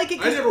 I like it.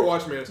 I 'cause never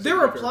watched Man of Steel. there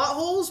were plot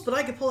holes, but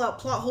I could pull out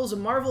plot holes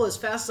in Marvel as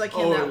fast as I can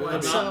Oh, that yeah, one.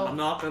 I'm So I'm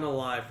not gonna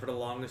lie. For the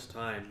longest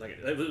time, like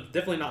it was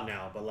definitely not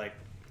now, but like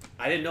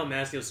I didn't know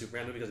Man of Steel was a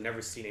Superman movie because I've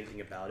never seen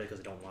anything about it because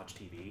I don't watch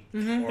TV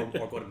or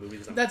go to movies.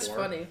 'Cause I'm that's poor.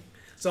 funny.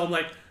 So I'm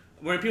like,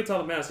 when people talk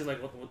about Man of Steel, like,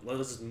 what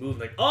is this movie?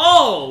 Like,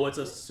 oh, it's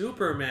a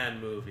Superman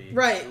movie.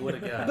 Right. Who would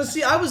have guessed? But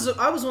see, I was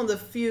one of the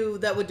few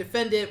that would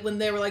defend it when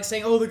they were like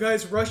saying, "Oh, the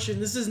guy's Russian.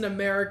 This isn't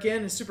American.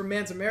 And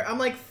Superman's American." I'm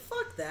like,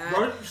 "Fuck that." I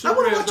want to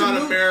Superman's watch not a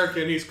movie.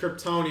 American. He's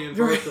Kryptonian,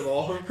 first of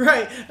all.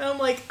 Right, and I'm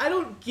like, I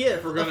don't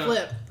give We're a gonna-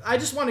 flip. I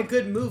just want a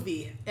good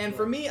movie, and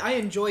for me, I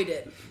enjoyed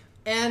it,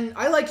 and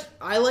I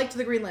liked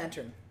the Green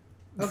Lantern.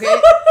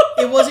 Okay,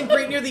 it wasn't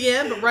great near the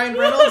end, but Ryan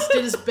Reynolds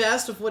did his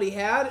best with what he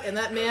had, and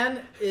that man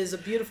is a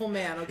beautiful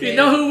man. Okay, You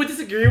know who would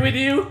disagree with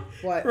you?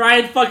 What?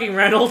 Ryan fucking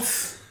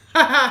Reynolds.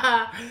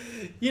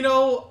 You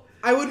know,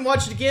 I wouldn't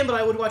watch it again, but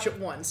I would watch it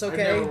once.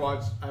 Okay.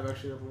 I've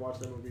actually never watched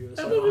that movie either. That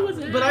so movie I was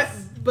don't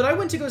But know. I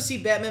went to go see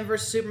Batman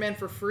vs Superman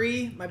for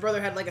free. My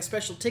brother had like a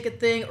special ticket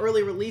thing,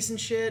 early release and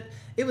shit.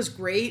 It was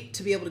great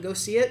to be able to go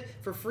see it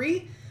for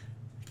free.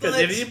 Because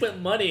But- if you put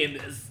money in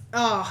this,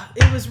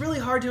 it was really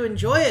hard to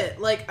enjoy it.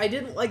 Like, I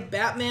didn't like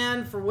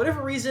Batman for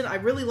whatever reason. I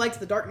really liked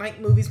the Dark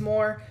Knight movies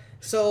more.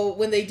 So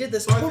when they did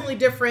this So I totally think-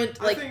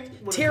 different, I like, think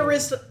when it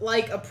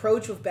terrorist-like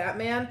approach with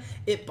Batman,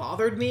 it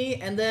bothered me.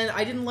 And then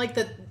I didn't like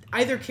that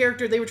either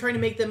character, they were trying to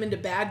make them into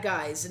bad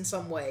guys in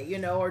some way, you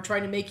know, or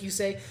trying to make you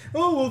say,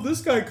 oh, well,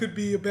 this guy could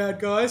be a bad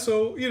guy,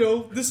 so, you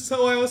know, this is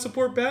how I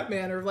support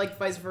Batman, or, like,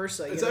 vice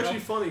versa. It's you know? actually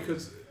funny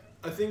because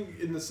I think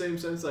in the same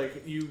sense,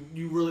 like you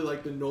really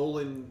like the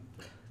Nolan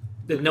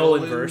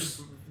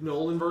Nolan-verse.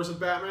 Nolan verse of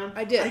Batman.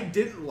 I did. I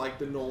didn't like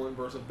the Nolan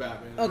verse of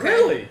Batman. Okay.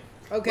 Really?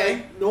 Okay.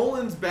 Like,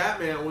 Nolan's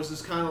Batman was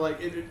just kind of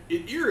like it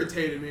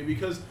irritated me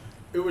because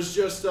it was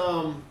just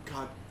God,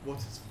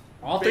 what's his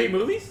All three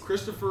movies?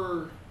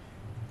 Christopher.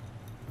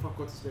 Fuck,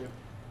 what's his name?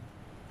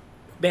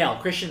 Bale.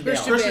 Christian Bale.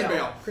 Christian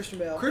Bale. Christian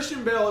Bale.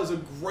 Christian Bale is a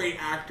great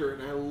actor,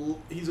 and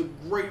he's a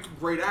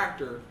great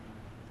actor,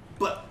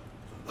 but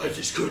I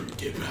just couldn't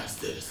get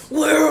past this.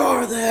 Where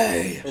are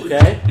they?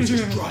 Okay. It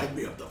just drive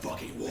me up the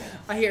fucking wall.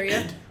 I hear you.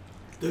 And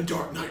The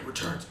Dark Knight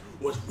Returns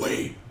was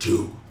way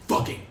too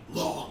fucking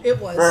long. It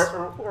was.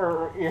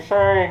 You're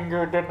saying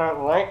you did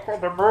not like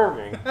the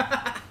movie?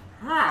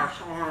 Yes,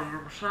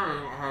 I'm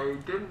saying I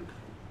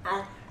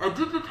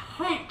didn't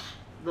hate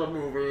the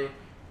movie,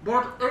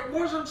 but it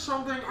wasn't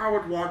something I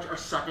would watch a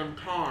second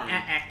time.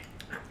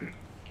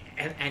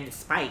 And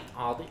despite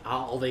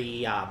all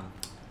the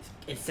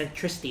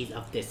eccentricities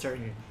of the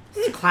certain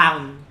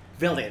clown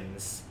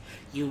villains,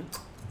 you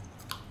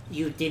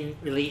didn't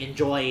really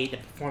enjoy the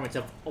performance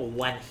of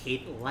one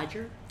Heath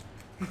Ledger.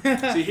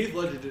 See, Heath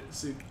Ledger did.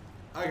 See,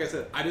 like I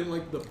said, I didn't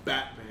like the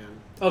Batman.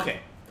 Okay,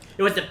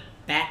 it was the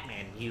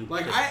Batman.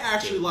 I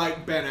actually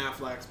like Ben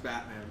Affleck's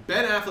Batman.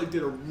 Ben Affleck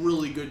did a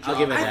really good job. I'll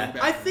give it as that.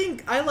 Batman. I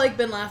think I like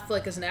Ben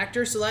Affleck as an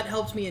actor, so that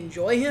helps me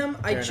enjoy him.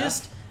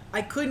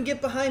 I couldn't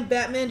get behind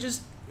Batman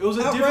just it was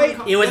a outright.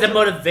 different. It was the that's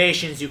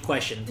motivations you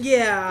questioned.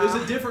 Yeah. It was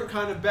a different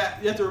kind of Bat.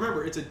 You have to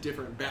remember, it's a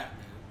different Batman.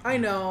 I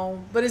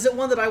know, but is it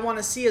one that I want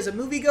to see as a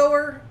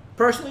moviegoer?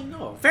 Personally,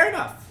 no. Fair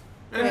enough.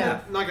 And Yeah.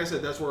 like I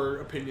said, that's where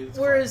opinions.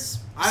 Whereas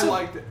I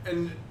liked it,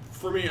 and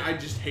for me, I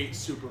just hate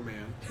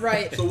Superman.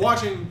 right. So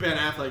watching Ben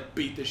Affleck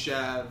beat the shit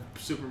out of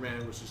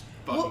Superman was just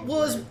fucking.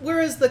 great.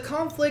 Whereas the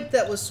conflict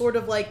that was sort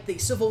of like the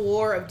Civil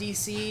War of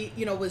DC,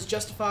 you know, was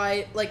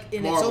justified like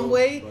in its Marvel, own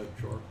way. but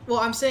sure. Well,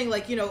 I'm saying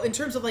like, you know, in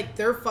terms of like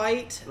their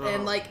fight Uh-huh.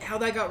 and like how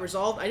that got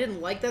resolved, I didn't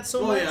like that so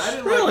Well, much. yeah, I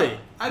didn't Really? Like,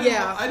 I didn't.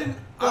 Yeah. I didn't.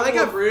 Well, I I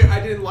got- agree. I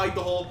didn't like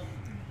the whole.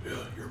 Yeah,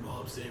 your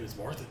mom's name is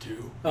Martha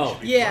too. Oh.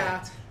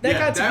 Yeah, that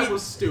got to that be.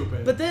 was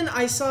stupid. But then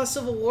I saw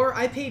Civil War.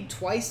 I paid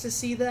twice to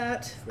see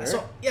that.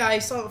 Fair. I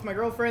saw it with my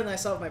girlfriend, and I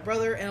saw it with my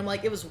brother, and I'm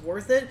like, it was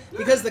worth it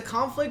because the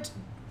conflict,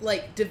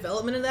 like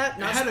development in that.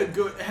 it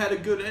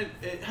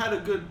had a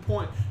good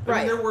point. I Right.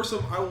 mean, there were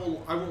some. I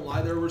won't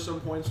lie. There were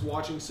some points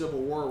watching Civil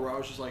War where I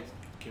was just like,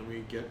 can we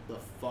get the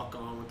fuck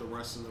on with the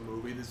rest of the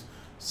movie? This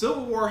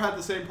Civil War had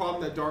the same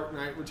problem that the Dark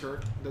Knight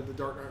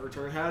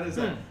Return had. Is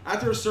that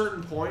after a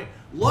certain point,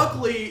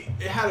 luckily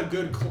it had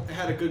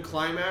a good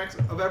climax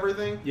of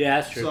everything. Yeah,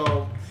 that's true.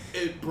 So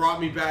it brought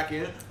me back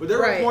in. But there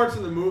Right. were parts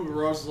in the movie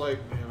where I was like,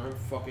 man, I'm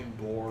fucking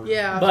bored.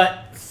 Yeah,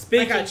 But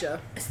speaking, I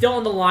gotcha. still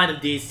on the line of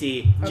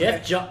DC,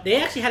 Okay. they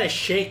actually had a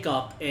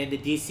shake-up in the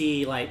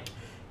DC, like,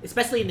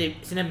 especially in the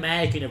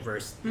cinematic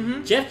universe.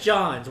 Mm-hmm. Jeff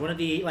Johns, one of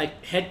the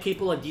like head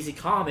people in DC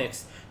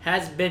Comics,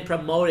 has been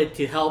promoted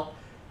to help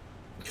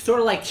sort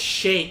of like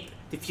shape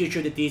the future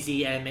of the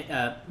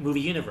DC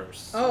movie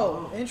universe.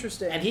 Oh,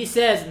 interesting. And he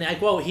says, and I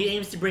quote, he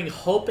aims to bring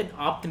hope and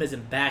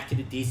optimism back to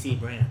the DC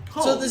brand.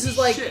 So this is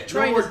like Shit,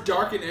 trying no to more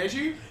dark and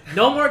edgy?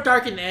 No more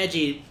dark and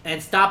edgy,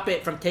 and stop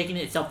it from taking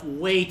itself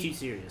way too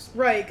serious.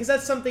 right, because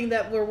that's something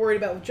that we're worried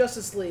about with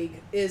Justice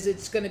League. Is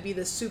it's going to be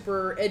this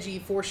super edgy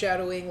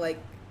foreshadowing? Like,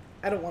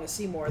 I don't want to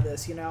see more of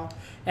this, you know.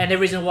 And the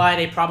reason why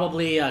they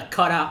probably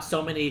cut out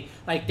so many,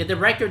 like the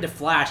director of The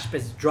Flash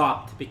was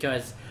dropped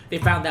because they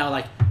found out,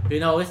 like,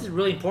 this is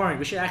really important.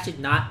 We should actually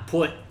not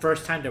put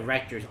first-time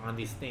directors on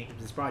these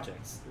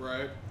projects.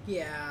 Right.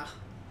 Yeah.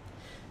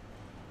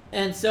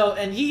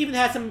 And he even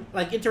had some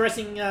like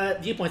interesting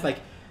viewpoints. Like,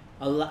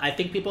 I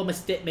think people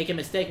make a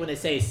mistake when they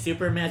say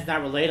Superman's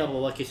not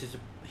relatable because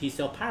he's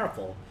so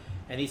powerful.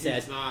 And he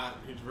says, He's not.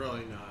 He's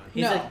really not.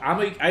 He's No.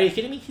 like, are you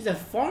kidding me? He's a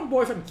farm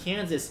boy from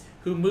Kansas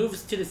who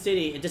moves to the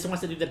city and just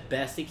wants to do the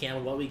best he can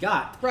with what we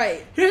got.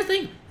 Right. Here's the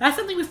thing. That's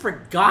something we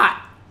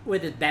forgot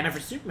with the Batman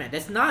vs Superman.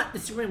 That's not the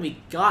Superman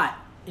we got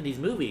in these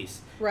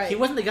movies. Right. He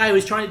wasn't the guy who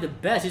was trying to do the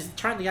best.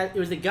 It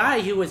was the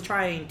guy who was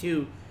trying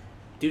to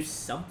do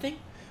something.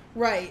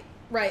 Right.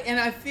 Right. And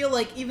I feel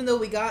like even though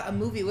we got a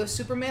movie with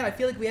Superman, I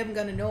feel like we haven't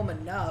gotten to know him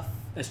enough.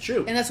 That's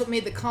true. And that's what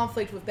made the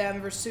conflict with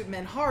Batman vs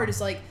Superman hard. Is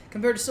like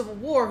compared to Civil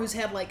War, who's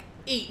had like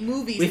 8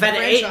 movies. We've in had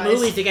the 8 franchise.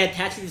 movies to get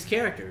attached to these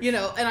characters.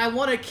 And I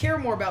want to care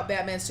more about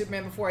Batman and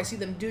Superman before I see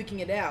them duking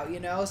it out,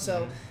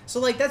 So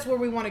like that's where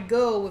we want to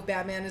go with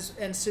Batman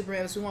and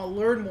Superman is we want to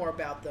learn more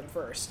about them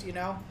first,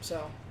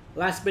 So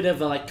Last bit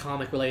of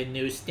comic related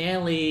news.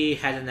 Stan Lee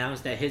has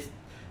announced that his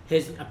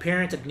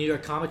appearance at New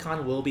York Comic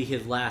Con will be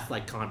his last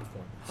con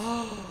performance.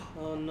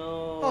 Oh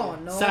no. Oh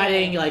no.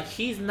 Citing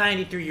he's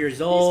 93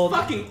 years old.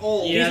 He's fucking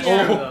old. Yeah, He's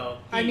that's true, old. though.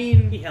 I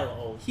mean, he hella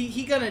old.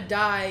 He gonna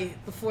die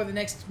before the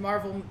next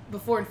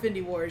before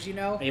Infinity Wars, You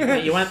want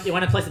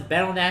to play some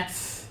Battle Net?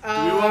 Do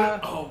we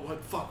want? Oh,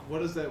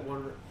 what is that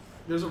one?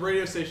 There's a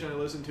radio station I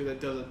listen to that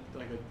does a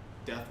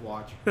death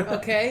watch.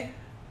 Okay.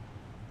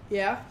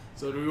 Yeah.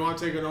 So do we want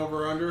to take an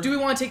over under? Do we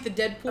want to take the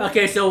Deadpool?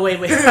 Okay, so wait.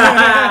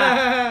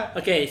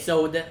 Okay,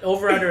 so the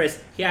over-under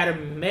is he had a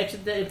mix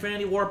of the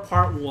Infinity War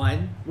Part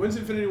 1. When's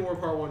Infinity War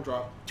Part 1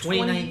 drop?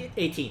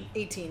 2018.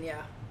 18,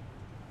 yeah.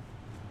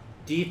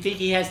 Do you think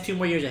he has 2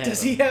 more years ahead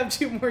Does of him? he have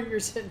 2 more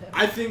years in him?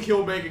 I think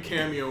he'll make a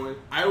cameo, and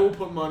I will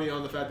put money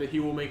on the fact that he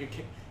will make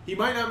he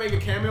might not make a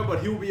cameo,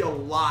 but he will be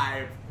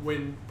alive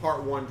when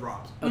Part 1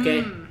 drops.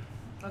 Okay.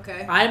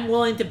 Okay. I'm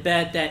willing to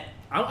bet that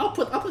I'll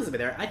put something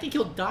there. I think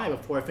he'll die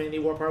before Infinity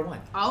War Part 1.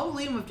 I'll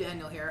lean with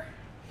Daniel here.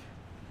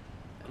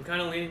 I'm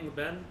kind of leaning with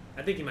Ben.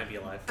 I think he might be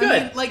alive. Good. I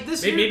mean, like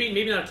this year,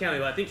 Maybe not a cameo,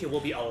 but I think he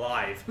will be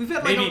alive. We've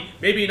had, like,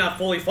 maybe not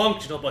fully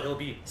functional, but he'll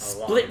be alive.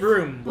 Split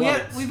room. Love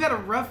it. we've had a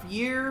rough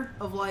year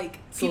of people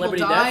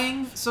Celebrity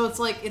dying, so it's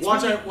like it's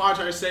Watch really,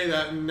 I say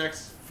that in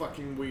next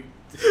fucking week.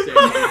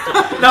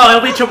 No,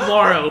 it'll be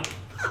tomorrow.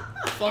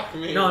 Fuck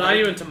me. No, not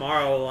even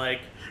tomorrow.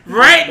 Like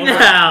Right when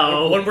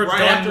now. When we're right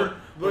done. after,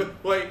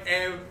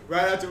 and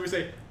right after we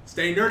say,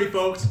 "Stay nerdy,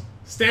 folks."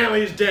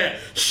 Stanley's dead.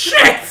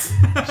 Shit!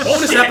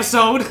 Bonus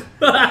episode.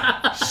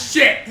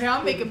 Shit. hey,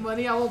 I'm making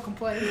money. I won't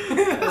complain.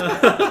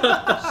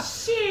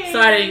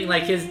 Citing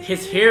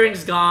his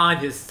hearing's gone,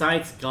 his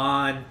sight's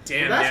gone.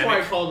 Damn. That's why I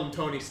it. called him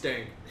Tony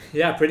Stank.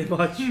 Yeah, pretty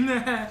much.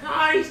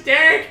 Tony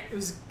Stank. It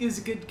was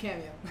a good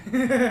cameo.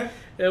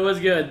 It was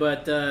good,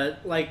 but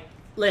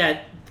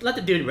let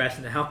the dude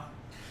rest now.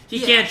 He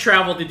Yeah. can't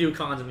travel to do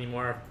cons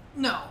anymore.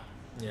 No.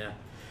 Yeah.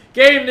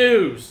 Game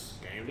news.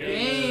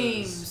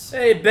 Games.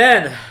 Hey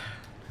Ben,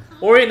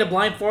 Ori and the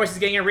Blind Forest is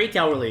getting a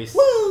retail release.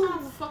 I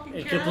don't fucking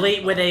care.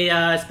 Complete with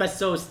a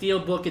special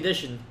steelbook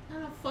edition. I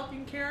don't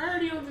fucking care. I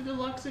already own the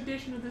deluxe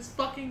edition of this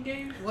fucking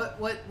game.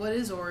 What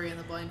is Ori and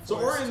the Blind Forest? So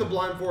Ori and the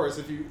Blind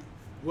Forest,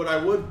 what I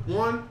would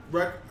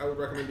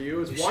recommend to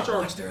you is watch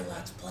our Let's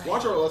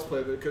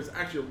Play because it's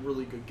actually a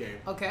really good game.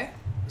 Okay.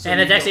 So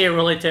And it's you actually a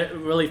really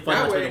fun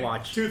that Let's Play way, to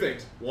watch. 2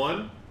 things.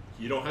 1,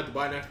 you don't have to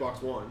buy an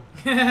Xbox One.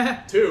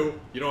 2,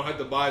 you don't have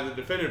to buy the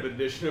definitive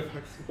edition of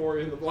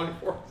Ori and the Blind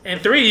Forest. And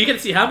 3, you can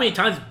see how many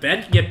times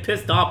Ben can get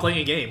pissed off playing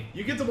a game.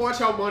 You get to watch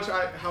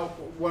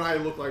what I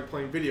look like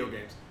playing video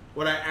games.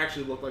 What I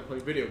actually look like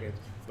playing video games.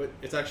 But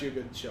it's actually a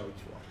good show to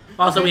watch.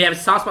 Also, we have a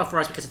soft spot for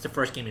us because it's the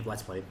first game we've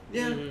Let's Played.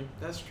 Yeah,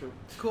 that's true.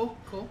 Cool.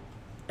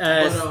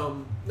 But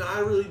no, I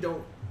really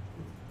don't.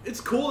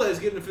 It's cool that it's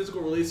getting a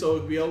physical release, so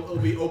it'll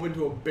be open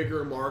to a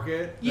bigger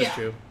market. Yeah. That's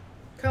true.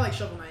 Kind of like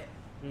Shovel Knight.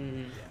 So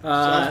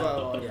that's why I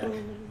like Yeah.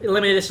 it.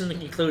 Limited edition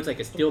includes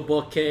a steel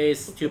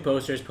bookcase, 2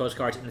 posters,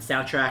 postcards, and the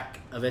soundtrack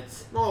of it.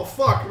 Oh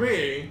fuck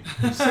me!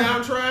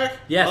 Soundtrack.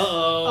 Yes.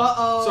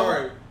 Uh-oh.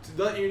 Sorry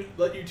to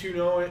let you two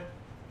know it.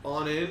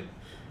 On in,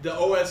 the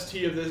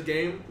OST of this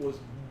game was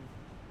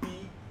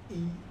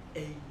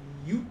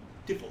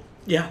beautiful.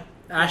 Yeah.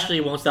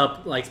 Ashley won't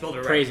stop Spelled it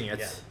right. praising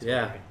it.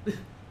 Yeah, Yeah.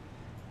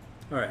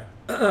 All right.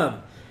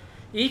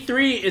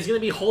 E3 is going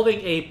to be holding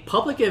a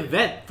public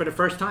event for the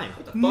first time.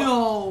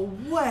 No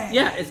way.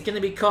 Yeah, it's going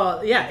to be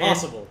called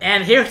Impossible.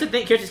 And here's the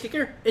thing. Here's the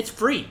kicker. It's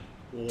free.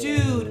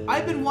 Dude,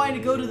 I've been wanting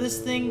to go to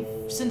this thing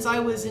since I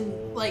was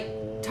in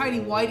Tidy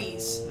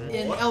Whities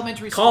in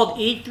elementary called school.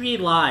 E3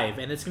 Live,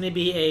 and it's going to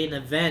be an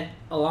event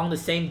along the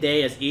same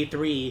day as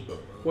E3,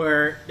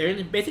 where they're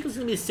basically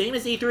going to be the same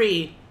as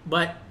E3,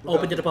 but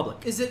open to the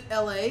public. Is it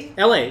LA?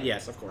 LA,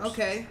 yes, of course.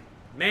 Okay.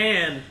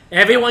 Man,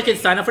 Everyone can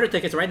sign up for the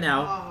tickets right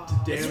now.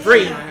 Oh. It's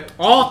free.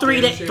 All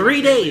 3 Damn shame 3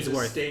 we can't days leave the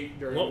worth. state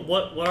during-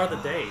 what are the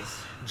days?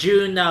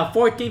 June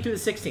 14th through the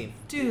 16th.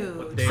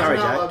 Dude. Day? Sorry,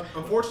 I'm not Jack. allowed-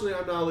 unfortunately,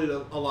 I'm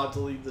not allowed to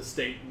leave the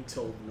state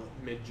until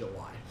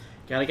mid-July.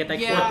 Gotta get that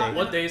Yeah. court date.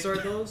 What days are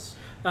those?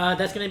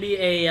 That's going to be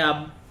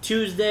a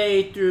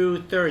Tuesday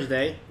through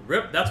Thursday.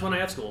 Rip, that's when I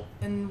have school.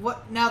 And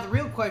what? Now the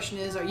real question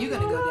is, are you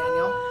going to go,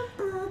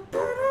 Daniel?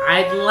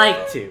 I'd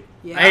like to.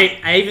 Yeah.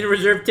 I even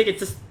reserved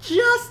tickets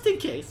just in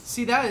case.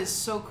 See, that is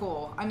so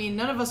cool. I mean,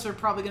 none of us are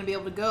probably going to be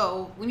able to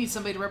go. We need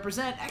somebody to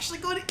represent. Actually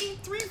go to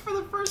E3 for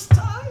the first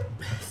time.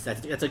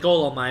 That's a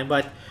goal of mine,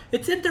 but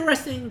it's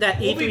interesting that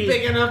We'll be E3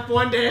 big enough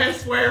one day, I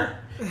swear.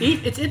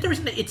 It's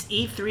interesting that it's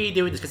E3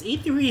 doing this, because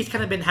E3 has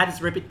kind of had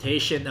this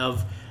reputation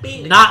of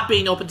not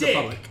being open to the dick.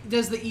 public.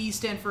 Does the E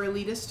stand for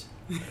elitist?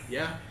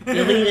 Yeah.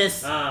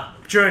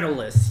 Elitist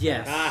journalists,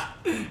 yes.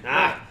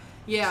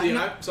 Yeah. See, no-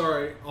 I'm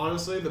sorry.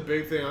 Honestly, the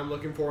big thing I'm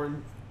looking for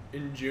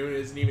in June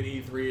isn't even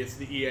E3. It's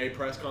the EA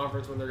press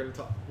conference when they're gonna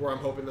talk. Where I'm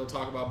hoping they'll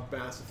talk about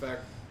Mass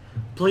Effect.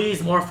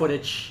 Please, more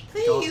footage.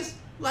 Please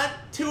let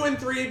 2 and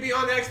 3 be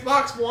on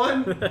Xbox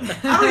One.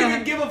 I don't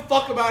even give a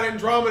fuck about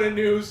Andromeda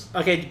news.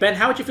 Okay, Ben,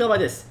 how would you feel about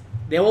this?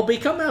 They will be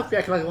coming out for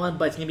Xbox One,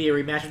 but it's going to be a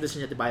remastered edition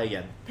you have to buy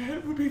again.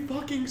 That would be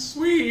fucking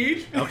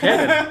sweet. Okay,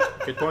 then.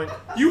 Good point.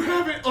 You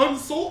have it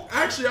unsold.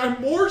 Actually,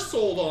 I'm more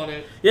sold on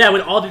it. Yeah,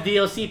 with all the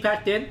DLC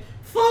packed in,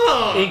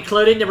 Fuck.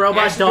 including the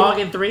robot Actually, dog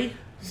in 3.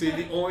 See,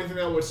 the only thing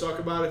that would suck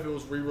about it if it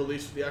was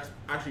re-released for the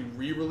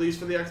re-released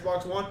for the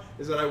Xbox One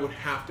is that I would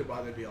have to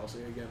buy the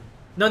DLC again.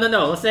 No.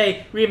 Let's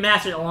say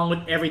remastered along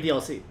with every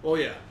DLC. Well,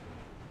 yeah.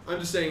 I'm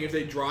just saying if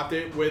they dropped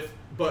it with,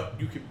 but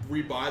you could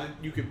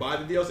you could buy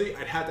the DLC.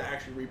 I'd have to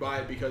actually rebuy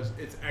it because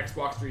it's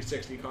Xbox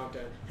 360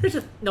 content. But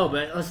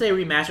let's say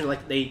remastered,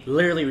 like they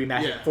literally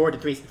remastered Yeah. for the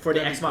That'd be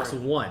Xbox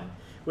great. One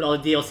with all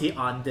the DLC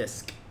on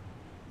disc.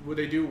 Would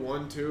they do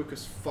 1, 2?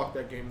 Because fuck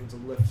that game needs a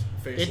lift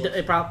facelift.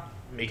 It probably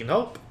we can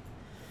hope.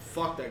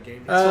 Fuck that game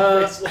needs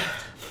Uh, a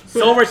facelift.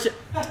 Silver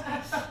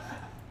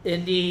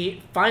in the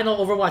final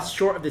Overwatch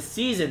short of the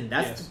season.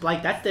 That's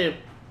Yes.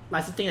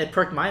 that's the thing that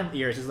perked my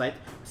ears. Is like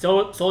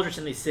Soldier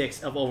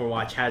 76 of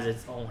Overwatch has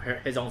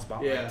his own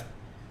spotlight. Yeah.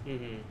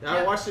 Mm-hmm.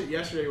 I watched it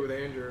yesterday with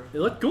Andrew. It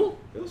looked cool.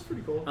 It was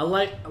pretty cool.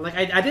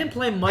 I didn't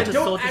play much I of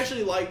don't Soldier.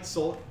 actually like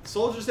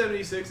Soldier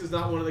 76 is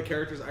not one of the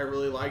characters I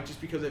really like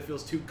just because it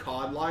feels too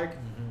COD-like.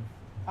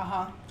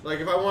 Uh-huh. Like,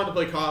 if I wanted to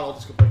play COD, I'll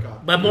just go play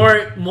COD. But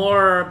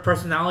more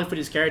personality for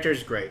these characters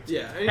is great.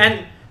 Yeah.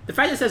 And the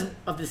fact that it says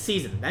of the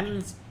season, that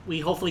means we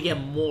hopefully get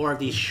more of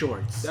these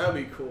shorts. that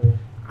would be cool.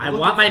 I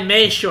want my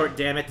May short,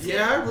 damn it.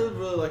 Yeah, I really,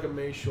 really like a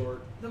May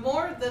short. The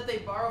more that they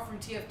borrow from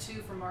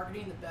TF2 for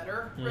marketing, the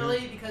better,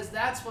 really, because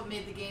that's what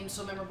made the game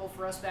so memorable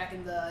for us back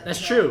in the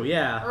That's true,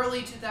 yeah.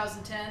 early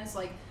 2010s.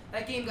 Like,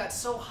 that game got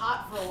so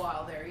hot for a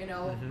while there,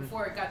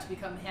 before it got to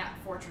become Hat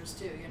Fortress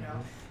 2,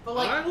 But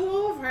like,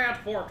 love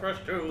Hat Fortress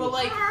 2. but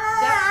like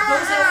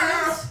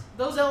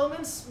those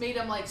elements made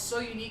them like so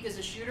unique as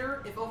a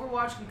shooter. If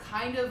Overwatch can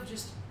kind of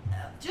just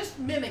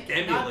mimic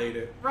it, Emulate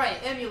it. Right,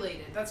 emulate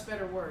it. That's a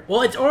better word.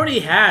 Well, it already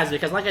has,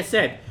 because like I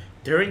said,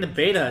 during the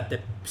beta, the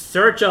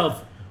search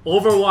of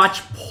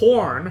Overwatch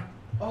porn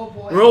Oh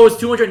boy. rose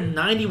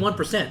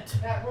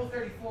 291%. At Rule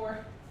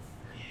 34.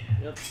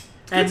 Yep.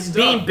 And stuff.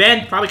 being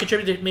banned probably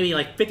contributed maybe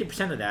like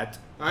 50% of that.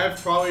 I have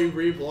probably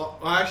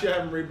reblogged. Well, actually, I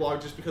haven't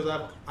reblogged just because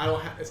I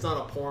don't. It's not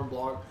a porn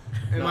blog,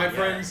 and my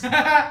friends.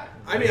 I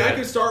mean, I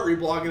can start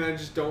reblogging. I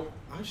just don't.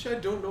 Actually, I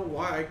don't know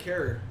why I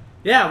care.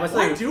 Yeah, what's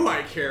Why like, do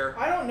I care?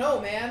 I don't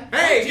know, man.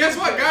 Hey, guess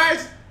what,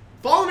 guys?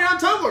 Follow me on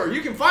Tumblr.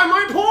 You can find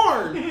my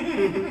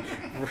porn.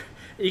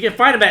 you can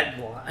find them at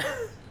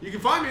You can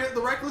find me at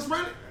the Reckless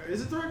Renegade.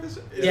 Is it the Reckless?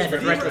 Is yeah, it the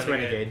the Reckless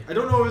Renegade. Renegade. I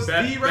don't know if it's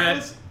the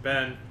Reckless.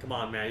 Ben, come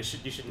on, man. You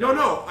should No,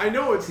 know. I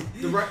know it's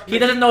the He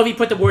doesn't know if he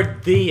put the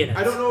word "the" in it.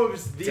 I don't know if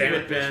it's the Damn it,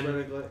 Reckless Ben.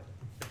 Renegade.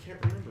 I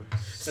can't remember.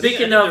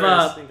 Speaking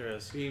I of think there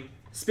is.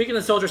 speaking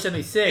of Soldier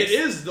 76, It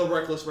is the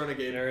Reckless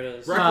Renegade. There it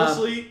is.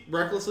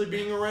 Recklessly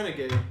being a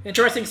renegade.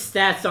 interesting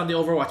stats on the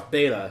Overwatch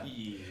beta.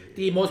 Yeah.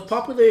 The most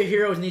popular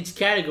heroes in each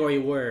category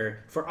were,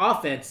 for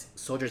offense,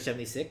 Soldier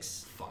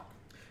 76. Fuck.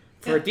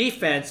 For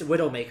defense,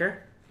 Widowmaker.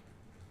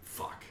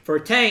 Fuck. For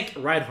tank,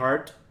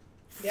 Reinhardt.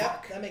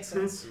 Yep, that makes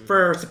sense.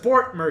 For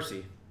support,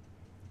 Mercy.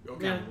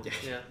 Okay.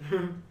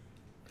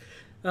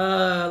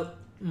 Yeah.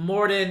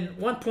 More than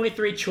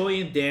 1.3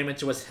 trillion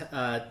damage was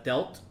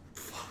dealt.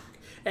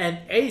 And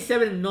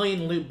 87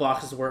 million loot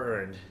boxes were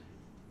earned.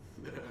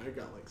 I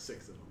got like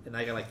 6 of them. And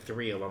I got like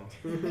 3 of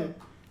them.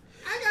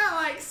 I got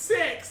like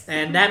 6.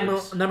 And that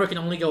number can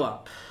only go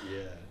up.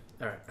 Yeah.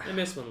 Alright. I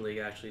miss when League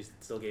actually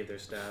still gave their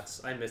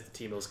stats. I missed the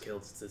team most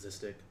killed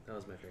statistic. That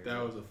was my favorite.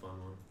 That was a fun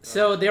one.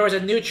 So there was a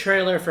new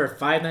trailer for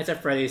Five Nights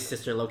at Freddy's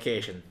sister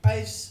location.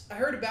 I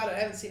heard about it. I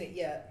haven't seen it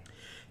yet.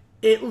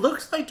 It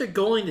looks like they're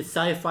going the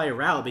sci-fi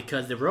route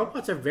because the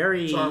robots are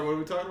very... Sorry, what are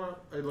we talking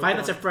about? Five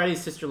Nights at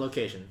Freddy's sister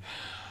location.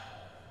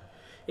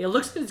 It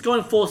looks like it's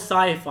going full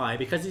sci-fi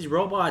because these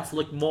robots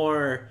look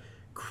more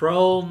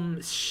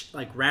chrome,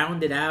 like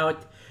rounded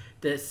out.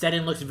 The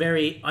setting looks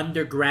very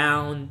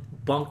underground,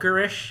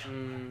 bunkerish.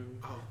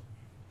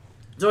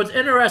 So it's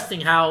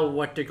interesting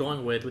what they're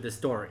going with the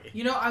story.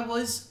 You know, I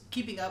was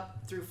keeping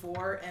up through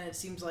 4, and it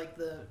seems like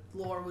the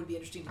lore would be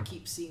interesting to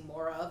keep seeing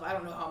more of. I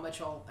don't know how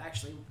much I'll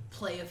actually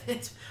play of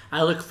it.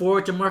 I look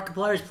forward to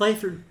Markiplier's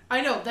playthrough.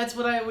 I know, that's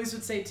what I always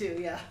would say too,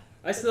 yeah.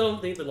 I still don't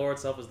think the lore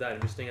itself is that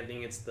interesting. I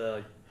think it's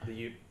the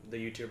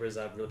YouTubers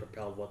that really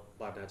propelled what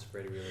Five Nights at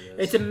Freddy really is.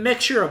 It's a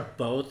mixture of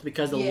both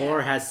because the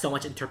lore has so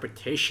much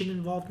interpretation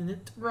involved in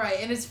it. Right,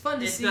 and it's fun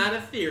to see. It's not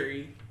a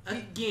theory. A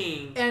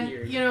game and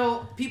theory. You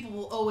know, people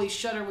will always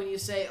shudder when you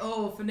say,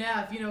 "Oh,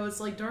 FNAF, you know,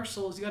 it's like Dark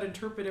Souls. You got to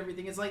interpret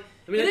everything." It's like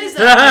it is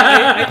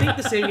that. I think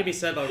the same can be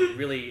said about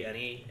really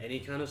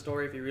any kind of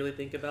story if you really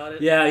think about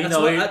it. Yeah,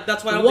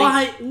 that's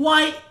why.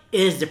 Why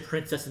is the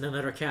princess in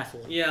another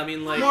castle? Yeah, I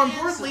mean, like. More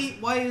importantly,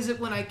 why is it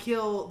when I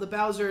kill the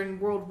Bowser in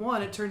World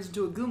 1, it turns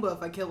into a Goomba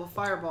if I kill with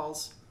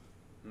fireballs?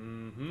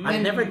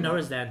 I've never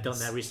noticed that until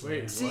that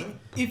recently. See,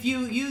 if you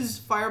use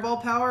fireball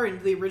power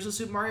in the original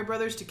Super Mario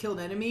Brothers to kill an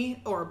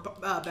enemy or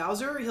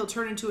Bowser, he'll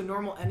turn into a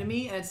normal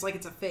enemy, and it's like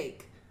it's a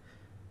fake.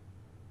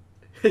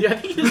 I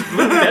think you just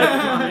blew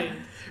that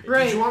line.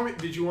 Right?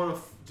 Did you want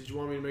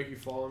me to make you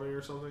follow me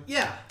or something?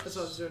 Yeah, that's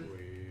what I was doing.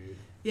 Sweet.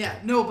 Yeah,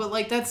 no, but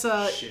like that's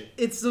Shit.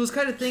 it's those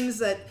kind of things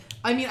that.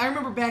 I mean, I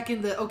remember back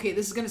in the... Okay,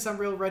 this is going to sound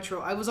real retro.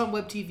 I was on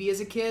Web TV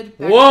as a kid.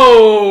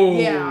 Whoa!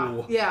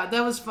 Yeah,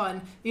 that was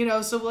fun. You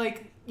know, so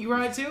like... You were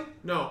on it too?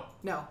 No.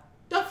 No.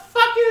 The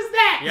fuck is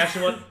that? Yeah,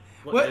 actually,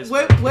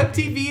 Web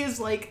TV is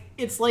like...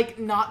 It's like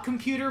not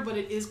computer, but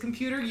it is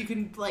computer. You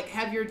can like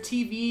have your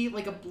TV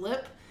like a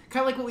blip.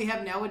 Kind of like what we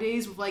have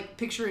nowadays with like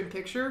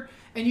picture-in-picture.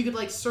 And you could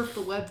like surf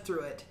the web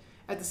through it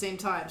at the same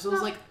time. So it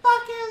was like...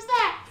 fuck is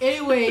that?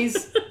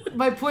 Anyways,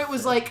 my point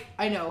was like,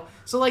 I know.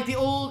 So like the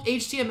old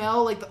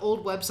HTML, like the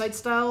old website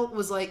style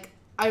was like,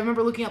 I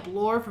remember looking up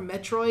lore from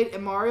Metroid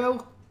and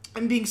Mario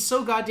and being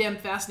so goddamn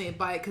fascinated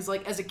by it because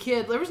like as a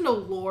kid, there was no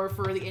lore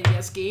for the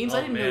NES games.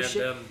 I didn't know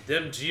shit.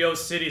 Them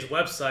GeoCities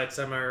websites,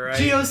 am I right?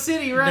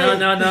 GeoCity, right?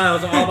 No, it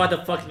was all about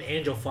the fucking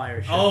Angel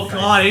Fire shit. Oh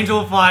god,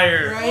 Angel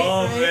Fire! Right,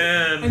 oh right?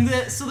 man!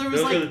 And so there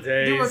was Those are like, the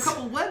there were a days.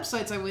 couple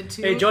websites I went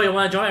to. Hey, Joey, you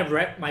want to join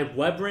my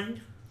web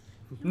ring?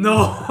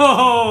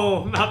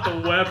 No, not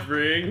the web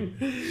ring.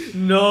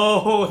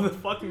 No, the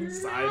fucking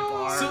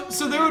sidebar.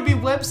 So there would be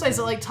websites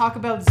that like talk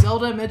about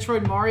Zelda,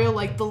 Metroid, Mario,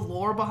 like the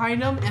lore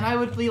behind them, and I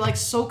would be like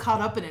so caught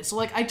up in it. So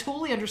like I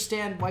totally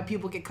understand why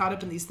people get caught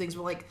up in these things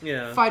with like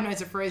Five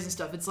Nights at Freddy's and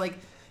stuff. It's like,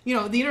 you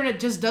know, the internet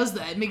just does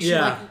that. It makes you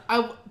like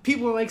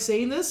people are like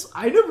saying this.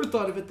 I never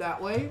thought of it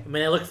that way. I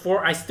mean,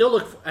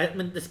 I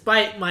mean,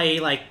 despite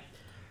my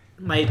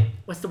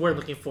what's the word I'm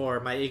looking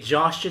for? My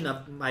exhaustion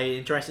of my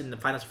interest in the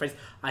Final Fantasy,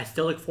 I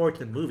still look forward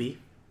to the movie.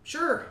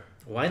 Sure.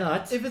 Why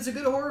not? If it's a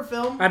good horror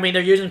film. I mean,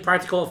 they're using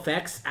practical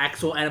effects,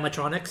 actual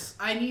animatronics.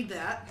 I need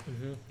that.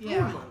 Mm-hmm.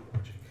 Yeah.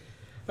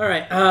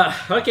 Alright,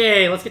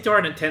 okay, let's get to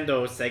our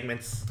Nintendo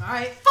segments.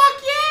 Alright.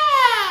 Fuck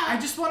yeah! I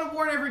just want to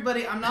warn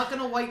everybody, I'm not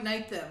gonna white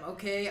knight them,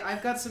 okay?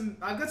 I've got some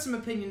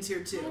opinions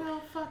here too.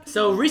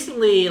 So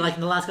recently, like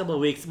in the last couple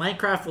of weeks,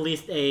 Minecraft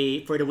released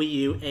for the Wii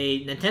U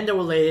a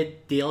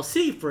Nintendo-related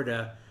DLC for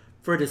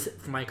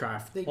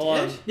Minecraft. They Hold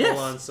on, did? Yes.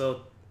 hold on.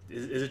 So,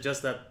 is it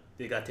just that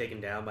it got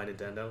taken down by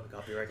Nintendo?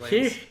 Copyright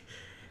claims?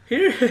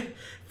 Let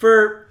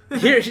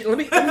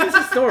me finish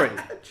the story.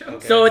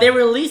 Okay. So they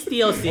released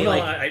DLC. Hold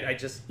like on, I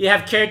just. you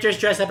have characters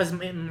dressed up as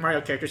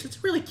Mario characters.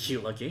 It's really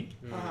cute looking.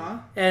 Uh-huh.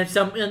 And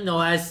some,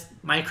 as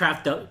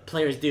Minecraft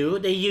players do,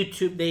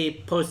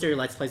 they post their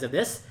Let's Plays of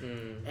this,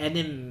 and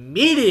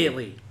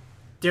immediately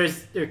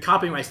they're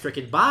copyright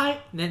stricken by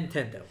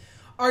Nintendo.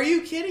 Are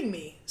you kidding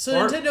me?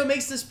 So Nintendo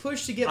makes this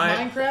push to get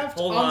Minecraft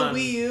on the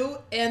Wii U,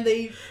 and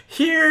they...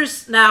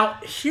 Here's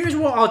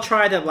where I'll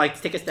try to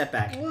take a step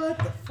back. What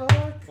the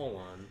fuck? Hold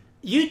on.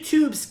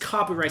 YouTube's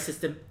copyright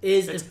system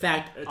is in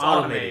fact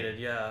automated.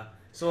 Yeah.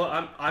 So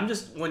I'm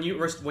just when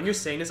you're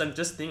saying this, I'm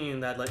just thinking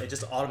that it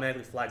just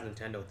automatically flags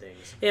Nintendo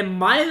things. It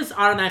might have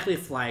automatically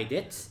flagged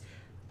it.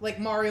 Like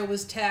Mario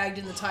was tagged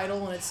in the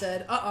title and it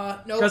said,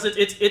 nope. Because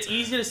it's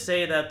easy to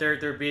say that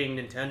they're being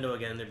Nintendo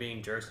again, they're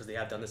being jerks because they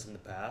have done this in the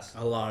past.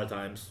 A lot of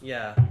times.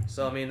 Yeah.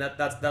 So I mean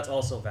that's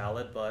also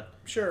valid, but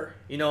Sure.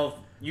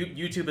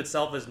 YouTube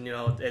itself is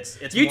it's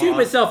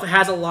YouTube itself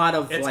has a lot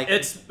of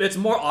it's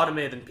more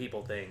automated than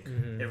people think.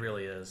 Mm-hmm. It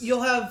really is.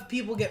 You'll have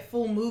people get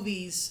full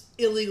movies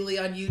illegally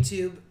on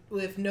YouTube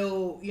with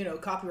no,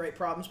 copyright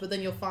problems, but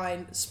then you'll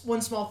find one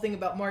small thing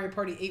about Mario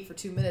Party 8 for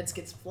 2 minutes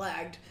gets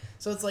flagged.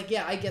 So it's like,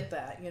 yeah, I get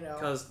that,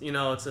 Because, we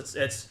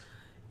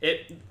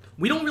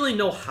don't really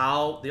know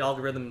how the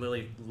algorithm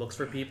really looks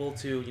for people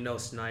to,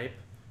 snipe.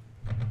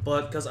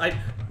 But, because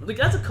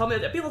that's a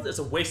comment, I feel it's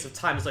a waste of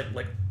time. It's like,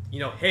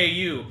 hey,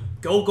 you,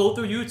 go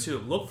through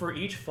YouTube, look for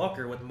each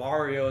fucker with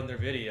Mario in their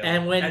video.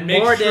 And when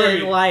make more sure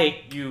than,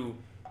 you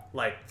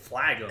like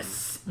flag them.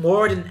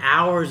 More than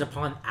hours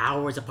upon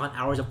hours upon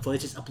hours of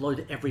footage is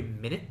uploaded every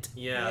minute.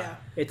 Yeah.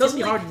 It's Doesn't,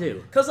 really like- hard to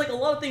do. Because like a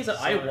lot of things that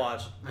I Sorry.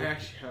 watch. I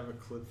actually have a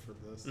clip for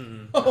this.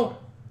 Mhm. Oh,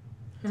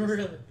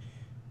 really?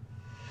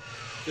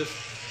 Just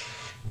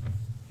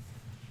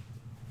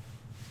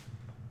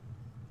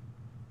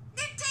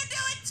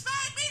Nintendo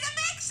inspired me to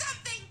make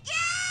something! Yeah!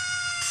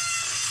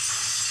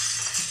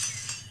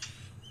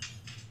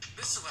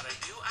 This is what I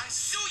do. I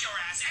sue your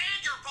ass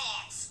and your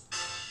balls!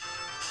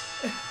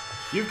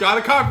 you've got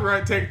a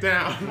copyright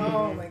takedown.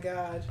 Oh my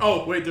god.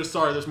 Oh wait,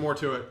 there's more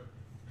to it.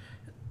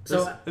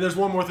 So There's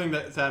one more thing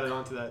that's added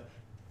onto that,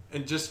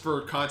 and just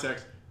for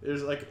context,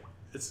 there's like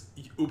it's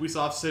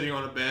Ubisoft sitting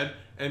on a bed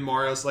and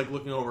Mario's like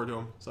looking over to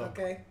him. So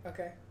Okay.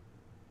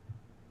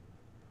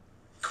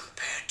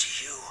 Compared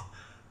to you,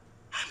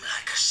 I'm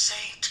like a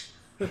saint.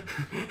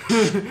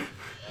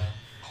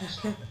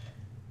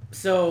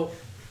 So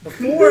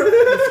before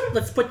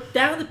let's put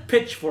down the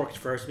pitchforks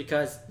first,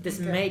 because this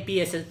Okay.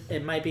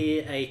 might be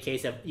a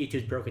case of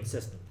YouTube's broken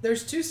system.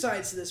 There's two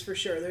sides to this for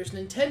sure. There's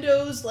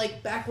Nintendo's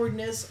like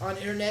backwardness on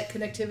internet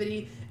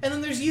connectivity, and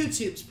then there's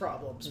YouTube's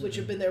problems, which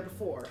have been there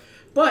before.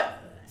 But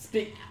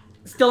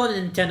still on the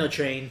Nintendo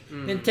train,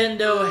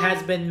 Nintendo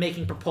has been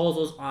making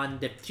proposals on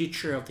the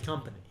future of the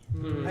company.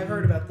 I've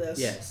heard about this.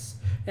 Yes,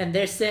 and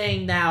they're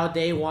saying now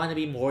they want to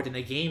be more than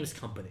a games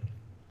company.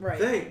 Right.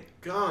 thank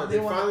God They they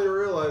wanna- finally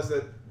realized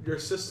that your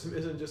system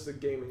isn't just a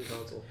gaming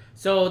console.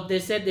 So they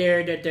said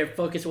that their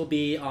focus will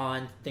be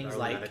on things Our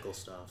like medical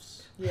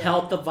stuffs. Yeah.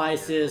 health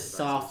devices,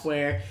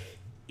 software,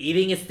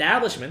 eating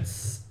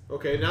establishments,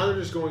 Okay, now they're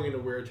just going into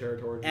weird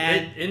territory.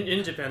 and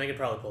In Japan, they could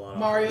probably pull out.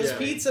 Mario's Yeah.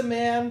 Pizza,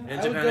 man. In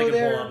I Japan, would they go can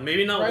there. pull out.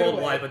 Maybe not right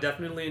worldwide, away. but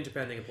definitely in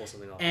Japan, they can pull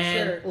something off.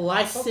 and Sure.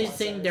 licensing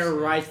Football their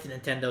centers. rights to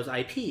Nintendo's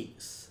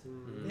IPs.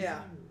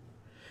 Yeah.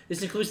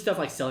 This includes stuff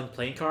like selling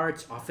playing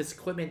cards, office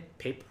equipment,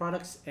 paper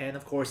products, and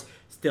of course,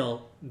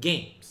 still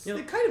games. Yep.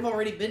 They've kind of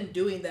already been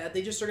doing that.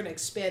 They just are going to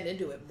expand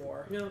into it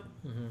more. Yeah.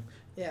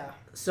 Yeah.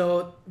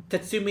 So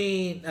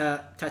Tatsumi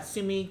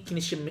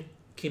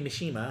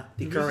Kimishima,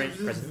 the current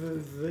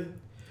president,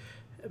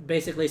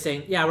 basically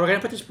saying, "Yeah, we're gonna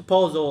put this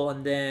proposal,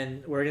 and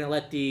then we're gonna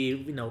let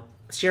the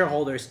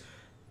shareholders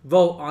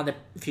vote on the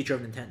future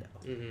of Nintendo."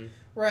 Mm-hmm.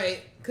 Right,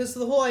 because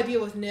the whole idea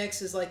with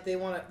Nix is like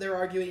they're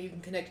arguing you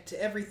can connect it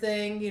to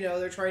everything.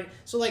 They're trying.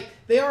 So like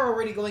they are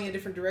already going in a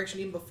different direction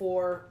even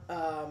before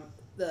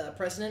the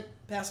president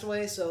passed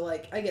away. So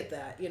like I get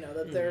that.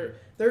 That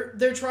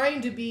they're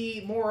trying to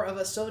be more of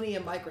a Sony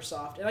and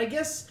Microsoft. And I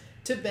guess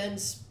to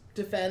Ben's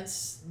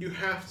defense, You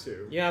have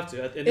to. You have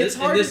to. It's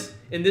hard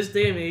In this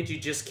day and age, you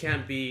just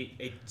can't be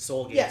a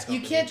sole games yeah, company.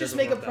 you can't It just doesn't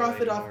make a work that way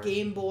profit off anymore.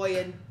 Game Boy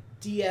and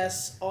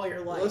DS all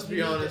your life. Let's You be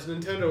need honest, to-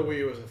 Nintendo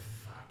Wii was a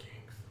fucking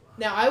flop.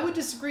 Now I would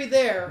disagree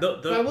there, The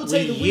but I will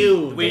say the Wii U.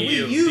 Wii, Wii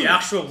U. the Wii U, The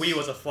actual Wii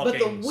was a fucking. but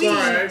the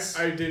Wii,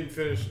 Sorry, I didn't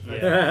finish.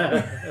 Yeah.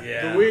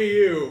 The Wii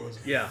U was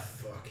Yeah.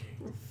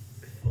 fucking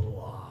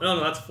flop. No,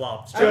 that's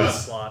flop. I was-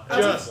 Just flop. I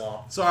was- That's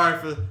flop.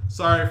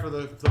 Sorry for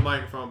the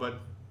microphone, but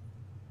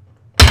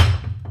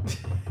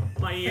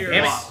My ear.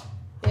 Damn it. flop.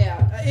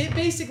 Yeah, it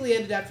basically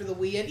ended after the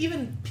Wii, and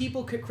even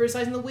people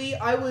criticizing the Wii.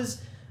 I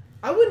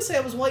wouldn't say I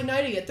was white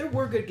knighting it. There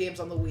were good games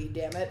on the Wii,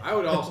 damn it. I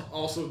would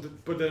also,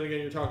 but then again,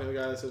 you're talking to the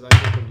guy that says I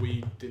think the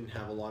Wii didn't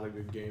have a lot of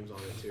good games on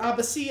it too.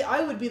 But see,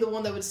 I would be the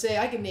one that would say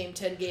I can name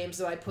 10 games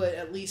that I put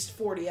at least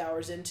 40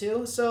 hours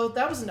into, so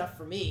that was enough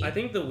for me. I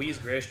think the Wii's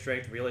greatest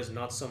strength really is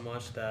not so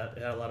much that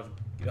it had a lot of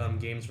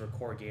games for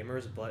core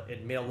gamers, but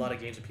it made a lot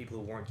of games for people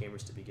who weren't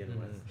gamers to begin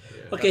with.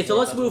 Yeah. Okay, so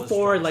let's That's move what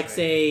forward, it's like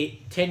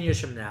say 10 years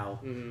from now.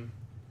 Mm-hmm.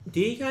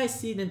 Do you guys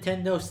see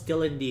Nintendo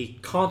still in the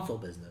console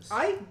business?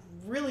 I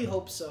really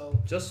hope so.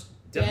 Just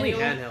definitely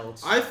Daniel?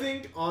 handhelds. I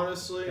think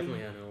honestly, Definitely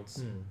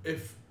handhelds.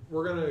 if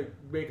we're gonna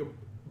make a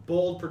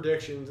bold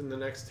predictions in the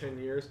next 10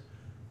 years,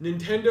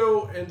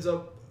 Nintendo ends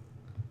up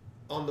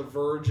on the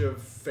verge of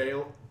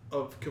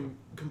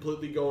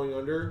completely going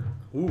under.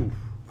 Ooh.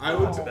 I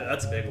would.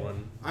 That's a big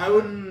one. I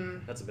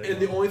would. That's a big And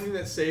one. the only thing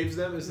that saves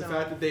them is the No.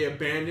 fact that they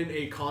abandon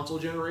a console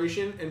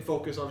generation and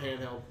focus on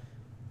handheld.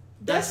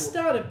 That's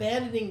not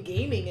abandoning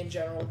gaming in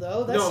general,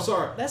 though. That's, No,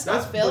 sorry. That's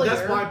not failure. But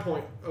that's my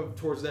point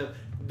towards them.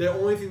 The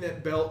only thing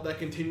that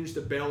continues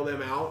to bail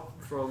them out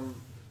from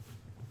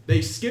they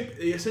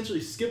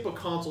essentially skip a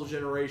console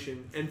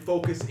generation and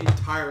focus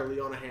entirely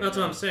on a handheld. That's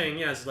what I'm saying.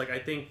 Yeah, it's like I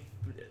think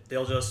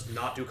they'll just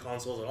not do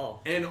consoles at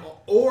all. And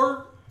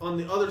or on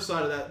the other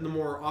side of that, the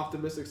more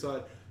optimistic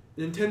side,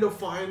 Nintendo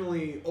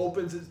finally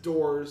opens its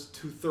doors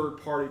to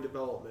third-party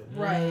development.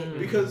 Right.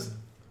 Because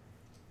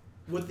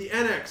with the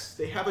NX,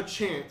 they have a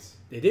chance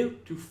They do.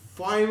 to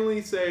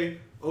finally say,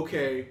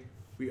 okay,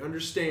 we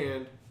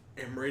understand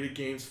M-rated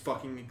games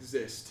fucking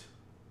exist.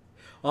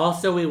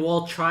 Also, we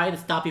will try to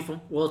stop you from.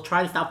 We'll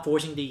try to stop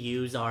forcing you to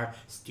use our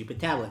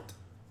stupid tablet.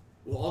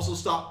 We'll also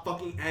stop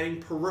fucking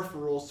adding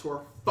peripherals to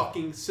our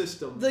fucking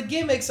system. The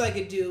gimmicks I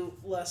could do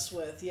less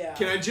with, yeah.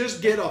 Can I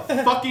just get a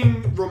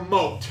fucking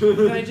remote?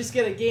 Can I just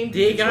get a game? Do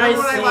you guys Remember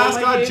when I see last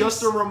my got games?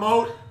 just a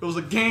remote? It was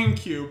a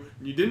GameCube.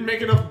 And you didn't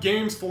make enough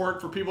games for it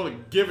for people to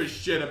give a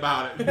shit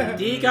about it.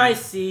 Do you guys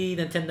see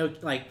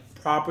Nintendo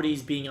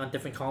properties being on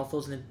different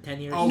consoles in 10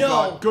 years? Oh No.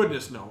 God,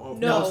 goodness no. Oh,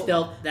 No.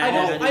 Still. I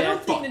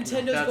don't think fuck no.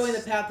 Nintendo's going the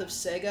path of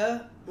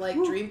Sega, like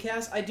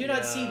Dreamcast. I do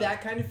not see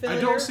that kind of failure.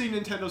 I don't see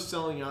Nintendo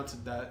selling out to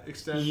that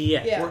extent.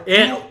 Yeah. Yeah.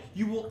 Where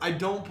you will. I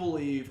don't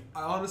believe.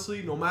 I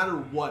honestly, no matter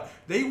what,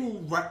 they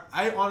will.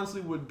 I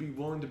honestly would be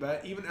willing to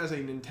bet, even as a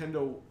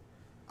Nintendo.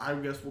 I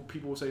guess what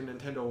people would say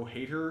Nintendo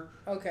hater.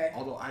 Okay.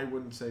 Although I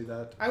wouldn't say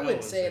that. I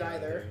wouldn't say it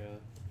either.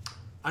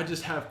 I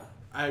just have.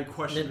 I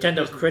question.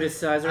 Nintendo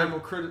criticizer. I'm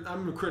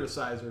a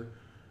criticizer.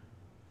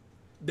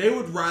 They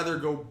would rather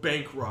go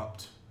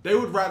bankrupt. They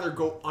would rather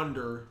go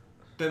under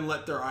than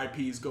let their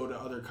IPs go to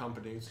other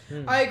companies.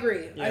 I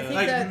agree. Yeah. I think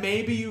Like that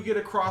maybe you get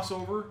a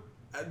crossover.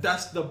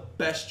 That's the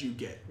best you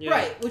get. Yeah.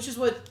 right, which is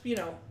what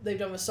they've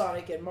done with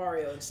Sonic and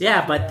Mario and stuff.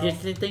 Yeah, but you know?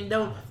 here's the thing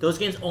though. Those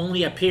games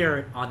only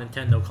appear on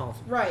Nintendo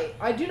consoles. Right.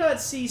 I do not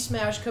see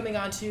Smash coming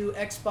onto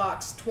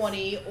Xbox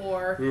 20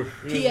 or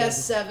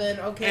PS7.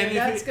 Okay,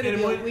 that's going to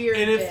be a weird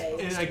day.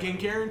 And I can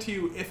guarantee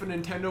you, if a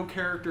Nintendo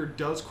character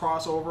does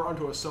cross over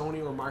onto a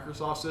Sony or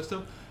Microsoft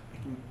system,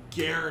 I can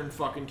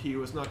guarantee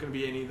you it's not going to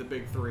be any of the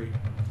big three.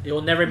 It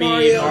will never be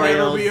Mario. It'll Mario.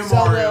 never be a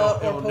Zelda, Mario.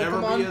 or It'll never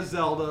be Pokemon. a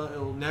Zelda.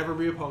 It'll never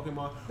be a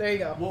Pokemon. There you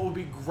go. What would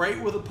be great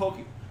with a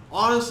Pokemon?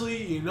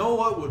 Honestly, you know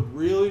what would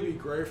really be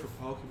great for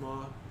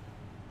Pokemon?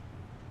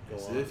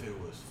 Is if it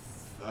was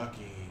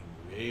fucking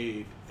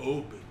made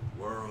open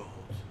world.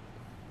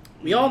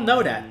 We all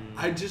know that.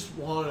 I just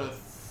want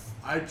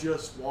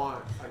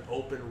an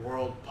open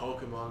world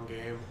Pokemon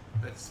game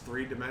that's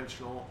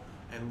 3-dimensional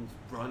and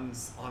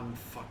runs on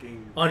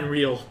fucking.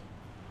 Unreal.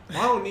 I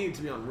don't need it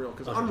to be Unreal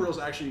because Unreal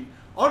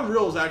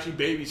is actually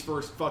baby's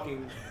first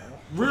fucking.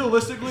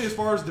 Realistically, as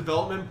far as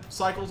development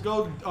cycles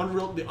go,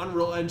 the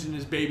Unreal Engine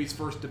is baby's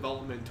first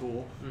development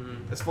tool.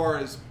 As far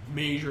as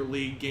major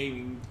league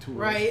gaming tools,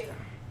 Right.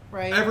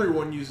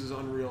 Everyone uses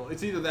Unreal.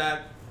 It's either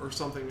that or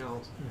something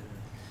else.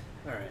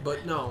 All right.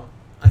 But no,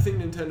 I think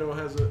Nintendo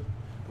has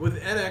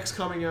with NX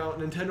coming out,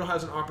 Nintendo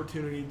has an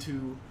opportunity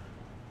to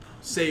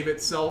save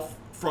itself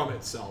from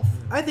itself.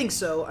 I think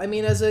so. I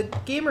mean, as a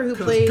gamer who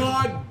Because played...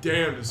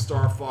 goddamn does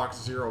Star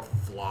Fox Zero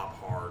flop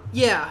hard.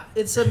 Yeah,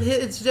 it's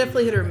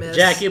definitely hit or miss.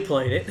 Jack, you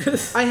played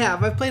it. I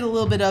have. I've played a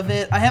little bit of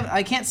it.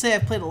 I can't say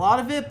I've played a lot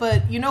of it,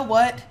 but you know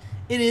what?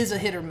 It is a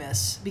hit or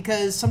miss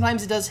because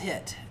sometimes it does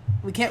hit.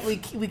 We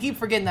keep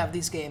forgetting that with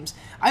these games.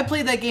 I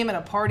played that game at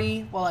a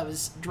party while I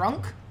was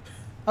drunk.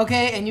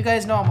 Okay, and you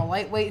guys know I'm a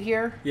lightweight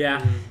here.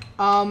 Yeah.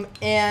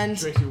 And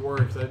Which makes you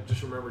worry because I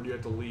just remembered you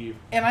had to leave.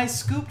 and I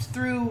scooped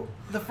through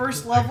the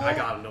first level. I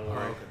got him, don't Oh,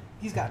 worry. okay.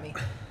 He's got me.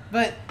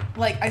 But,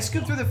 I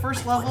scooped through the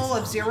first level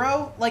of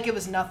Zero like it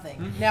was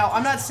nothing. Now,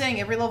 I'm not saying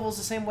every level is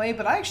the same way,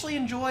 but I actually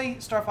enjoy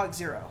Star Fox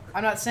Zero.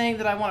 I'm not saying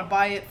that I want to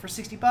buy it for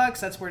 $60.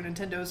 That's where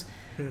Nintendo's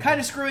kind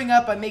of screwing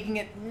up by making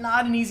it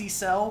not an easy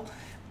sell.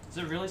 Is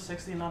it really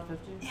 60 not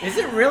 50? Is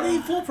it really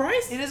full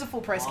price? It is a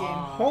full price game.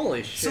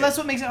 Holy shit. So that's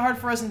what makes it hard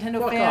for us Nintendo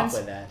Fuck fans. off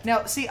with that.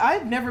 Now, see,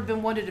 I've never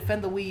been one to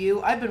defend the Wii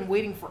U. I've been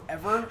waiting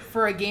forever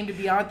for a game to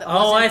be out that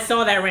Oh, I wasn't...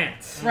 saw that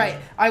rant. Right.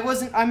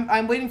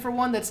 I'm waiting for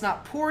one that's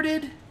not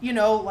ported,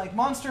 like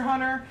Monster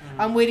Hunter.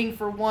 I'm waiting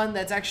for one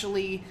that's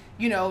actually,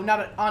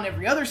 not on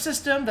every other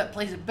system, that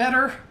plays it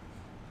better.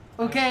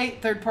 Okay,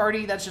 third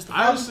party, that's just the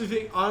I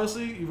problem.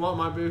 honestly, you want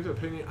my big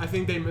opinion? I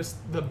think they missed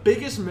the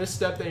biggest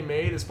misstep they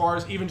made as far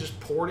as even just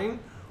porting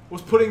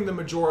was putting the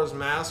Majora's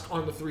Mask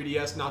on the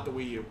 3DS, not the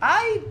Wii U.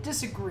 I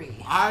disagree.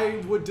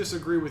 I would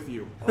disagree with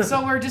you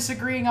So we're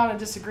disagreeing on a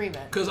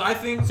disagreement. because I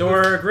think So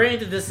we're agreeing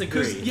to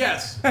disagree.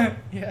 yes.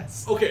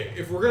 Yes. Okay,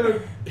 if we're gonna,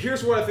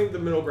 here's what I think the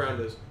middle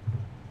ground is.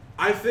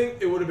 I think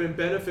it would have been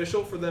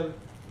beneficial for them.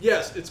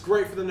 Yes, it's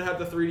great for them to have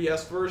the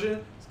 3DS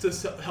version to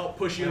help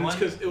push units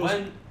because it was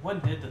when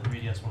did the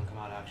 3DS one come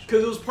out actually?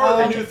 because it was part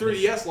of the new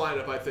Okay. 3DS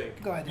lineup. I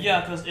think Go ahead.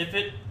 Yeah, because if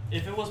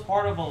it was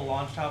part of a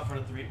launch title for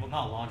the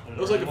not launch, but it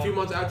was like a few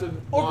months after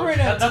launch.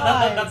 Ocarina of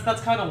Time.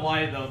 That's kind of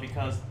why though,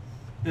 because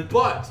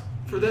But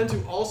for them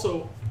to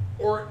also,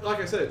 or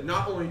like I said,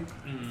 not only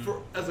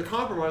for as a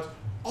compromise,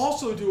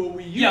 also do a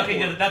Wii U. yeah, okay,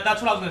 port. yeah,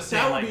 that's what I was gonna say.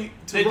 That would like, be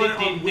to they run it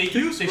on Wii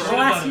U they screen. should have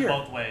Last done it year.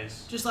 both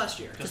ways. Just last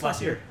year. Just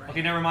last year. Right.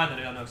 Okay, never mind. Then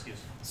I got no excuse.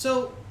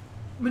 So,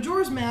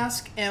 Majora's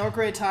Mask and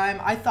Ocarina of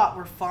Time, I thought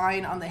were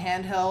fine on the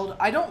handheld.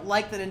 I don't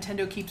like that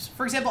Nintendo keeps...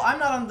 For example, I'm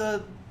not on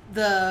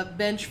the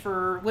bench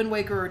for Wind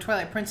Waker or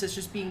Twilight Princess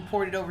just being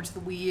ported over to the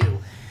Wii U.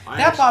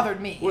 That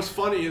bothered me. What's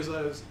funny is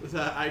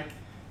that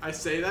I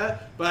say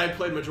that, but I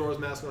played Majora's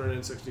Mask on an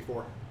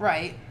N64.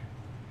 Right.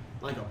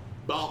 Like a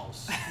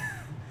boss.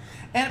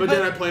 And, But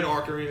then I played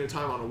Ocarina of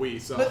Time on a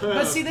Wii, so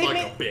but see, they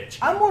like made... a bitch.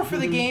 I'm more for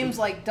the games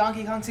like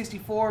Donkey Kong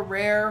 64,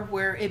 Rare,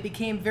 where it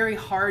became very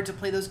hard to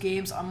play those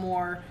games on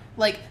more...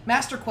 Like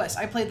Master Quest,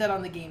 I played that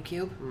on the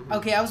GameCube.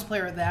 Okay, I was a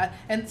player of that,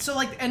 and so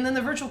and then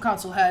the Virtual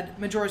Console had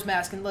Majora's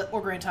Mask and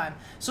Ocarina of Time.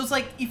 So it's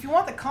like if you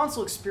want the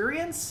console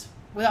experience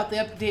without the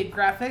updated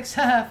graphics,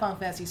 Final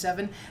Fantasy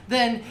VII,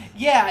 then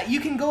yeah,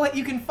 you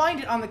can find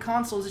it on the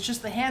consoles. It's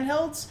just the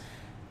handhelds.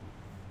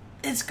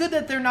 It's good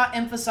that they're not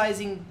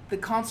emphasizing the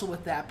console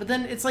with that, but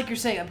then it's like you're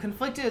saying, I'm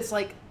conflicted. It's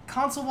like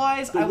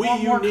console-wise, I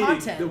want more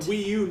content. The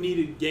Wii U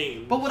needed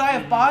games. But would I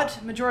have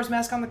bought Majora's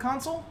Mask on the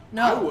console?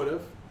 No, I would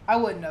have. I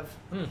wouldn't have.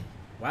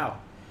 Wow.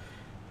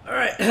 All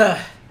right.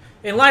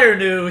 In lighter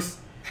news,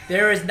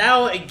 there is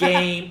now a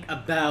game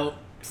about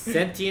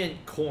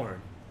sentient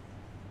corn.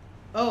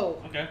 Oh,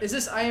 Okay. Is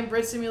this I Am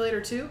Bread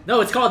Simulator 2?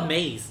 No, it's called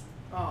Maze.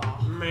 Oh.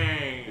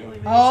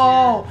 Man.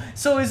 Oh,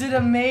 so is it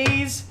a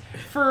maze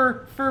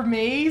for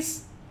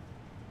maze?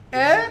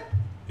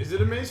 Is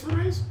it a maze for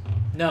maze?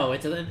 No,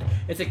 it's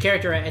a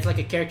character. It's like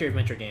a character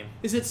adventure game.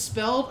 Is it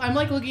spelled? I'm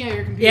like looking at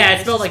your computer. Yeah,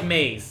 it's spelled like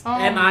Maze.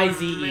 Oh,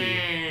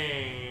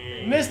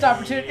 M-I-Z-E. Missed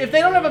opportunity. If they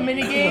don't have a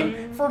mini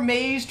game for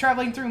maze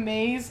traveling through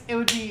maze, it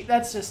would be.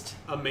 That's just.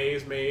 A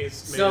maze.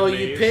 So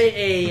you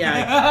pay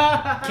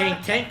a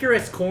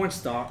cantankerous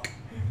cornstalk,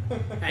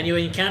 and you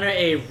encounter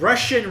a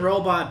Russian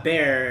robot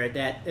bear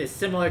that is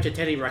similar to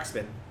Teddy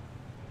Ruxpin.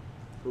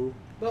 Who?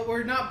 But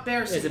we're not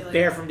bear It's a simulator.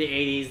 bear from the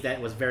 80s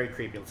that was very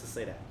creepy. Let's just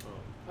say that.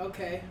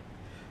 Okay.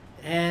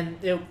 And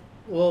it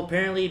will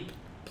apparently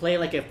play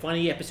like a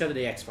funny episode of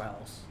the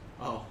X-Files.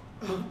 Oh.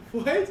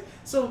 What?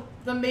 So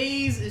the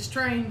maze is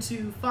trying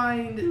to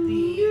find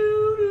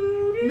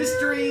the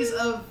mysteries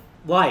of.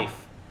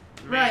 Life.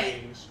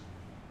 Right. Maze.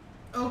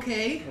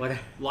 Okay. What?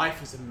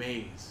 Life is a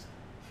maze.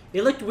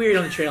 It looked weird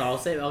on the trailer.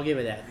 I'll give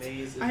it that.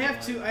 I have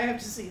to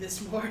see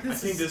this more. I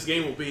think this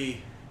game will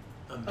be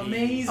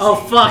amazing. Oh,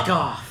 fuck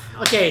off.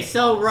 Okay,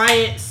 so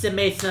Riot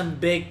made some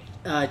big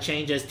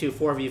changes to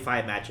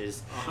 4v5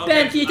 matches.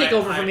 Ben, can you take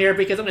over from here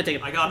because I'm gonna take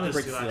it. I got I'm gonna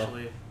this break too, the seal.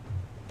 actually.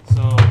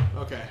 So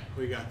Okay,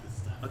 we got this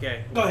stuff.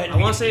 okay, Go ahead, I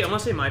want to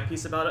say my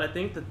piece about it. I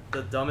think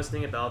the dumbest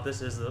thing about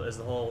this is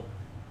the whole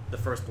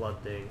first blood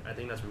thing. I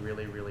think that's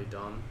really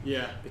dumb.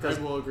 Yeah, Because-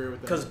 I will agree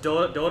with that. Because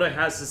Dota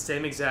has the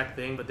same exact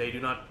thing, but they do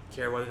not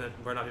care whether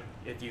or not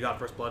if you got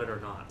first blooded or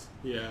not.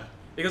 Yeah.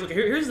 Because okay,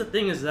 here's the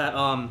thing: is that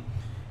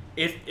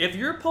if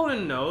your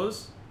opponent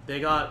knows they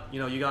got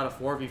you got a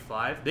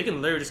 4v5, they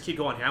can literally just keep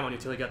going ham on you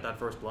until you get that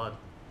first blood.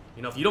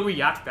 You know, if you don't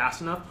react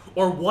fast enough,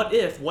 or what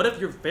if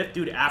your fifth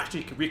dude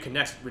actually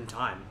reconnects in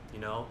time? You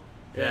know.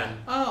 Yeah. And-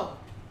 Oh,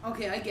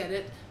 okay, I get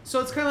it. So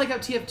it's kind of like how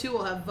TF2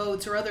 will have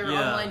votes or other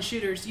Yeah. online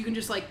shooters. You can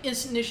just like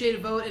instant initiate a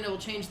vote and it will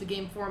change the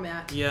game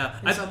format Yeah,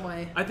 in some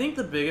way. I think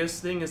the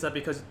biggest thing is that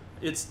because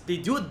they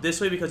do it this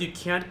way because you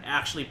can't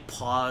actually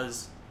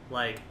pause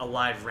like a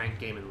live ranked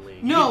game in the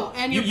league. No,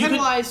 and you're you can-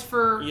 penalized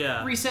for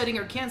Yeah. resetting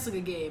or canceling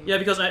a game. Yeah,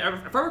 because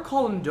if I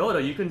recall in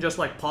Dota, you can just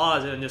like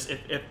pause it and just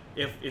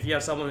if you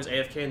have someone who's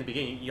AFK in the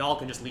beginning, y'all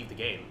can just leave the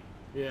game.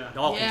 Yeah.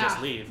 Y'all Yeah. can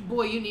just leave.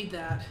 Boy, you need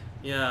that.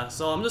 Yeah,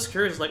 so I'm just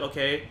curious, like,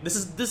 okay, this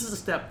is a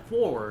step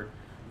forward,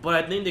 but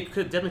I think they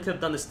definitely could have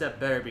done this step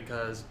better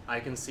because I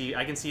can see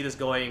this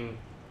going,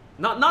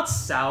 not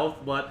south,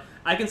 but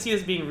I can see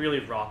this being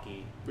really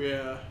rocky.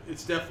 Yeah,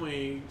 it's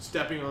definitely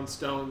stepping on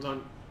stones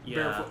on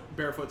Yeah.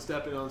 barefoot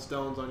stepping on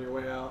stones on your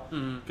way out.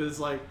 Mhm. Because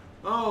it's like,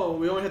 oh,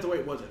 we only have to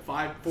wait. Was it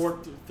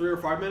 3 or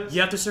 5 minutes?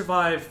 You have to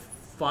survive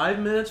 5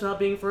 minutes without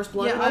being first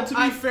blood. Yeah, Well, to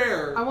be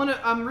fair,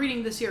 I'm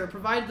reading this here.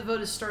 Provided the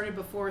vote is started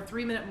before a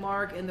 3-minute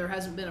mark and there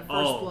hasn't been a first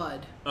Oh.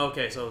 blood.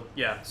 Okay, so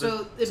yeah.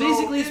 So it so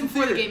basically is in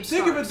before the theory, game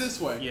starts. Think of it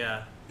this way: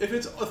 yeah. if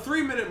it's a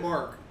 3-minute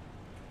mark,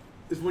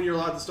 is when you're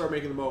allowed to start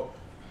making the vote.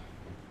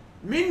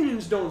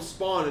 Minions don't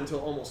spawn until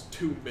almost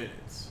 2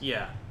 minutes.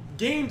 Yeah.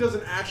 Game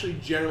doesn't actually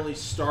generally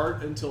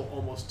start until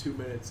almost 2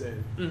 minutes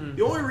in. Mhm.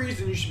 The only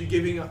reason you should be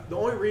giving up, the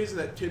only reason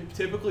that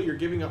typically you're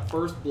giving up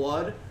first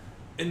blood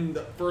in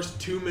the first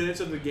 2 minutes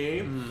of the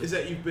game is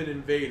that you've been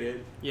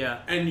invaded Yeah.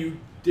 and you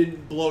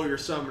didn't blow your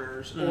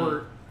summoners Mhm.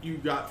 or you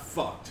got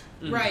fucked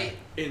Mhm. Right.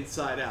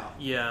 inside out.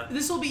 Yeah.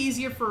 This will be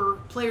easier for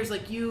players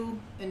like you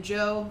and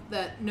Joe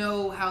that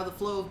know how the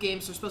flow of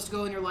games are supposed to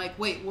go, and you're like,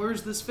 wait,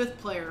 where's this fifth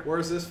player?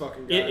 Where's this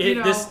fucking guy? It, You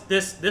know-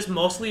 this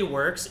mostly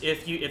works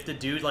if the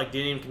dude like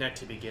didn't even connect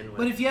to begin with.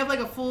 But if you have like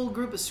a full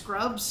group of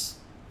scrubs,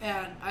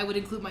 and I would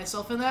include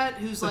myself in that,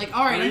 who's like,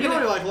 all right, I mean, I'm you're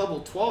gonna. only like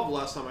level 12 the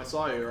last time I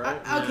saw you, right?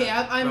 Okay,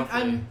 Yeah,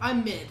 I'm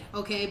roughly. mid,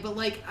 okay, but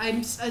like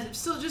I'm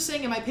still just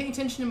saying, am I paying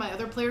attention to my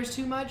other players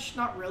too much?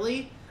 Not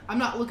really. I'm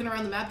not looking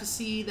around the map to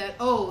see that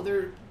the Oh,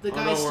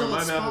 guy's no, still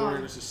my at map spawn.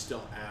 awareness is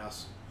still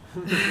ass.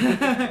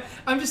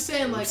 I'm just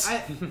saying, like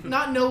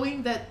not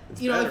knowing that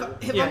It's you know better.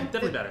 if yeah, I'm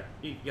definitely better.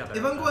 You got better.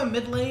 if I'm at going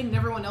mid lane and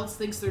everyone else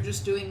thinks they're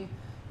just doing,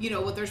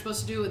 what they're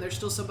supposed to do, and there's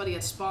still somebody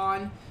at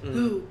spawn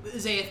who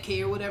is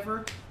AFK or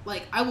whatever,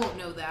 like I won't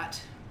know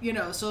that.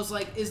 So it's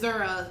like, is there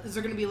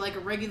going to be like a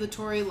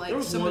regulatory like There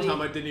was somebody, one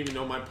time I didn't even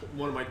know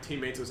one of my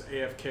teammates was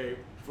AFK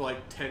for like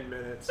 10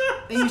 minutes.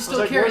 and you I was still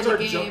like, carry where's the our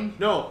game? jump?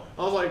 No,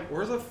 I was like,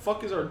 where the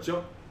fuck is our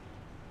jump?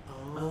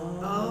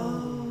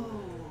 Oh.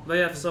 But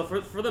yeah, so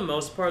for the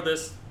most part,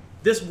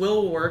 this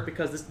will work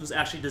because this was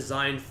actually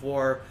designed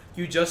for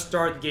you just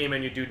start the game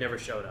and your dude never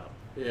showed up.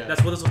 Yeah.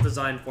 That's what this was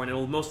designed for, and it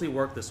will mostly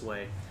work this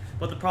way.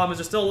 But the problem is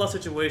there's still a lot of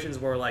situations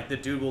where like the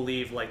dude will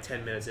leave like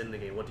 10 minutes in the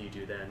game. What do you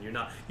do then?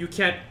 You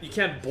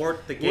can't board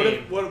the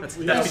game. That's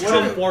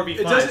become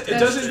 4v5.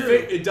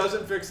 It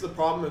doesn't fix the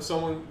problem if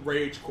someone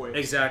rage quits.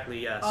 Exactly,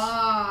 yes. You're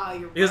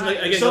right. Because, like,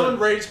 again, If someone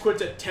rage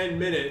quits at 10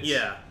 minutes,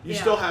 Yeah. you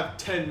Yeah. still have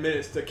 10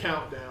 minutes to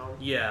count down.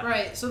 Yeah.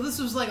 Right, so this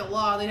was like a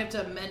law. They'd have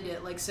to amend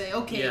it, like say,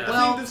 okay, Yeah.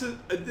 well, I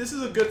think this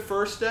is a good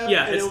first step.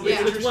 Yeah, and it'll be it's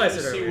interesting what I to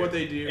said see earlier. what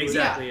they do.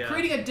 Exactly. yeah.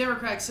 creating a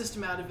democratic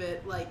system out of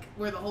it, like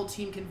where the whole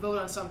team can vote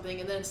on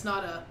something, and then it's not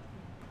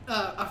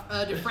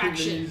a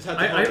diffraction.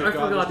 I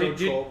forgot.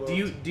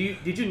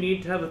 Did you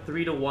need to have a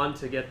 3-to-1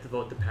 to get the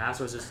vote to pass,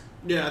 or is this?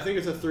 Yeah, I think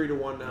it's a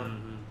 3-to-1 now.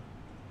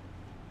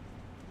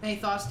 Any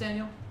thoughts,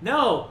 Daniel?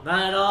 No,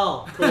 not at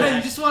all. You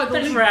just want the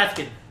Thanks league, for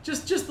asking.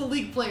 just the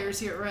league players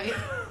here, right?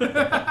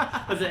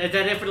 Is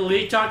that it for the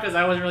league talk? Because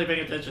I wasn't really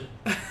paying attention.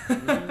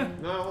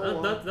 No,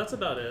 hold on. That's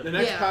about it. The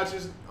next Yeah. patch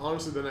is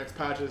honestly the next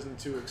patch isn't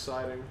too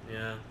exciting.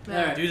 Yeah.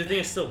 Alright. Dude, the thing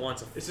is, still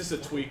wants a. It's just a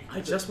tweak. I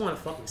just want a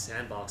fucking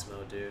sandbox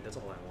mode, dude. That's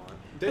all I want.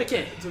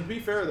 Okay. To be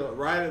fair though,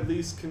 Riot at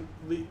least came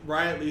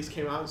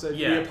out and said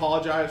Yeah. we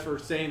apologize for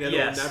saying that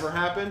Yes. it'll never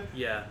happen.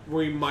 Yeah.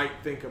 We might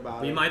think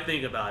about it. We might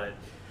think about it.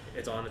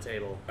 It's on the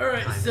table. All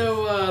right,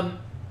 so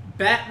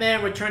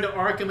Batman Return to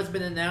Arkham has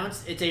been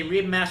announced. It's a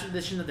remastered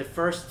edition of the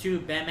first two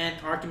Batman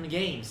Arkham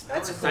games,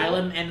 That's cool.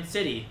 Asylum and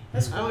City.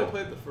 That's I only cool.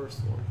 played the first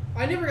one.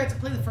 I never got to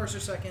play the first or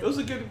second. It was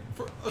a good.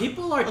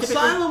 People are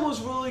Asylum was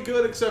really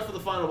good except for the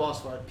final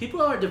boss fight.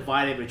 People are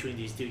divided between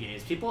these two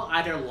games. People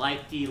either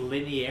like the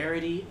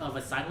linearity of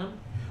Asylum,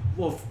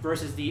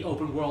 versus the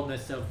open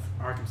worldness of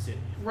Arkham City,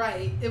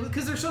 Right,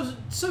 because they're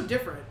so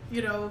different,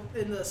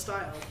 in the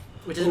style.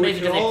 which is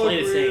amazing because they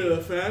play the same.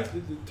 The fact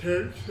that the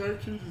third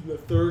sections in the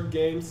third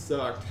game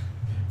sucked.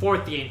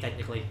 Fourth game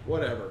technically.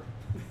 Whatever.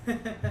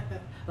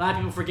 A lot of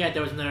people forget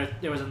there was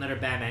another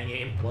Batman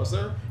game. Was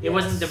there? It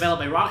wasn't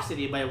developed by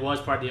Rocksteady, but it was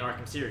part of the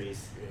Arkham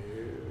series.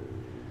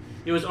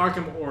 It was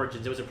Arkham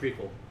Origins. It was a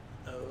prequel.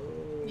 Oh.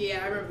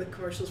 Yeah, I remember the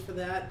commercials for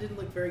that. Didn't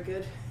look very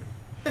good.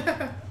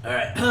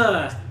 Alright.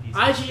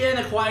 IGN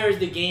acquires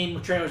the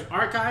game Trailers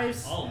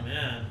Archives. Oh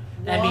man.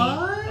 I mean,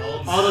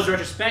 Oh, all those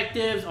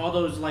retrospectives, all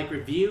those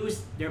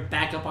reviews, they're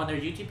back up on their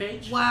YouTube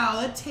page. Wow,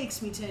 that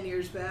takes me 10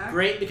 years back.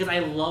 Great, because I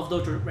love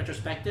those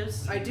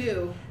retrospectives. I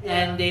do.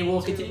 And they will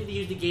me too. continue to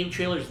use the Game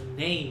Trailer's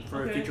name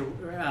for future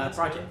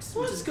projects,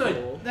 which is Cool.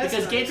 good. That's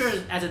because Game nice.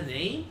 Trailer as a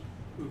name,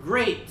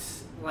 great.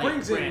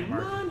 Brings brand in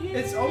marketing. money.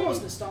 It's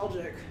almost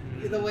nostalgic,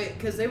 the way,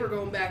 because they were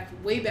going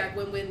way back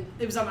when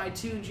it was on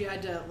iTunes. You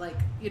had to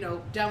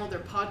download their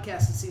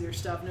podcast and see their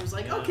stuff, and it was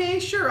like, okay,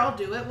 sure, I'll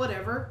do it,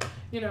 whatever,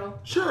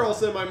 Sure, I'll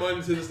send my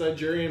money to this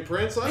Nigerian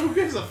prince. Who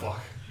gives a fuck?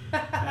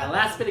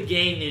 Last bit of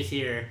game news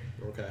here.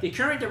 Okay. The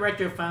current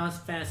director of Final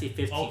Fantasy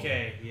 15,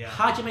 Okay, yeah.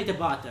 Hajime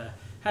Tabata,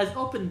 has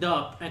opened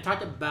up and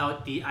talked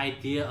about the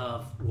idea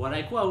of, what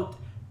I quote,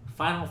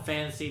 Final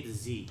Fantasy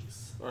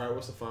disease. Alright,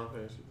 what's the Final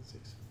Fantasy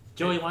disease?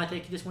 Joey, you want to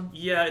take this one?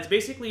 Yeah, it's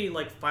basically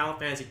like Final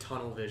Fantasy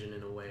tunnel vision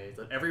in a way.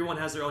 That everyone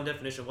has their own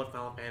definition of what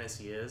Final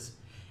Fantasy is,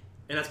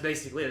 and that's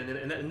basically it.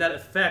 And that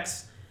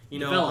affects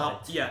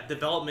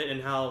development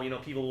and how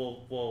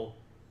people will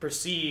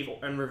perceive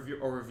and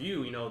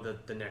review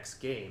the next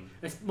game.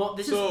 He's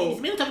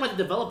mainly talking about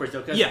the developers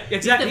though, because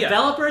exactly. the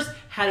developers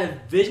had a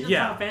vision of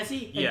Yeah. Final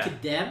Fantasy, and Yeah. to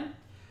them,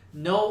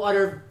 no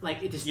other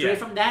to stray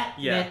from that.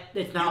 Yeah.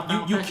 It's not.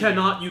 Final You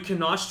Fantasy.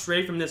 cannot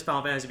stray from this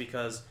Final Fantasy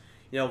because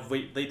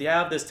they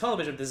have this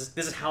television. This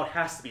is how it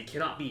has to be. It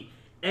cannot be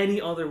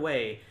any other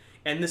way.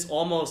 And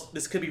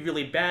this could be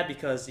really bad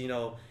because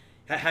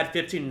had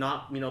 15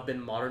 not been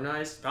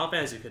modernized, Final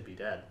Fantasy could be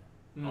dead.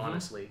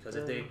 Honestly, because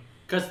if they.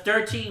 Because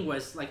 13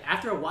 was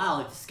after a while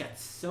it just got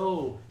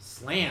so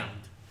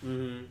slammed.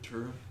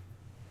 True.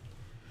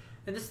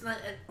 And this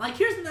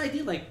here's an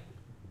idea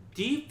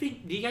do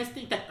you guys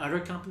think that other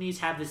companies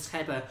have this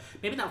type of,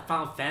 maybe not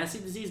Final Fantasy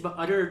disease, but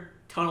other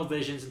tunnel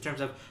visions in terms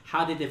of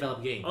how they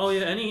develop games? Oh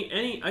yeah,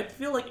 I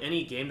feel like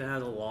any game that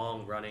has a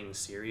long running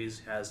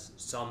series has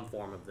some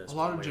form of this. A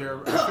lot of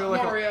I feel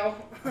like Mario.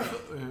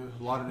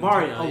 a lot of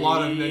Mario. a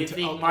lot of You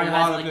think Mario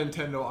lot has, of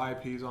Nintendo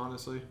IPs,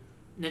 honestly.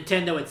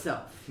 Nintendo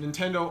itself.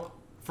 Nintendo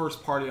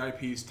first-party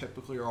IPs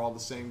typically are all the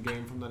same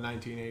game from the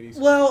 1980s.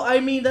 Well, I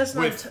mean, that's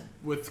not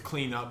with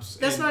cleanups.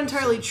 that's not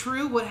entirely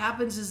true. What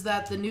happens is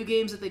that the new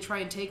games that they try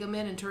and take them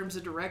in terms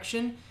of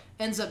direction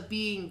ends up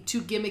being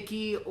too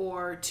gimmicky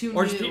or too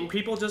Or new. just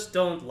people just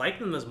don't like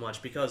them as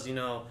much because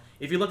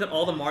if you look at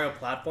all the Mario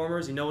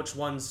platformers, you know which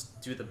ones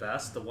do the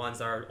best. The ones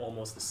that are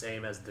almost the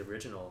same as the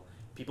original.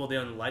 People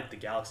didn't like the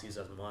galaxies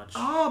as much.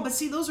 Oh, but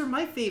see, those are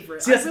my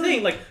favorites. See, that's the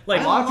thing. Like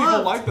a lot of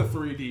people loved- like the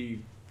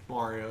 3D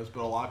Marios,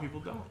 but a lot of people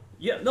don't.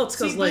 yeah, no, it's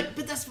because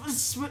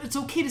See, but it's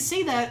okay to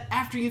say that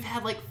after you've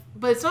had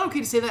but it's not okay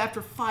to say that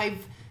after 5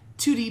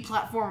 2D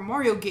platform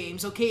Mario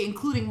games, okay,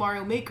 including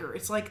Mario Maker.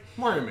 It's like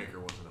Mario Maker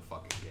wasn't a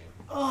fucking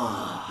game.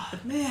 Oh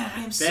man,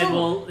 I am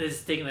Ben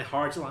is taking a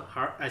hard.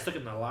 I took a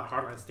lot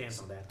hard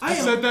stance on that. I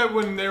said that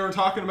when they were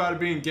talking about it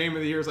being game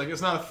of the year. It's like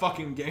it's not a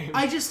fucking game.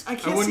 I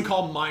can't. I wouldn't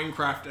call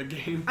Minecraft a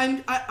game.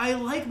 I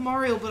like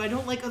Mario, but I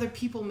don't like other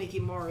people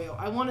making Mario.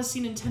 I want to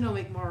see Nintendo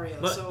make Mario.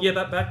 But so. yeah,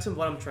 back to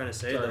what I'm trying to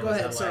say. Sorry. Though, Go is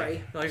ahead. that,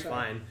 Sorry. Like,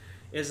 fine.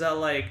 Is that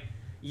like,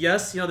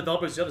 yes,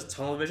 developers do have this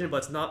tunnel vision, but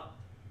it's not.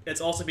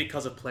 It's also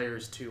because of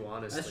players too.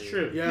 Honestly, That's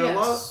true. Yeah,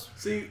 Yes.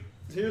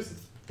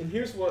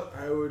 Here's what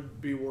I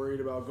would be worried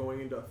about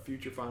going into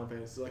future Final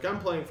Fantasy. Like I'm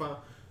playing Final.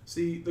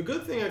 See, the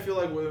good thing I feel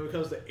like when it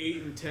comes to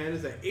 8 and 10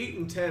 is that 8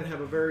 and 10 have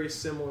a very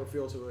similar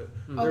feel to it.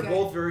 They're Okay.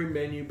 both very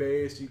menu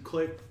based. You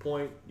click,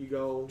 point, you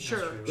go.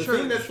 Sure. The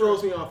thing that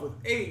throws me off with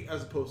 8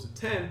 as opposed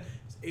to 10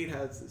 is 8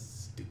 has this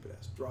stupid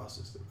ass draw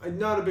system. I'm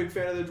not a big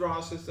fan of the draw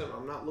system.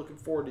 I'm not looking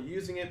forward to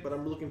using it, but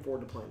I'm looking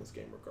forward to playing this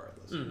game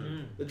regardless.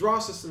 Mm-hmm. The draw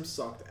system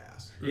sucked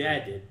ass. Yeah,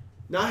 I did.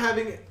 Not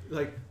having,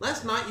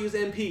 let's not use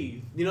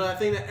MP. You know, that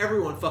thing that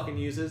everyone fucking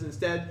uses.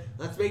 Instead,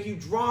 let's make you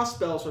draw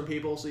spells from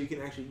people so you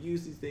can actually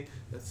use these things.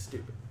 That's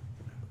stupid.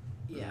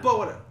 Yeah. But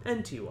whatever.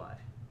 NTY.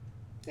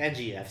 And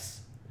GFs.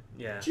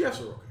 Yeah.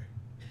 GFs are okay.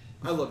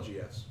 I love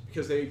GFs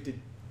because they're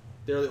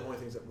the only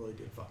things that really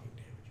did fucking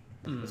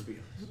damage. Let's be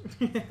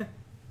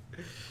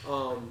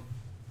honest.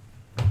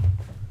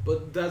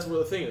 But that's where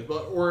the thing is.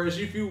 But whereas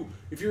if you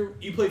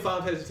play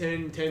Final Fantasy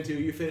 10-2,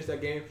 you finish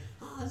that game.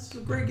 Oh, this is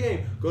a great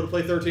game. Go to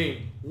play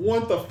 13.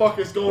 What the fuck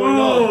is going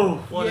on?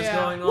 What is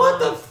going on? What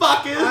the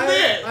fuck is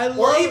this? Or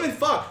love- even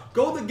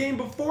go the game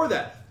before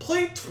that.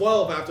 Play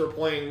 12 after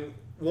playing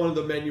one of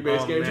the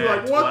menu-based games. man, You're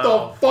like, what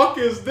 12. the fuck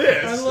is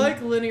this? I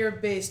like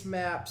linear-based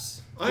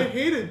maps. I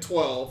hated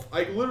 12.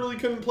 I literally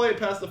couldn't play it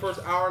past the first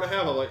hour and a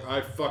half. I'm like,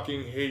 I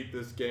fucking hate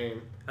this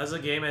game. As a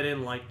game, I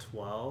didn't like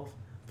 12,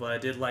 but I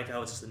did like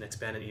how it's just an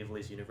expanded Evil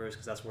East universe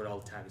because that's where all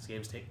the tactics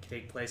games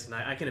take place, and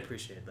I can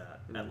appreciate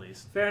that at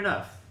least. Fair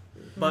enough.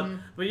 But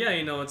yeah,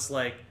 it's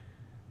like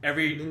And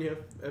then you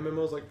have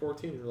MMOs like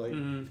 14. You're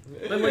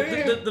like, But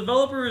like the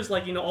developers,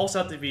 also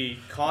have to be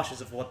cautious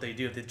of what they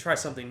do. If they try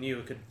something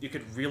new, you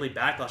could really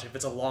backlash if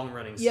it's a long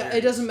running. Yeah, series.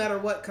 it doesn't matter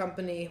what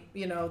company.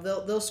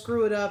 They'll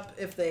screw it up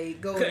if they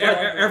go.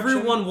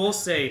 Everyone will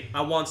say,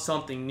 "I want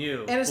something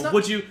new." And it's But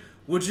not-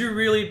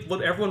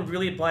 would everyone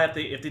really buy if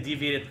they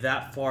deviated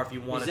that far? If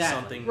you wanted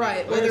something new?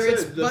 Right. like Whether I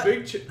it's said, the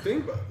big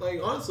thing, but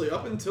honestly,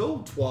 up until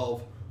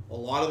 12, a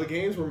lot of the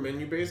games were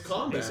menu-based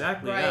combat.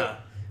 Exactly. Right. Yeah.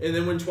 And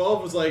then when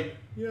 12 was like,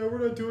 yeah, we're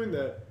not doing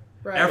that.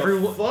 right.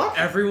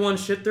 Everyone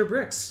shit their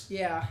bricks.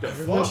 Yeah.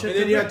 Everyone shit And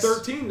then their you had bricks.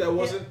 13 that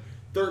wasn't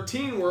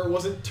 13 where it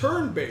wasn't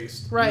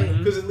turn-based. Right.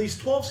 Because at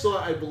least 12 still,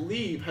 I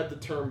believe, had the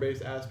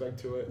turn-based aspect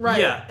to it. Right.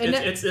 Yeah, And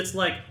it's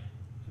like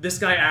this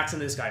guy acts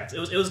and this guy acts. It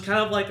was kind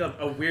of like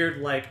a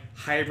weird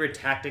hybrid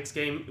tactics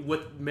game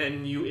with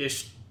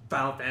menu-ish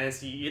Final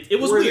Fantasy.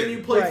 It was where weird. then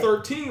you play Right.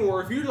 13,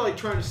 where if you're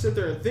trying to sit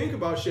there and think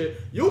about shit,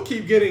 you'll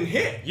keep getting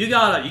hit. You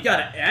gotta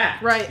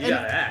act. Right, You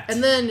gotta act.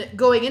 and then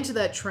going into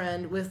that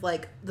trend with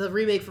the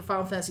remake for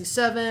Final Fantasy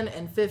 7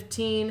 and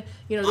 15,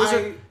 those I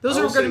are will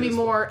going say to be this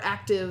more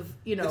active.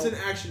 It's an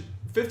action.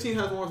 15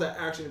 has more of that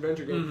action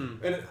adventure game.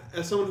 And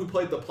as someone who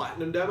played the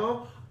Platinum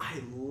demo,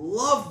 I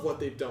love what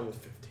they've done with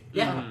 15.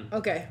 Yeah.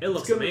 Okay. It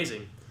looks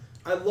amazing.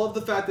 I love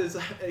the fact that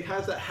it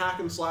has that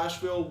hack and slash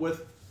feel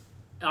with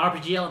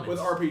RPG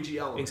elements. RPG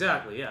elements.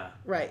 Exactly. Yeah.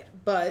 Right,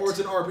 but Or it's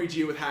an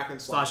RPG with hack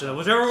and slash.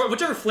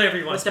 Whichever flavor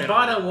you want But to spin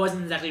on. Tabata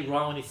wasn't exactly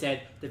wrong when he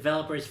said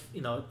developers,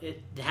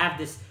 they have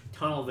this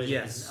tunnel vision.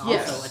 Yes. And also,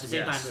 Yes. at the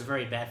same time, it's a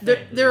very bad they're,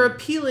 thing. they're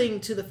appealing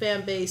to the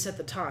fan base at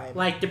the time.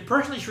 Like, the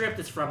person he ripped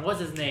this from, what's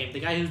his name? The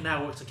guy who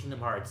now works at Kingdom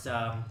Hearts.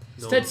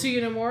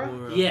 Tetsuya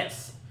Nomura?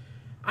 Yes.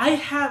 I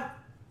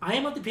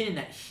am of the opinion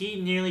that he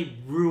nearly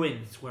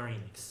ruined Square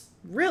Enix.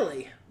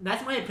 Really?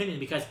 That's my opinion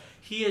because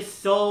he is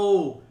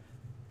so,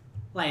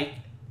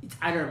 it's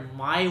either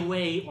my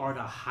way or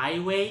the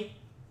highway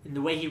in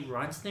the way he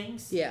runs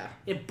things. Yeah.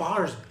 It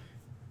bothers me.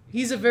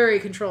 He's a very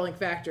controlling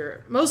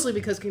factor, mostly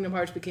because Kingdom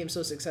Hearts became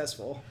so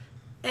successful.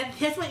 And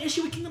that's my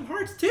issue with Kingdom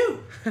Hearts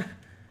too.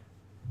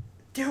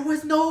 There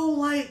was no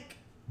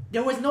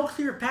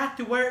clear path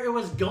to where it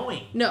was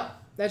going. No,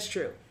 that's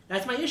true.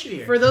 That's my issue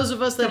here. For those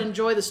of us that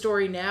enjoy the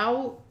story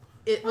now,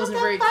 it wasn't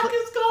very What the fuck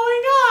clear. is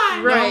going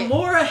on? Right. Now,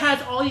 Mora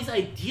has all these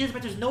ideas,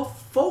 but there's no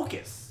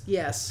focus.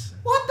 Yes.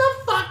 What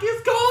the fuck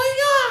is going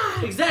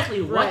on?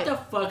 Exactly. What Right. the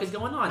fuck is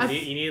going on?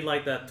 You need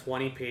that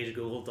 20-page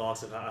Google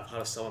Docs of how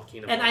to sum up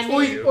Kingdom And Hearts. I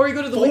Or need you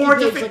go to the 4 wiki page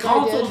different like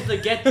I did. consoles to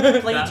get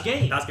to play each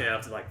game. That's gonna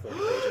have to 40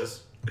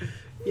 pages.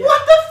 Yeah.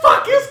 What the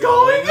fuck is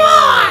going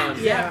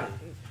on? Yeah.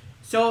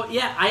 So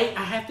yeah, I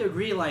have to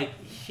agree.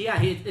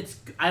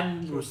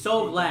 I'm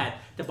so glad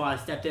the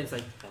boss stepped in. It's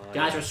like,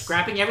 guys, we're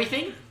scrapping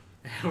everything,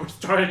 and we're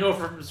starting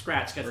over from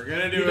scratch because We're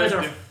gonna do you guys it.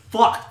 are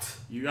fucked.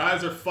 You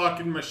guys are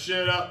fucking my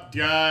shit up,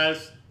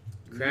 guys.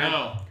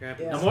 No. Crap.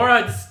 Yeah.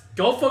 Nomura, just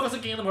go focus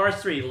on Kingdom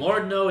Hearts 3.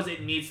 Lord knows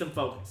it needs some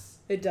focus.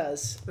 It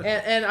does.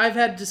 And I've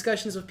had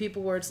discussions with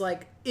people where it's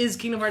like, is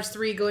Kingdom Hearts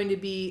 3 going to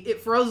be,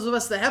 for those of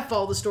us that have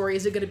followed the story,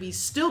 is it going to be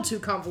still too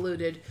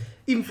convoluted?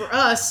 Even for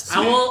us.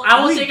 I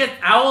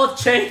will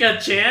take a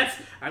chance.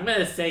 I'm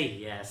gonna say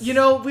yes. You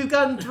know, we've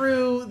gotten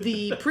through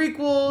the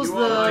prequels, You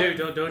want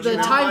Dude, don't the you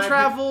time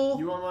travel.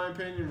 You want my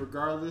opinion,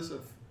 regardless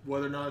of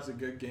whether or not it's a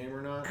good game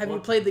or not? Have you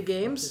played the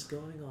games? What's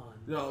going on?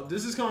 No,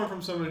 this is coming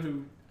from someone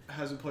who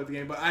hasn't played the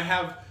game, but I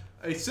have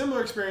a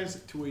similar experience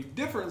to a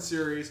different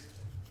series,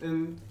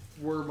 and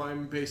where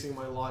I'm basing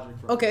my logic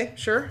from. Okay,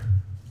 sure.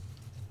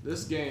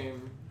 This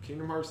game,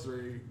 Kingdom Hearts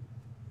 3,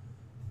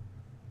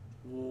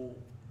 will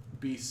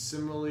be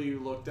similarly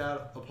looked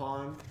at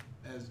upon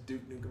as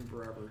Duke Nukem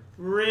Forever.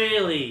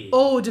 Really?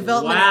 Oh,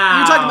 development. Wow.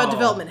 You're talking about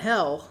development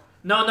hell.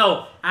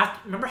 No.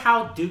 Remember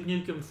how Duke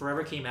Nukem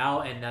Forever came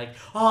out and like,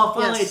 oh,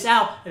 finally Yes. it's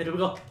out, and then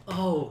people go,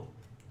 oh,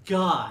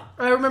 God.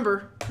 I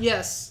remember.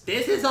 Yes.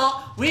 This is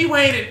all. We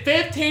waited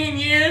 15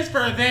 years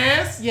for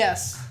this.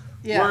 Yes.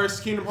 Yeah. Whereas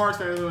Kingdom Hearts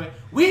fans are like,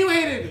 We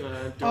waited.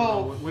 don't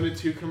know, when did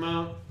 2 come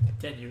out?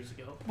 10 years ago.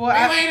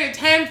 Well, We waited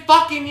 10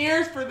 fucking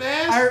years for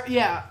this.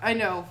 I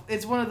know.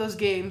 It's one of those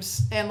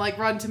games, and like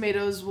Rotten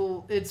Tomatoes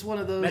will. It's one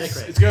of those.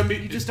 Metacritic. It's gonna be.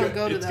 You just don't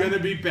go to It's them.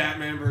 gonna be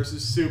Batman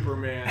versus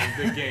Superman,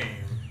 the game.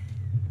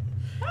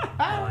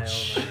 My,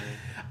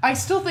 I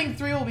still think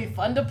 3 will be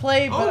fun to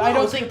play, but no, I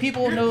don't it's think good.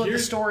 people know what the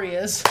Here's- story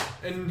is.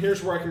 And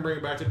here's where I can bring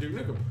it back to Duke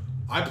Nukem.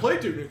 I played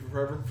Duke Nukem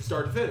Forever from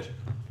start to finish.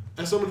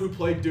 As someone who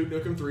played Duke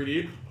Nukem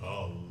 3D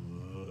a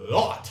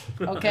lot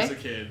Okay. as a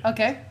kid.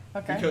 Okay.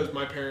 Because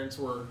my parents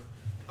were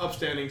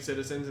upstanding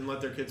citizens and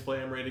let their kids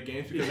play M-rated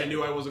games because they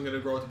knew I wasn't going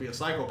to grow up to be a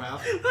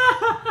psychopath.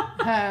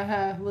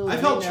 Little I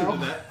did felt they true know.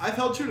 to that. I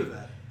felt true to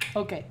that.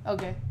 Okay.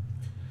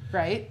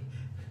 Right.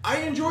 I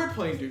enjoyed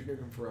playing Duke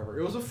Nukem Forever.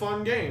 It was a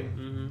fun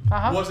game.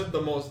 Uh-huh. Was it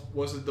the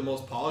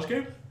most polished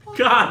game?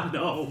 God,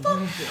 no.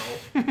 No.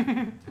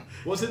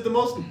 Was it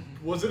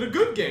a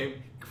good game?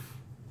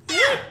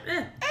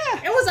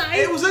 It was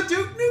It was a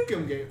Duke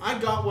Nukem game. I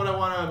got what I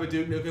wanted out of a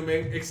Duke Nukem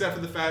game, except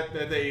for the fact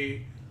that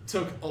they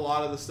took a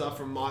lot of the stuff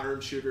from modern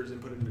shooters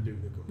and put it into Duke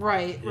Nukem.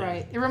 Right.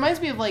 It reminds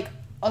me of like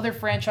other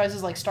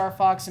franchises like Star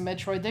Fox and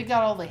Metroid. They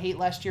got all the hate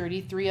last year at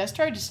E3.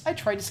 I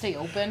tried to stay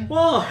open.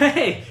 Whoa,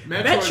 hey.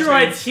 Metroid's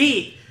Metroid's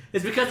heat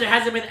is because there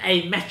hasn't been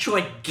a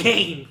Metroid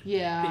game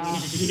Yeah.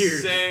 in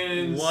years.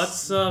 Since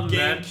What's a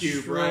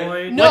GameCube, right?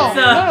 Metroid? No.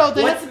 What's,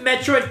 they what's had-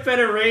 Metroid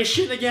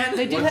Federation again?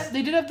 They did. What's-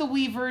 They did have the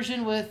Wii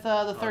version with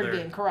the third Other.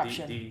 game,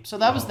 Corruption. The- So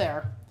that was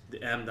there.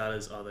 The M that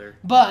is other.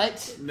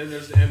 But And then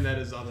there's the M that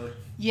is other.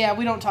 yeah,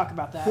 we don't talk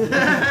about that.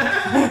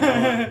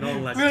 No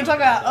one likes We're gonna to talk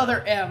about that.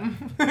 other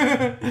M.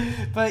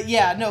 But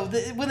yeah, no.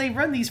 When they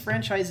run these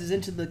franchises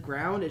into the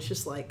ground, it's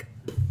just like,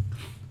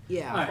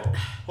 yeah. Alright.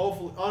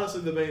 Hopefully,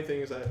 honestly, the main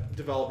thing is that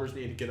developers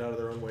need to get out of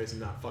their own ways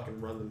and not fucking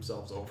run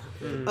themselves over.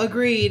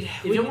 Agreed.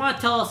 If you want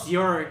to tell us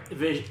your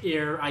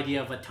idea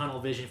of a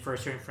tunnel vision for a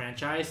certain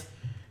franchise,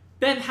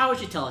 Ben, how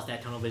would you tell us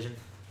that tunnel vision?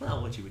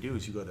 Well, what you would do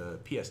is you go to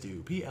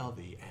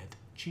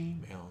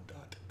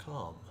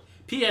ps2plv@gmail.com.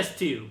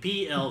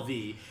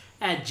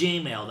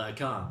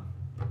 ps2plv@gmail.com.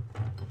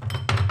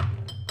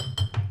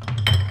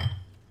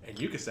 And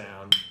you can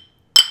sound.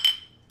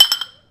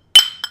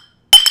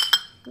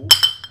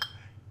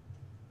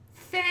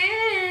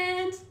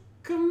 Fans,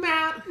 come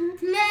out and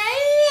play.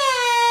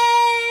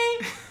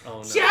 Oh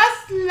no.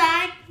 Just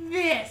like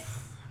this.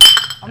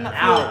 I'm not.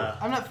 Ow.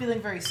 I'm not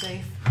feeling very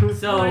safe.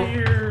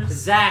 So,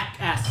 Zach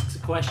asks a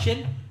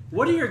question.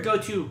 What are your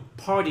go-to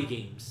party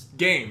games?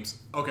 Games.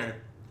 Okay.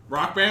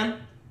 Rock Band.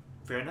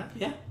 Fair enough,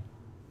 yeah.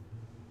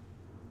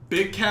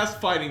 Big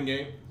cast fighting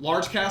game.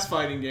 Large cast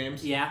fighting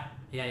games. Yeah.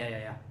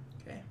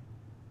 Okay.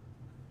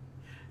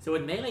 So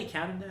would Melee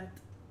count in that?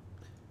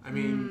 I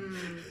mean,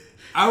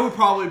 I would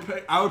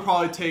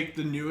probably take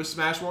the newest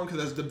Smash one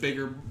because that's the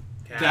bigger.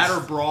 Cast. That or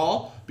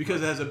Brawl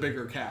because it has a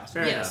bigger cast.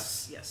 Fair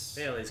Yes.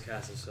 Bailey's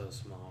cast is so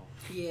small.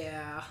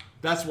 Yeah.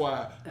 That's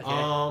why.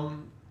 Okay.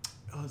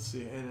 Let's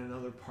see. And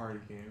another party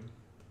game.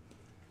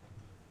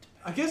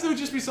 I guess it would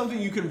just be something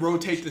you can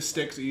rotate the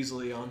sticks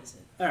easily on.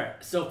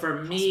 Alright, so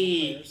for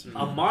me,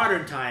 of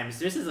modern times,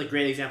 this is a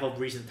great example of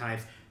recent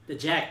times, the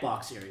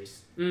Jackbox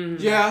series.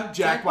 Yeah,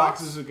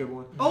 Jackbox is a good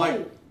one. Oh.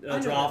 Like I know.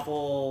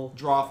 Drawful.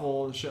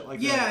 Drawful and shit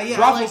like Yeah, that. yeah,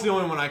 Drawful's like- the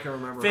only one I can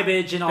remember.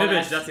 Fibbage and all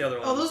Fibbage, that. that's the other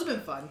one. Oh, those have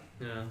been fun.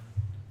 Yeah.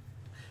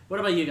 What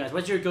about you guys?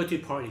 What's your go-to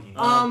party game?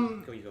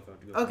 Go, you go for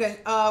it. Okay.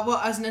 Well,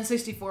 as an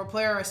N64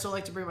 player, I still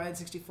like to bring my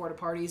N64 to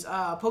parties.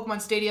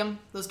 Pokemon Stadium.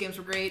 Those games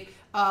were great.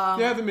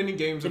 Yeah, the mini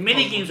games. the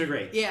mini games are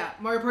great. Yeah,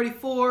 Mario Party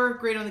 4,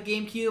 great on the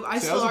GameCube. I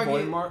still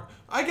argue.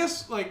 I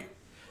guess like.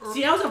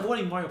 See, I was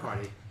avoiding Mario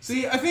Party.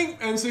 See, I think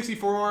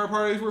N64 Mario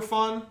parties were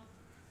fun,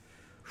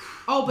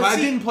 Oh, but but I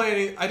see, didn't play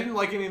any. I didn't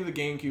like any of the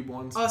GameCube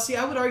ones. see,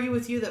 I would argue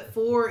with you that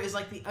 4 is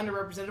like the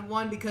underrepresented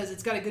one because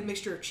it's got a good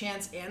mixture of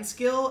chance and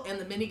skill, and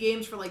the mini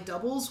games for like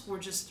doubles were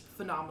just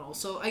phenomenal.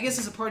 So I guess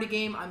as a party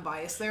game, I'm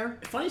biased there.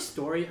 Funny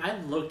story, I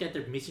looked at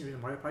their missing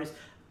Mario parties.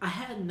 I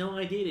had no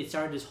idea they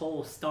started this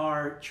whole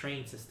star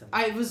train system.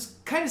 I was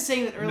kind of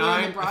saying that earlier in the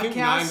I think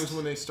broadcast. 9 was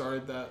when they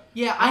started that.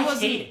 Yeah, I I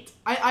wasn't. hate it.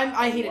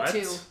 I hate What?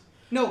 it too.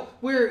 No,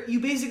 where you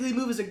basically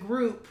move as a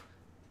group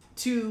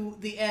to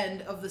the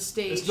end of the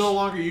stage. It's no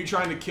longer you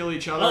trying to kill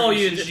each other. Oh,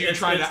 it's you- just you it's-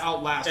 trying to it's-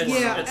 outlast it's-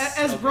 one Yeah, another. it's-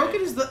 as okay.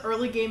 broken as the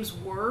early games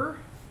were,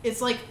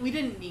 it's like we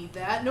didn't need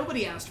that.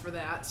 Nobody asked for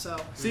that, so.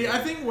 See, I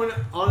think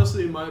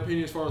honestly, in my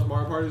opinion, as far as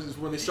Mario Party is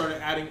when they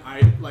started adding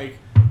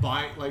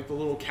buying like the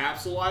little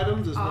capsule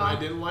items is when I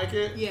didn't like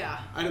it. Yeah.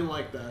 I didn't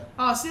like that.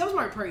 Oh, see, that was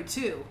Mario Party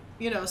 2.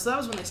 So that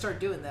was when they started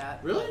doing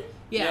that. Really?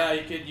 Yeah.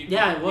 You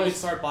could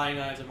start buying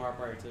items in Mario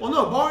Party 2. Well,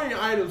 no, buying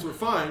items were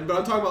fine, but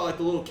I'm talking about like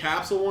the little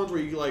capsule ones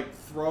where you like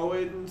throw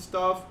it and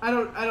stuff. I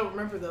don't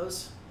remember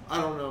those.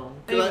 I don't know.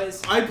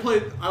 Anyways. I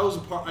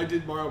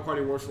did Mario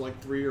Party Wars for like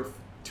 2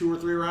 or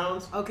 3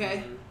 rounds.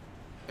 Okay.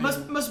 Must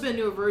have been a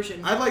newer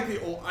version. I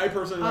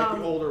personally like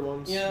the older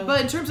ones. Yeah. But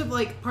in terms of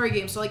like party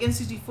games, so like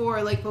N64,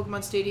 I like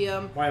Pokemon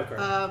Stadium. Mario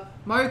Kart.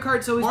 Mario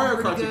Kart's always Mario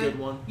been pretty Kart's a good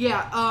one.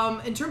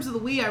 Yeah. In terms of the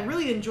Wii, I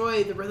really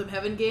enjoy the Rhythm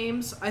Heaven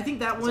games. I think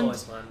that It's one.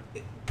 always fun.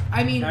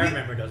 I mean, I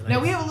remember those nights. Now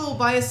we have a little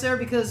bias there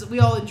because we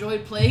all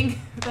enjoyed playing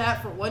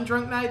that for one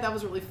drunk night. That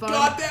was really fun.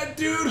 Got that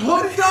dude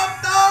hooked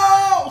up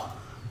though.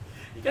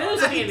 That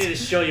was something I need to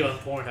show you on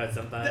Pornhub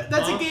sometime.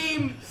 That's a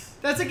game.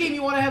 That's a game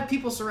you want to have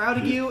people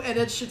surrounding you, and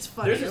that shit's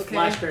funny. There's this okay?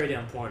 Flash parody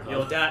on Pornhub.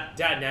 Yo,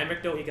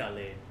 Dynamic though, he got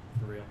laid.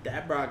 For real.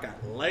 That bro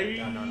got laid.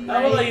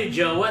 How about you,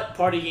 Joe? What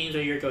party games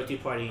are your go-to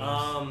party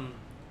games?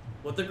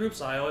 With the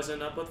groups I always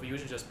end up with, we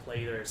usually just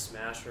play either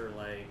Smash or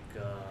like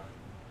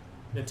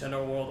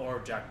Nintendo World or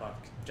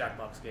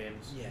Jackbox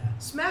games. Yeah.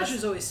 Smash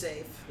is always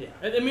safe. Yeah.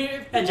 I mean,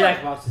 And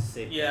Jackbox is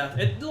safe. Yeah,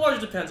 it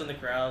largely depends on the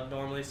crowd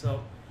normally.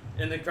 So,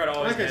 and the crowd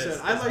always. Like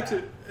I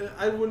said,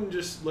 I wouldn't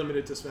just limit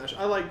it to Smash.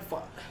 I like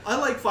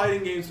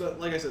fighting games, but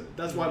like I said,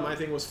 that's why my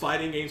thing was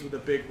fighting games with a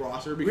big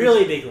roster. Because,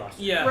 Really big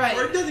roster. Yeah. Right.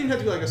 Or it doesn't even have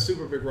to be like a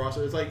super big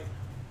roster. It's like,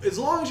 as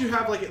long as you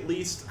have like at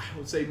least, I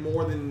would say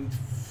more than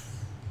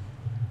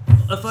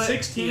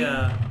 16.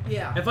 Yeah.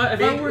 Yeah. If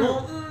I were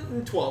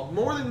 12.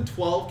 More than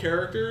 12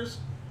 characters,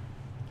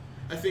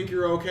 I think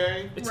you're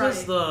okay. It's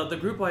because the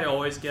group I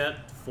always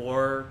get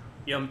for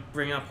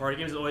bringing out party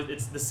games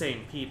it's the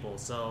same people,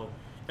 so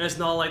and it's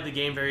not like the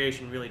game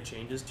variation really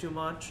changes too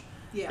much.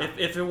 Yeah.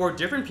 If it were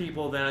different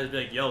people, then I'd be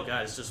like, yo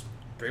guys, just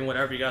bring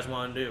whatever you guys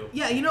want to do.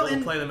 Yeah, we'll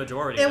and play the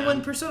majority. And man.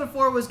 when Persona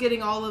 4 was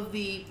getting all of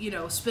the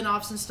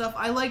spin-offs and stuff,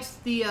 I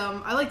liked the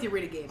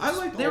arena games. I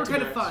like they were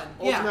kind of fun.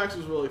 Yeah. Ultimax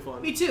was really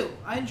fun. Me too.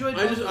 I enjoyed.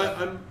 Both of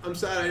them. I'm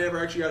sad I never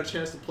actually got a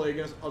chance to play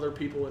against other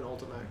people in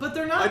Ultimax. But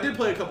they're not. I did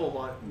play a couple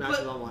of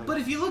matches online.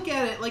 But if you look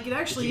at it, like it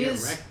actually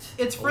is.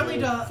 It's friendly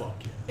to.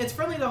 It's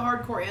friendly to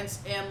hardcore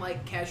and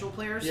like casual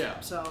players. Yeah.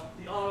 So.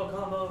 The auto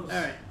combos.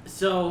 All right.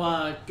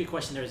 So, good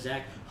question there,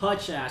 Zach.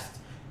 Hutch asked,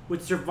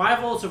 with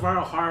survival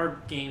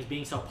horror games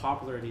being so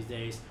popular these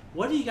days,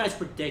 what do you guys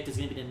predict is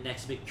going to be the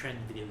next big trend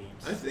in video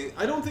games?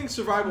 I don't think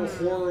survival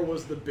horror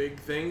was the big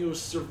thing. It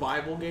was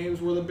survival games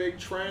were the big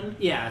trend.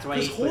 Yeah, that's why.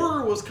 Because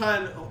horror was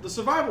the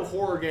survival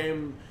horror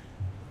game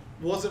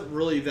wasn't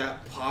really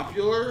that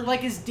popular.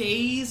 Like, is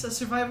Days a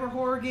survival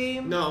horror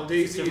game? No,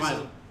 Days is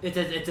survival. It's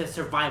a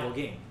survival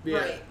game. Yeah.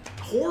 Right.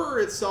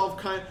 Horror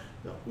itself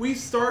we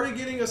started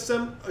getting a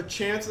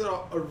chance at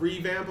a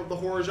revamp of the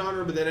horror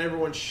genre, but then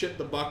everyone shit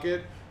the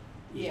bucket.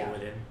 Yeah. Evil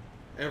Within.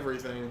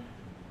 Everything.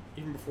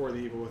 Even before the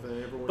Evil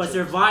Within, everyone. But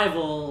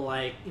survival,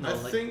 I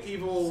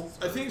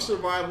think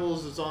survival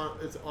is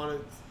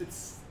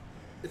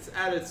it's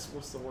at its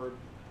what's the word?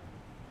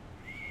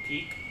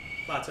 Peak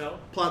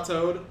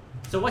Plateaued.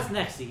 So what's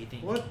next? Do you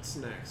think? What's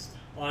next?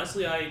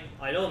 Honestly, I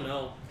don't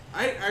know.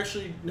 I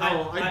actually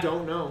I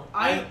don't know.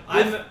 I'm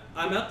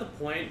at the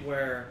point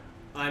where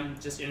I'm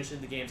just interested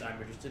in the games I'm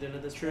interested in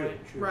at this point.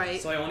 True.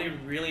 Right. So I only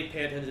really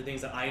pay attention to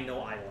things that I know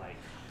I like.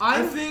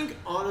 I think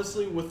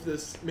honestly, with the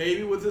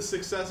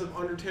success of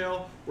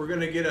Undertale, we're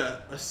gonna get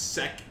a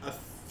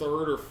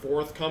third or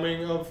fourth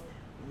coming of.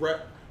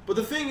 But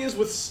the thing is,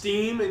 with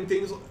Steam and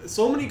things,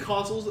 so many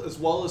consoles as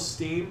well as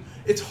Steam,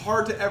 it's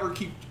hard to ever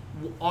keep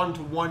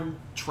onto one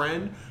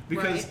trend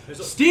because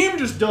Steam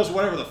just does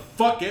whatever the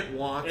fuck it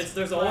wants.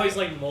 There's always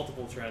like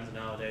multiple trends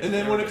nowadays. And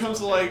then when it comes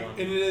to and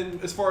then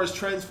as far as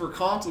trends for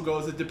console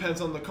goes, it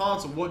depends on the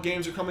console. What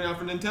games are coming out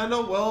for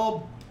Nintendo?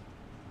 Well.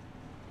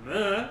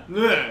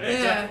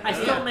 Yeah. I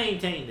still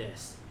maintain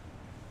this.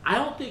 I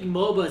don't think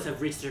MOBAs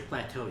have reached their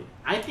plateau yet.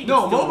 I think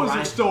MOBAs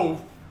are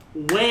still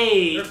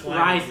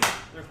rising.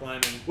 They're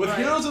climbing. With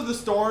Heroes of the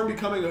Storm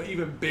becoming an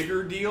even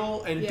bigger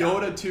deal, and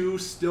Dota 2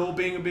 still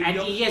being a big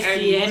deal,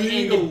 ESPN and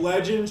League of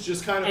Legends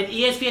just kind of. And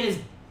ESPN is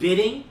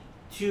bidding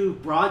to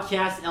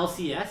broadcast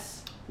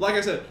LCS. Like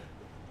I said,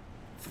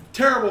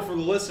 terrible for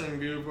the listening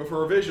view, but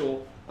for a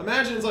visual,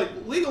 imagine it's like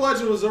League of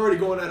Legends was already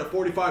going at a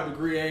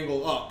 45-degree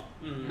angle up.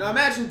 Mm-hmm. Now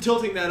imagine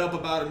tilting that up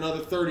about another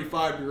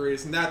 35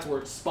 degrees, and that's where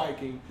it's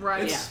spiking.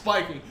 Right. It's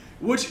spiking,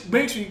 which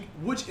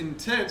in a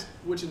sense,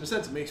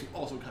 it makes me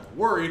also kind of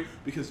worried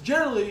because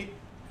generally,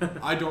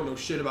 I don't know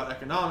shit about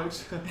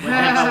economics. When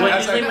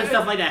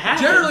stuff like that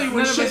happens. Generally,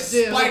 when shit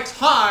spikes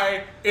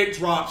high, it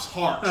drops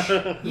harsh.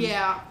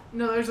 Yeah.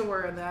 No, there's a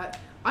word on that.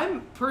 I'm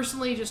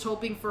personally just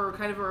hoping for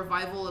kind of a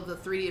revival of the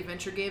 3D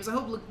adventure games. I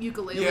hope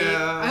Ukulele.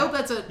 Yeah. I hope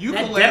that's a. That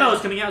demo is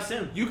coming out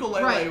soon.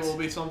 Ukulele will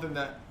be something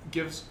that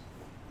gives.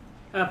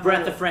 A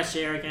breath of fresh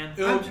air again.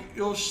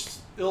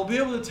 It'll be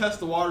able to test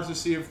the waters to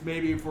see if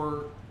maybe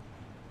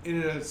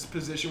in a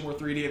position where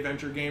 3D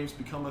adventure games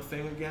become a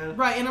thing again.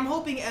 Right, and I'm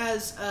hoping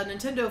as a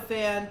Nintendo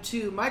fan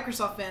to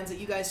Microsoft fans that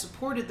you guys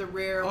supported the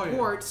Rare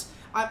ports.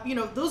 You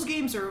know, those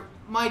games are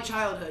my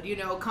childhood. You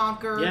know,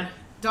 Conquer,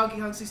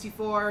 Donkey Kong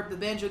 64, the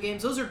Banjo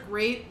games. Those are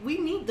great. We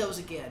need those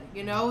again.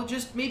 You know,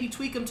 just maybe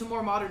tweak them to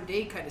more modern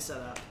day kind of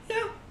setup.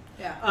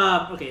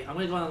 Yeah. Okay, I'm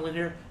gonna go on a limb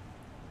here.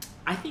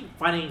 I think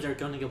fighting games are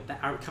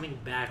coming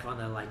back on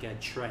a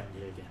trend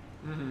here again.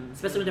 Mm-hmm.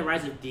 Especially with the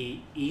rise of the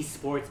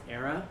esports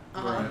era.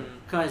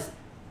 Because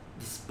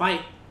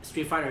despite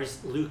Street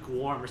Fighter's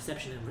lukewarm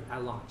reception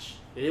at launch,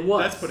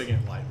 That's putting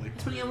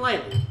it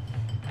lightly.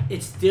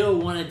 It's still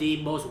one of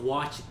the most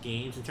watched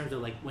games in terms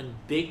of when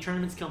big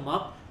tournaments come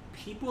up,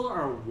 people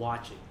are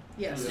watching.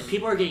 Yes. And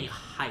people are getting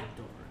hyped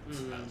over it.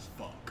 As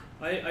fuck.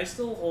 I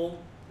still hold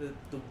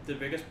the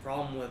biggest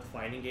problem with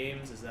fighting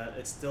games is that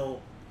it's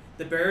still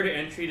the barrier to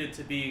entry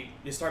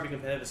to start being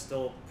competitive is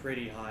still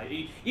pretty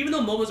high. Even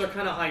though MOBAs are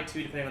kind of high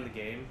too, depending on the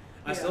game.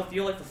 I still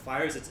feel like the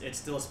fires, it's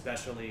still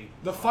especially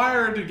the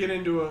fire to get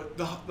into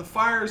the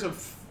fires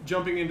of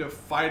jumping into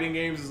fighting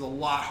games is a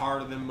lot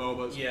harder than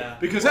MOBAs. Yeah,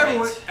 because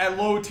everyone at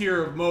low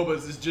tier of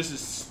MOBAs is just as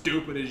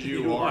stupid as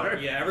you are.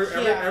 Yeah,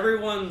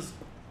 everyone's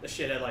a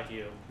shithead like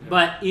you.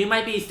 But you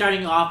might be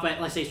starting off at,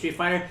 let's say, Street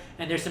Fighter,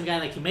 and there's some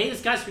guy he made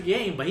this guy's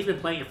game, but he's been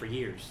playing it for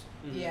years.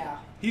 Mm-hmm. Yeah.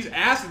 He's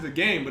ass at the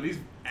game, but he's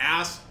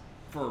ass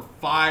for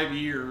 5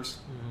 years.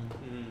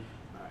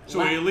 So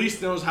he at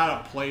least knows how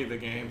to play the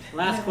game.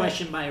 Last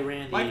question by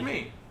Randy. Like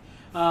me.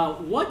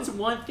 What's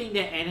the thing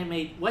that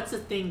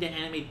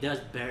anime does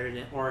better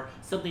than, or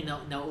something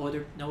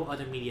no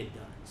other media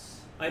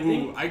does?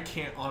 I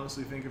can't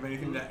honestly think of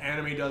anything that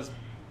anime does.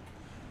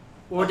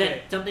 Or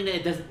that something that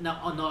it doesn't no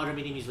other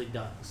medium usually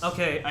does.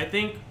 Okay, I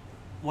think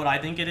what I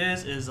think it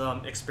is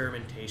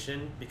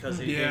experimentation because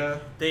they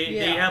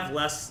have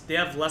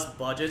less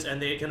budgets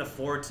and they can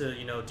afford to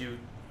do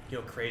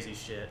crazy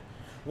shit.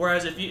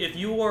 Whereas if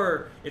you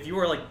were a big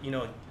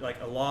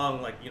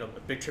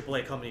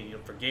AAA company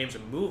for games or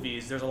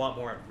movies, there's a lot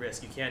more at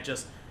risk. You can't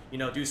just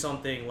do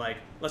something like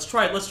let's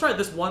try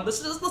this one.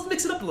 Let's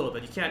mix it up a little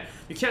bit.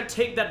 You can't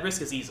take that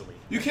risk as easily.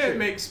 You can't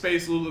make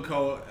Space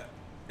Luluco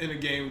in a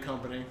game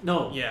company.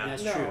 No,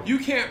 that's true. You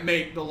can't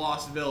make The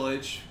Lost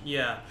Village.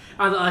 Yeah,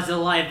 as a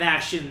live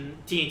action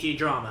TNT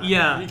drama.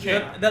 Yeah, you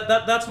can't.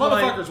 That's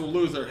motherfuckers will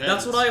lose their heads.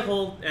 That's what I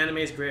hold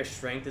anime's greatest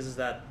strength is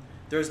that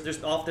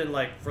there's often for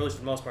at least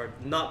for the most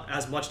part not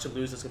as much to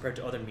lose as compared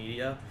to other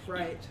media.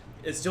 Right.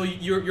 It's still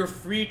you're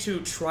free to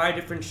try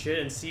different shit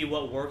and see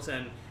what works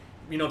and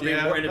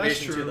bring more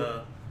innovation to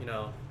the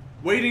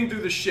Wading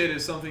through the shit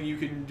is something you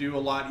can do a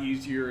lot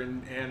easier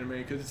in anime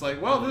because it's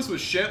like, well, this was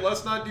shit,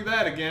 let's not do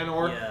that again,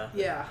 or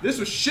this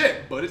was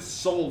shit, but it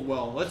sold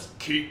well, let's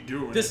keep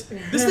doing this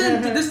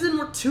didn't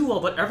work too well,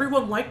 but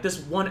everyone liked this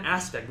one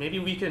aspect. Maybe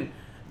we can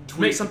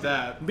tweak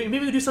that. Maybe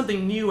we do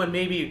something new and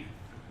maybe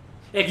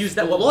use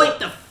that exploit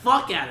the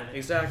fuck out of it.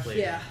 Exactly.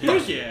 Yeah.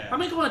 I'm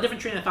gonna go on a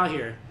different train of thought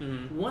here.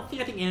 Mm-hmm. One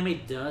thing I think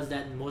anime does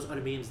that most other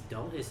mediums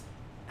don't is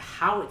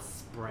how it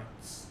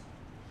spreads.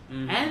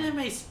 Mm-hmm.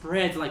 Anime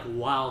spreads like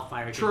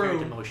wildfire compared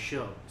to most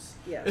shows.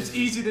 Yeah. It's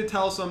easy to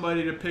tell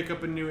somebody to pick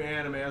up a new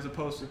anime as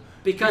opposed to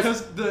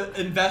because the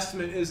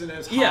investment isn't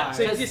as high. Yeah,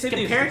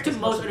 compared to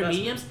most other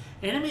mediums,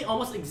 anime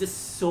almost exists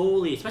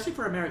solely, especially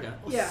for America,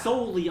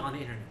 solely on the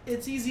internet.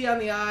 It's easy on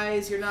the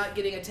eyes. You're not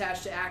getting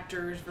attached to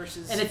actors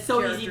versus and it's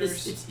so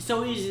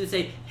easy to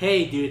say,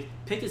 hey, dude,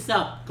 pick this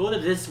up. Go to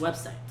this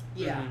website.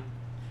 Yeah. Mm-hmm.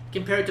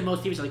 Compared to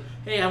most TV shows, like,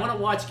 hey, I want to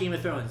watch Game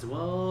of Thrones.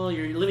 Well,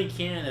 you're living in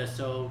Canada,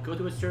 so go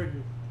to a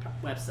certain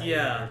website.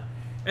 Yeah.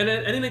 And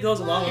then it goes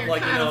along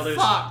with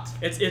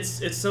there's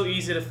it's so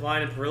easy to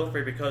find and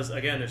proliferate because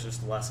again there's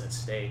just less at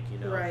stake,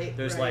 Right.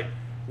 There's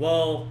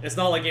it's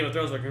not like Game of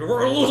Thrones we're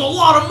gonna lose a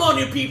lot of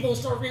money, people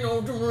start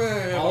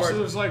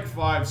Also there's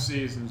 5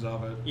 seasons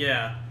of it.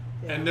 Yeah.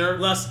 And they're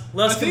less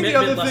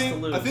commitment, less to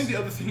lose. I think the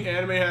other thing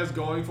anime has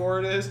going for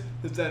it is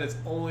that it's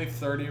only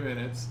 30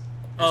 minutes.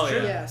 Oh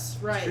yeah. Yes,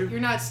 right. You're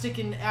not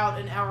sticking out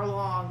an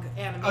hour-long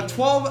anime. A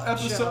 12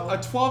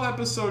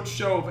 episode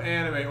show of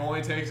anime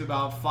only takes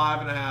about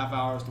 5.5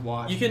 hours to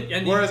watch.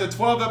 Whereas a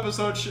 12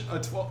 episode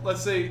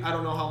let's say I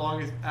don't know how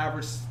long the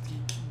average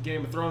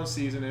Game of Thrones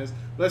season is.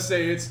 Let's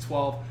say it's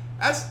 12.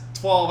 That's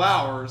 12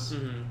 hours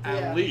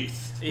at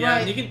least. Yeah,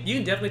 right. you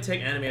can definitely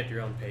take anime at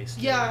your own pace.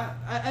 Too. Yeah,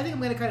 I think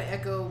I'm going to kind of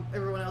echo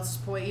everyone else's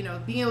point.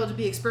 Being able to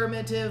be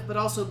experimentative, but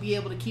also be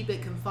able to keep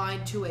it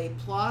confined to a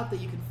plot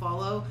that you can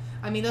follow.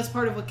 I mean, that's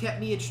part of what kept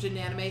me interested in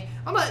anime.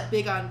 I'm not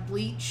big on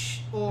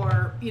Bleach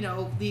or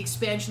the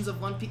expansions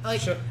of One Piece.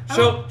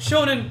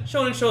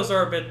 Shonen shows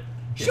are a bit.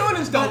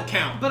 Shonens don't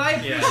count. But I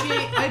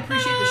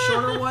appreciate the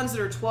shorter ones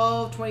that are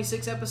 12,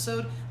 26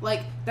 episode.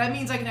 That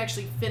means I can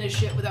actually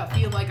finish it without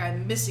feeling like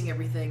I'm missing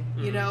everything.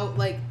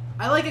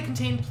 I like a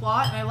contained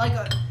plot, and I like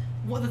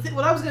what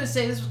I was going to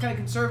say, this was kind of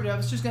conservative, I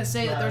was just going to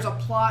say that there's a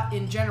plot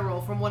in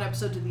general from one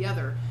episode to the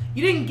other.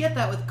 You didn't get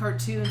that with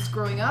cartoons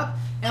growing up,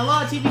 and a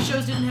lot of TV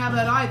shows didn't have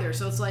that either,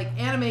 so it's like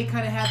anime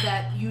kind of had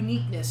that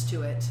uniqueness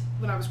to it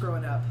when I was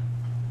growing up.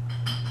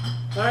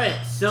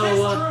 Alright, so...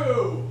 It's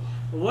true!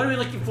 What are we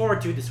looking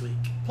forward to this week?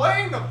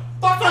 Playing the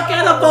fuck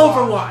Out of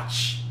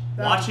Overwatch.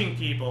 Watching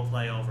people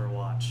play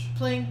Overwatch.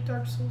 Playing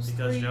Dark Souls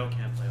Because 3. Joe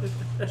can't play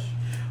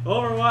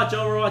Overwatch.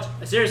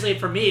 Overwatch. Seriously,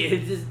 for me,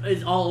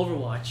 it's all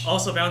Overwatch.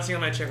 Also bouncing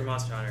on my chair for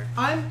Monster Hunter.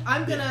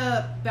 I'm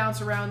gonna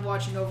bounce around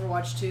watching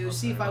Overwatch 2,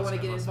 see if I want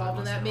to get involved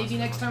in that. Maybe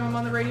next time I'm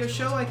on the radio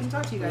show, I can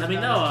talk to you guys Let me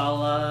know.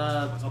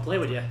 I'll play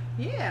with you.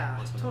 Yeah,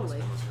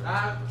 totally.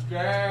 That's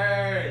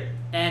great.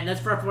 And that's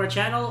for our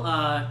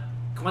channel.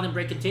 Quantum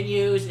Break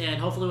continues, and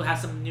hopefully we'll have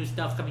some new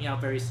stuff coming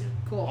out very soon.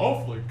 Cool.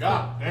 Hopefully,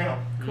 goddamn.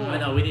 Cool. I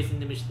know we need some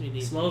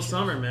new. Slow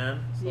summer, man.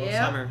 Slow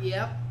Yep, summer.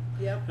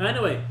 yep.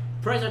 Anyway,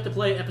 prize up to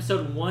play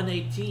episode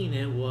 118.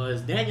 It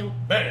was Daniel.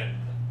 Ben.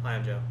 Hi,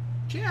 I'm Joe.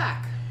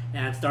 Jack.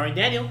 And starring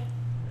Daniel.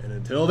 And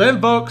until then,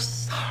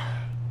 folks,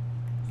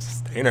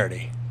 stay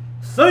nerdy.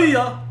 See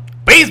ya.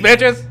 Peace,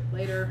 bitches.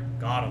 Later.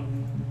 Got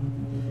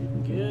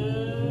him.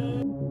 Good.